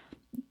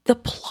the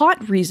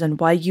plot reason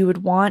why you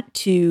would want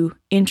to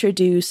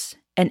introduce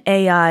an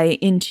AI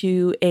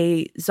into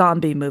a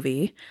zombie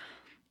movie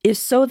is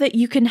so that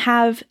you can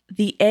have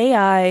the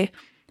AI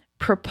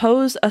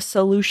propose a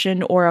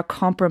solution or a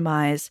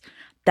compromise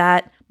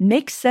that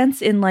makes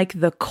sense in like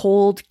the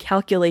cold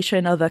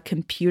calculation of a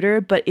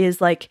computer, but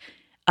is like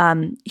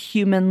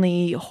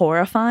humanly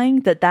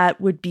horrifying,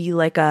 that would be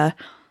like a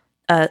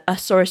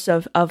source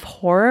of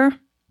horror.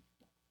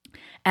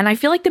 And I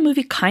feel like the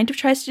movie kind of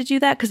tries to do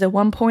that because at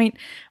one point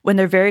when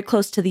they're very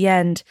close to the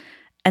end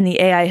and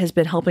the AI has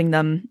been helping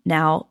them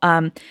now,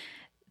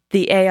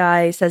 the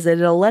AI says that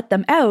it'll let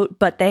them out,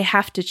 but they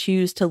have to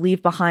choose to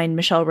leave behind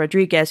Michelle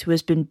Rodriguez, who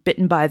has been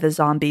bitten by the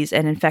zombies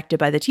and infected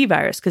by the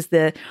T-virus, because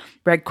the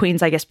Red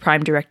Queen's, I guess,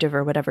 prime directive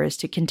or whatever is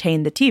to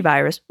contain the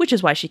T-virus, which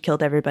is why she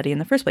killed everybody in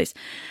the first place.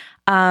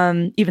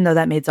 Even though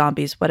that made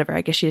zombies, whatever. I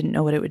guess she didn't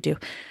know what it would do.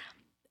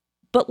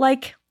 But,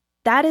 like,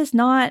 that is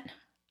not...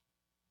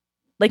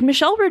 Like,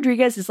 Michelle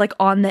Rodriguez is, like,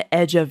 on the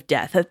edge of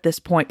death at this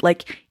point.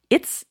 Like,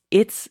 it's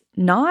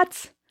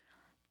not...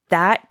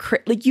 that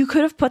like you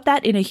could have put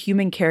that in a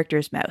human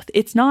character's mouth.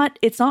 It's not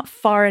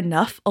far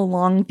enough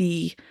along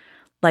the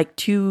like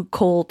too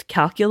cold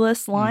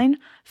calculus line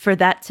for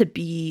that to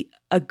be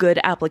a good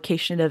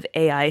application of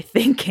AI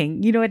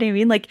thinking. You know what I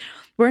mean? Like,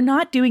 we're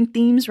not doing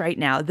themes right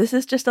now. This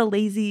is just a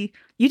lazy,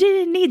 you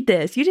didn't need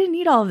this. You didn't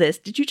need all this.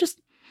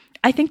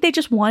 I think they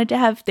just wanted to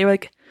have, they were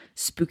like,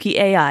 spooky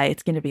AI.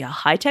 It's going to be a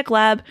high-tech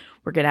lab.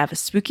 We're going to have a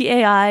spooky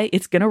AI.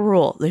 It's going to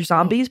rule. There's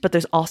zombies, but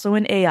there's also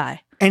an AI.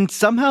 And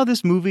somehow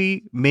this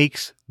movie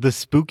makes the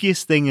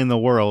spookiest thing in the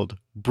world,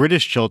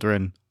 British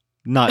children,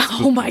 not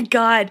spooky. Oh my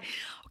God.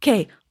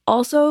 Okay.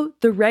 Also,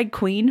 the Red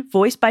Queen,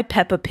 voiced by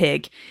Peppa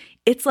Pig.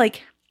 It's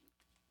like,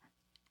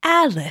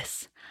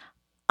 Alice,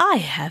 I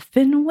have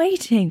been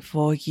waiting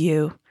for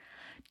you.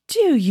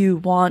 Do you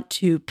want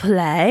to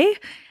play?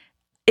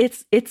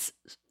 It's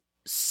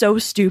so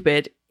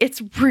stupid.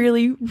 It's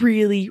really,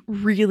 really,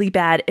 really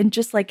bad. And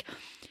just like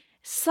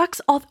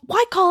sucks off.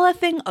 Why call a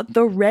thing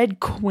the Red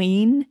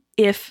Queen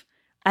if,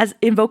 as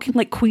invoking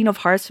like Queen of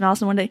Hearts from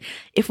Alice in Wonderland,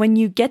 if when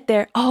you get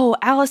there, oh,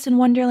 Alice in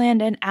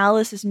Wonderland and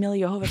Alice is Milla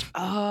Jovovich.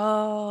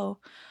 Oh,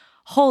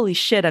 holy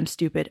shit, I'm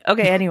stupid.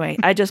 Okay, anyway,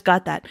 I just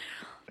got that.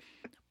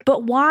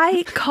 But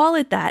why call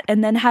it that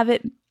and then have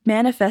it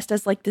manifest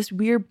as like this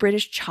weird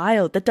British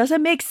child? That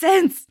doesn't make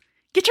sense.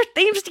 Get your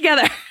themes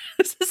together.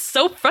 This is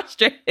so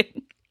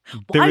frustrating.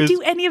 Why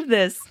do any of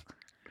this?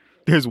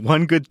 There's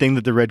one good thing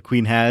that the Red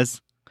Queen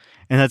has,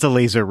 and that's a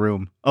laser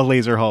room, a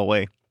laser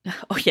hallway.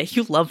 Oh yeah,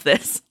 you love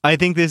this. I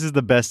think this is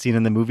the best scene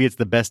in the movie. It's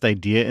the best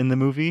idea in the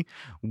movie,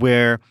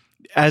 where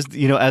as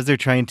they're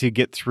trying to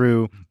get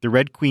through, the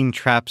Red Queen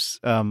traps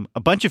a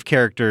bunch of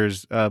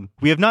characters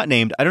we have not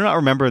named. I do not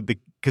remember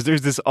because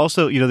there's this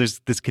also,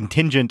 there's this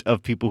contingent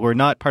of people who are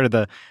not part of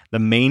the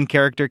main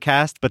character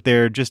cast, but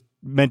they're just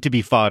meant to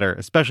be fodder,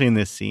 especially in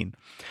this scene.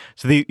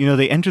 So they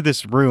enter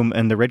this room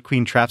and the Red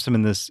Queen traps them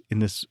in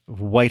this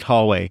white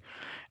hallway,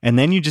 and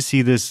then you just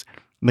see this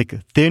like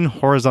thin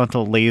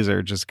horizontal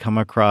laser just come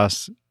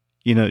across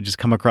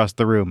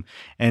the room,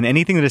 and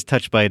anything that is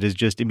touched by it is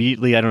just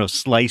immediately, I don't know,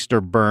 sliced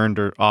or burned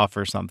or off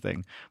or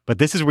something. But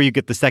this is where you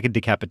get the second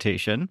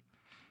decapitation.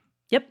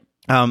 Yep.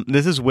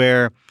 This is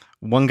where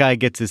one guy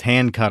gets his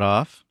hand cut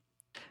off,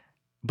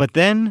 but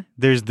then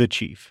there's the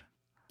chief.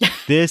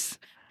 This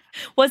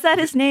was that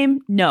his name?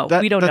 No,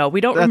 we don't know.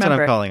 We don't remember. That's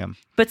what I'm calling him.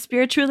 But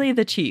spiritually,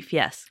 the chief,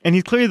 yes. And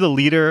he's clearly the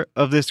leader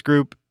of this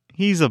group.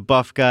 He's a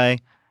buff guy.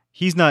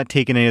 He's not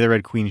taking any of the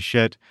Red Queen's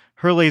shit.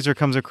 Her laser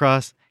comes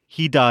across.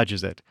 He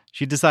dodges it.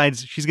 She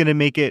decides she's going to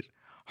make it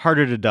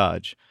harder to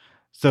dodge.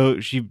 So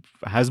she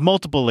has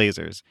multiple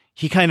lasers.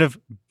 He kind of,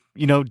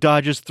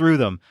 dodges through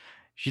them.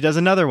 She does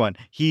another one.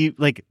 He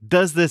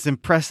does this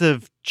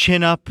impressive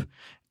chin up,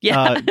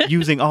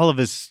 using all of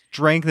his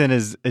strength and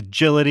his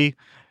agility,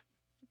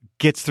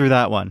 gets through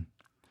that one.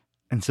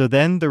 And so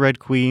then the Red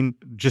Queen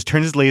just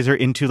turns his laser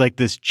into like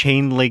this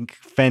chain link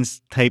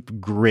fence type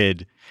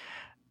grid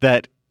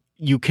that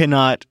you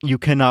cannot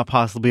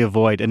possibly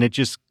avoid. And it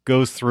just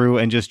goes through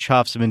and just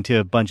chops him into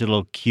a bunch of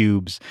little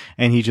cubes,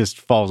 and he just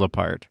falls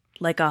apart.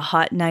 Like a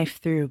hot knife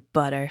through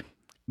butter.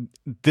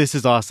 This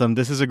is awesome.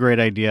 This is a great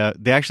idea.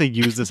 They actually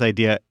use this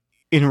idea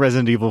in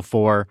Resident Evil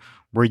 4,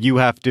 where you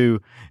have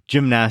to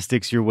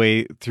gymnastics your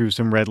way through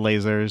some red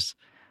lasers.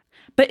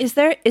 But is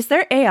there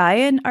AI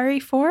in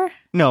RE4?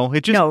 No,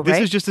 this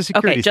is just a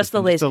security Okay, just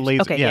system. the lasers. Just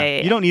laser. Okay,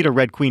 yeah. You don't need a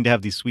Red Queen to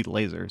have these sweet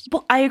lasers.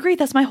 Well, I agree.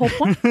 That's my whole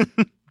point.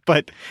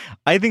 But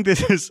I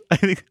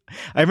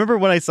remember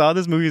when I saw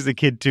this movie as a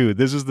kid too,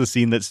 this was the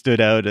scene that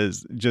stood out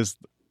as just,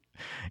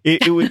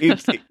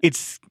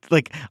 it's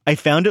like, I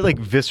found it like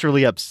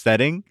viscerally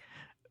upsetting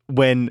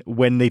when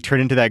they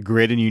turn into that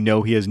grid and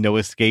he has no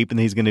escape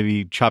and he's going to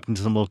be chopped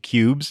into some little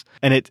cubes,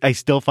 and I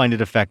still find it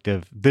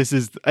effective.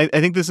 I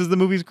think this is the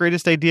movie's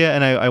greatest idea,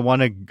 and I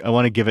want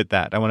to give it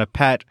that. I want to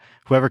pat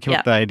whoever came up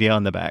with the idea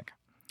on the back.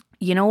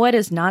 You know what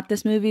is not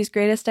this movie's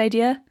greatest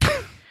idea?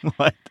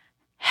 What?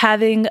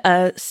 Having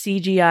a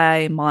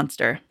CGI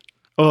monster.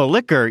 Oh,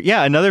 Liquor.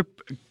 Yeah, another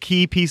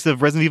key piece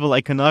of Resident Evil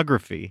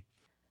iconography.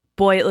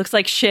 Boy, it looks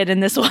like shit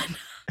in this one.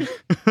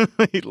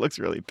 It looks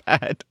really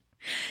bad.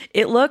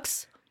 It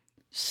looks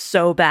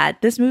so bad.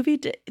 This movie,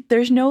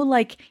 there's no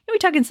we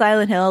talk in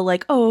Silent Hill,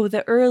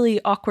 the early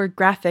awkward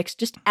graphics,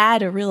 just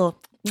add a real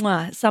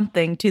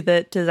something to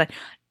the design.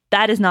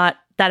 That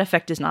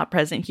effect is not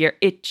present here.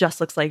 It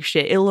just looks like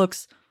shit. It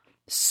looks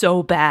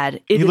so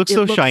bad. He looks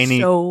so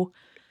shiny. So,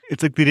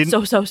 it's like they didn't...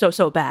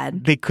 So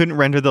bad. They couldn't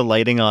render the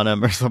lighting on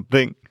him or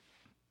something.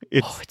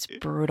 It's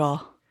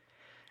brutal.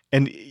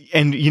 And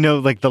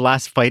like the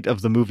last fight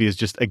of the movie is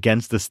just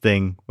against this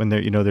thing when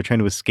they're trying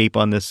to escape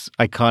on this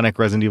iconic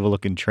Resident Evil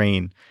looking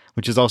train,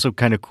 which is also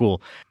kind of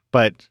cool.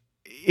 But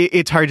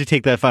it's hard to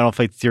take that final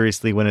fight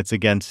seriously when it's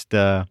against.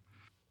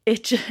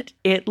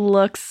 It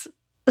looks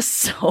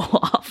so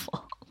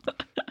awful.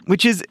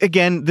 Which is,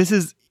 again, this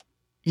is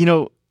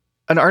an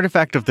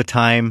artifact of the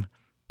time,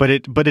 but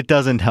it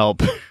doesn't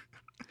help.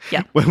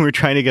 Yeah. When we're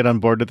trying to get on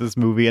board with this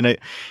movie, and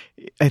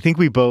I think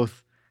we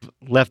both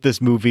left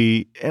this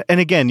movie, and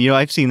again,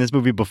 I've seen this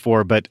movie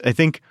before, but I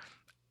think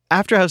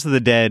after House of the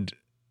Dead,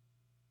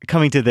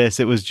 coming to this,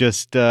 it was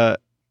just it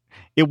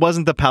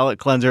wasn't the palate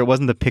cleanser, it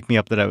wasn't the pick me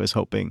up that I was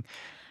hoping.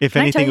 If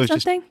Can anything, I tell you it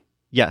was something? just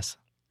yes.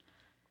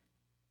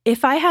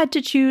 If I had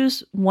to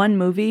choose one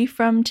movie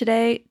from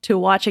today to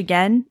watch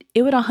again,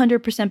 it would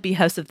 100% be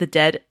House of the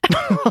Dead.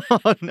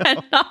 Oh, no.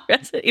 And not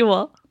Resident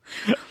Evil.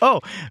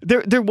 Oh,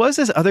 there was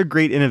this other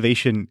great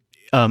innovation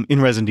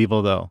in Resident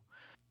Evil, though,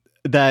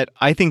 that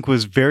I think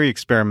was very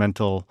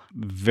experimental,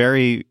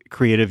 very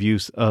creative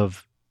use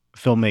of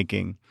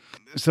filmmaking.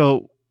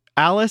 So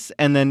Alice,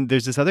 and then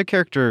there's this other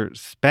character,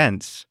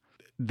 Spence.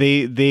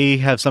 They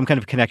have some kind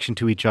of connection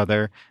to each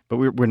other, but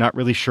we're not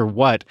really sure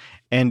what.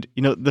 And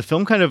the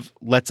film kind of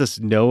lets us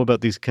know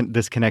about this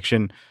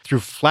connection through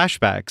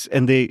flashbacks,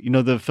 and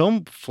the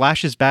film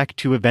flashes back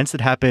to events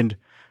that happened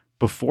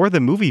before the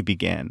movie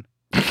began.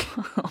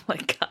 Oh my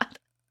God.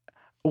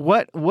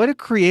 What a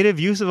creative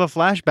use of a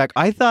flashback.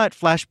 I thought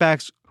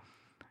flashbacks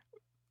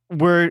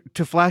were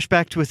to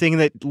flashback to a thing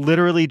that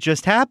literally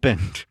just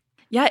happened.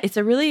 Yeah, it's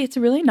a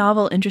really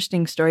novel,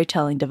 interesting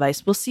storytelling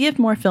device. We'll see if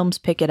more films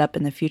pick it up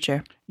in the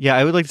future. Yeah,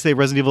 I would like to say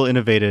Resident Evil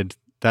innovated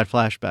that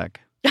flashback.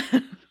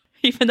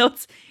 Even though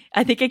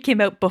I think it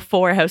came out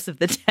before House of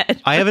the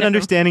Dead. I have an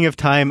understanding of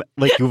time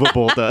like Uwe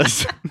Boll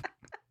does.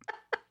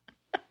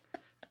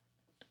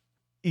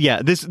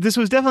 Yeah, this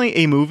was definitely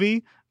a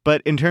movie,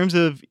 but in terms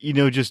of,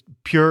 just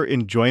pure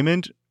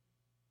enjoyment,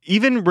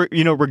 even,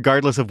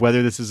 regardless of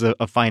whether this is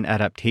a fine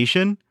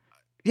adaptation,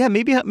 yeah,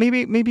 maybe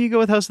you go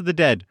with House of the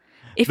Dead.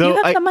 If you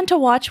have someone to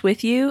watch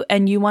with you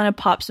and you want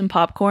to pop some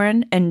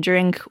popcorn and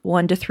drink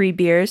 1 to 3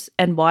 beers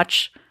and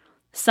watch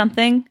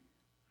something,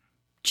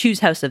 choose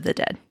House of the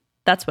Dead.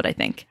 That's what I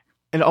think.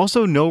 And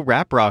also no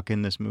rap rock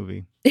in this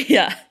movie.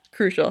 Yeah,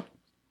 crucial.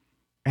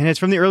 And it's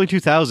from the early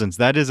 2000s.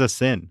 That is a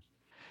sin.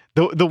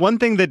 The one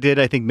thing that did,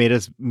 I think,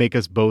 make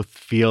us both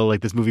feel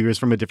like this movie was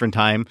from a different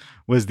time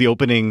was the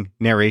opening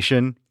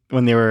narration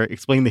when they were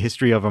explaining the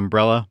history of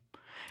Umbrella.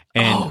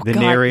 And the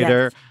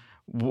narrator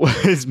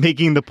was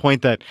making the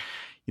point that,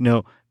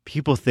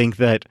 people think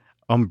that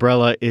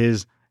Umbrella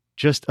is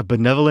just a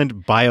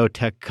benevolent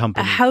biotech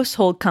company. A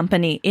household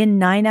company in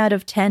 9 out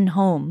of 10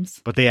 homes.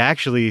 But they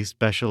actually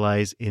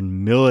specialize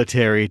in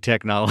military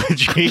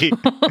technology.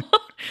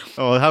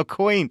 Oh, how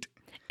quaint.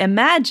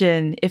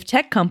 Imagine if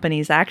tech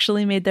companies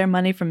actually made their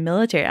money from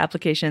military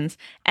applications.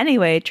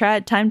 Anyway,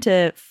 time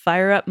to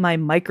fire up my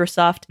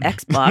Microsoft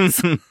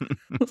Xbox.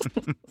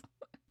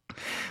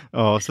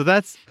 Oh, so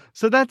that's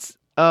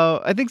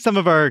I think some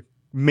of our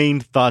main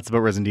thoughts about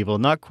Resident Evil.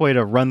 Not quite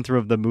a run through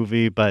of the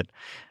movie, but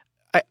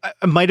I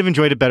might have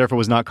enjoyed it better if it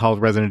was not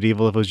called Resident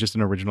Evil, if it was just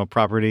an original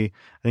property.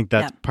 I think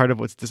that's part of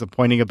what's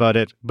disappointing about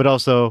it, but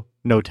also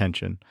no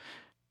tension.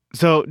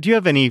 So do you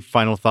have any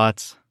final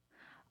thoughts?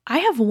 I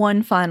have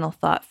one final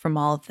thought from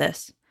all of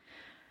this.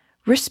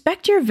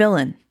 Respect your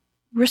villain.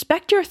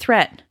 Respect your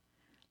threat.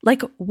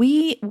 Like,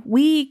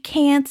 we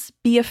can't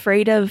be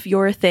afraid of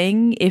your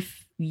thing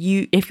if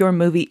your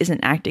movie isn't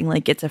acting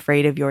like it's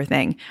afraid of your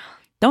thing.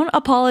 Don't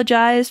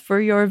apologize for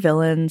your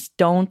villains.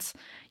 Don't,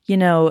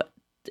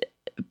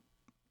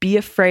 be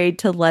afraid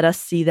to let us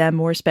see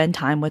them or spend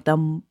time with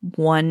them,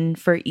 one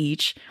for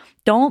each.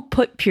 Don't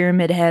put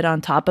Pyramid Head on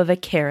top of a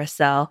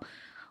carousel.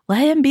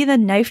 Let him be the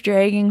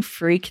knife-dragging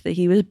freak that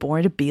he was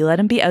born to be. Let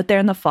him be out there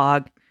in the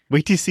fog.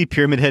 Wait till you see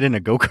Pyramid Head in a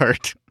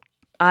go-kart.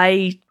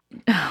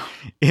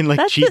 In like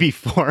chibi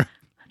form.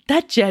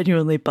 That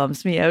genuinely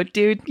bums me out,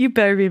 dude. You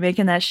better be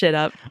making that shit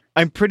up.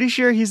 I'm pretty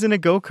sure he's in a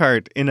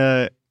go-kart in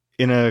a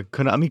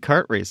Konami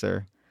kart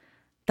racer.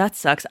 That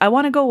sucks. I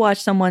want to go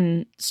watch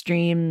someone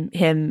stream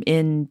him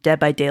in Dead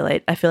by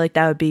Daylight. I feel like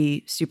that would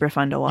be super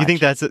fun to watch. You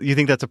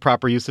think that's a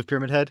proper use of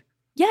Pyramid Head?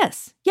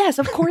 Yes,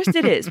 of course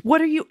it is.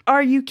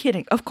 Are you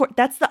kidding? Of course,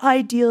 that's the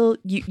ideal.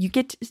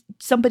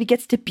 Somebody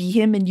gets to be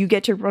him and you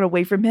get to run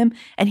away from him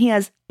and he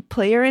has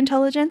player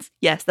intelligence.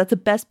 Yes, that's the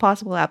best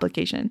possible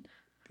application.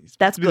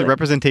 That's the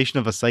representation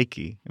of a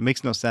psyche. It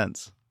makes no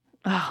sense.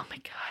 Oh my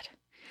God.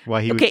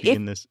 Why he would be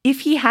in this.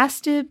 If he has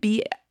to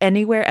be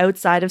anywhere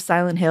outside of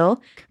Silent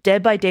Hill,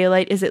 Dead by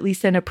Daylight is at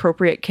least an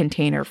appropriate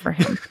container for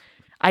him.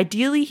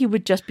 Ideally, he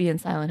would just be in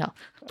Silent Hill.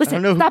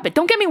 Listen, stop it.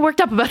 Don't get me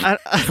worked up about it.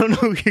 I don't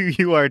know who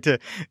you are to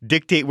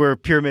dictate where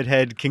Pyramid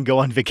Head can go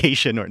on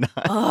vacation or not.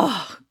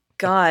 Oh,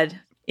 God.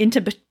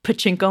 Into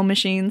pachinko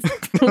machines.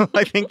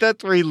 I think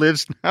that's where he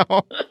lives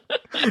now.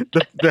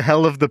 The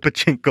hell of the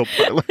pachinko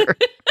parlor.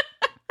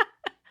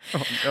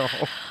 Oh, no.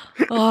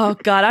 Oh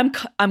God,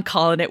 I'm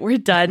calling it. We're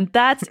done.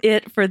 That's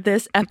it for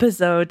this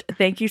episode.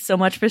 Thank you so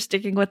much for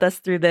sticking with us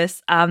through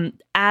this.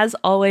 As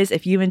always,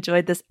 if you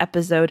enjoyed this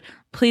episode,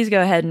 please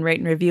go ahead and rate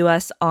and review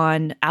us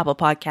on Apple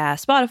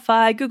Podcasts,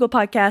 Spotify, Google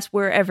Podcasts,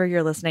 wherever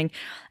you're listening.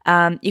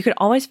 You can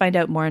always find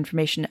out more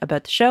information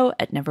about the show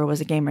at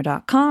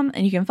neverwasagamer.com,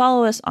 and you can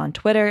follow us on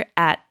Twitter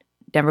at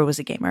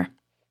neverwasagamer.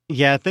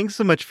 Yeah, thanks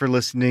so much for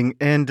listening.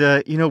 And,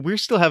 we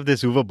still have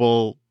this Uva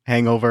Bowl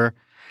hangover.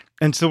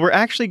 And so we're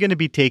actually going to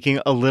be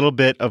taking a little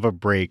bit of a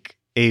break,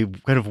 a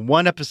kind of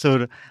one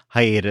episode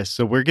hiatus.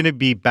 So we're going to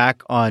be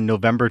back on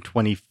November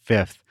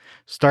 25th,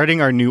 starting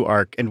our new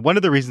arc. And one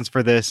of the reasons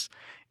for this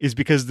is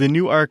because the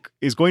new arc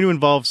is going to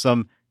involve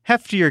some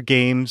heftier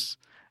games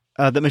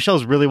that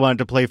Michelle's really wanted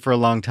to play for a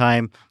long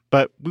time.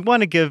 But we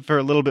want to give her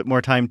a little bit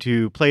more time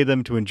to play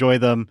them, to enjoy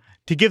them,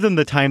 to give them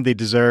the time they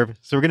deserve.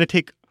 So we're going to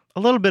take a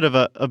little bit of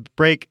a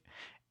break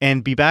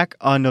and be back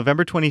on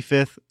November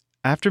 25th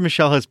after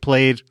Michelle has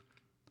played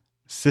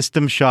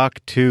System Shock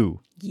 2.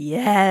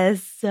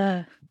 Yes.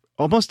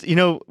 Almost,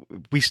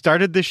 we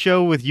started this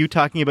show with you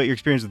talking about your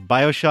experience with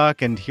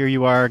BioShock, and here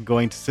you are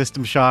going to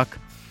System Shock.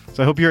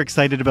 So I hope you're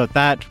excited about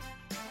that.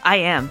 I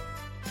am.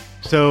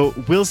 So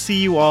we'll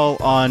see you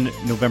all on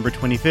November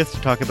 25th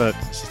to talk about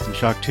System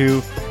Shock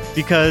 2,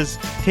 because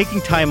taking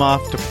time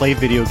off to play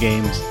video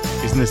games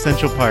is an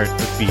essential part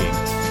of being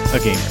a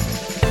gamer.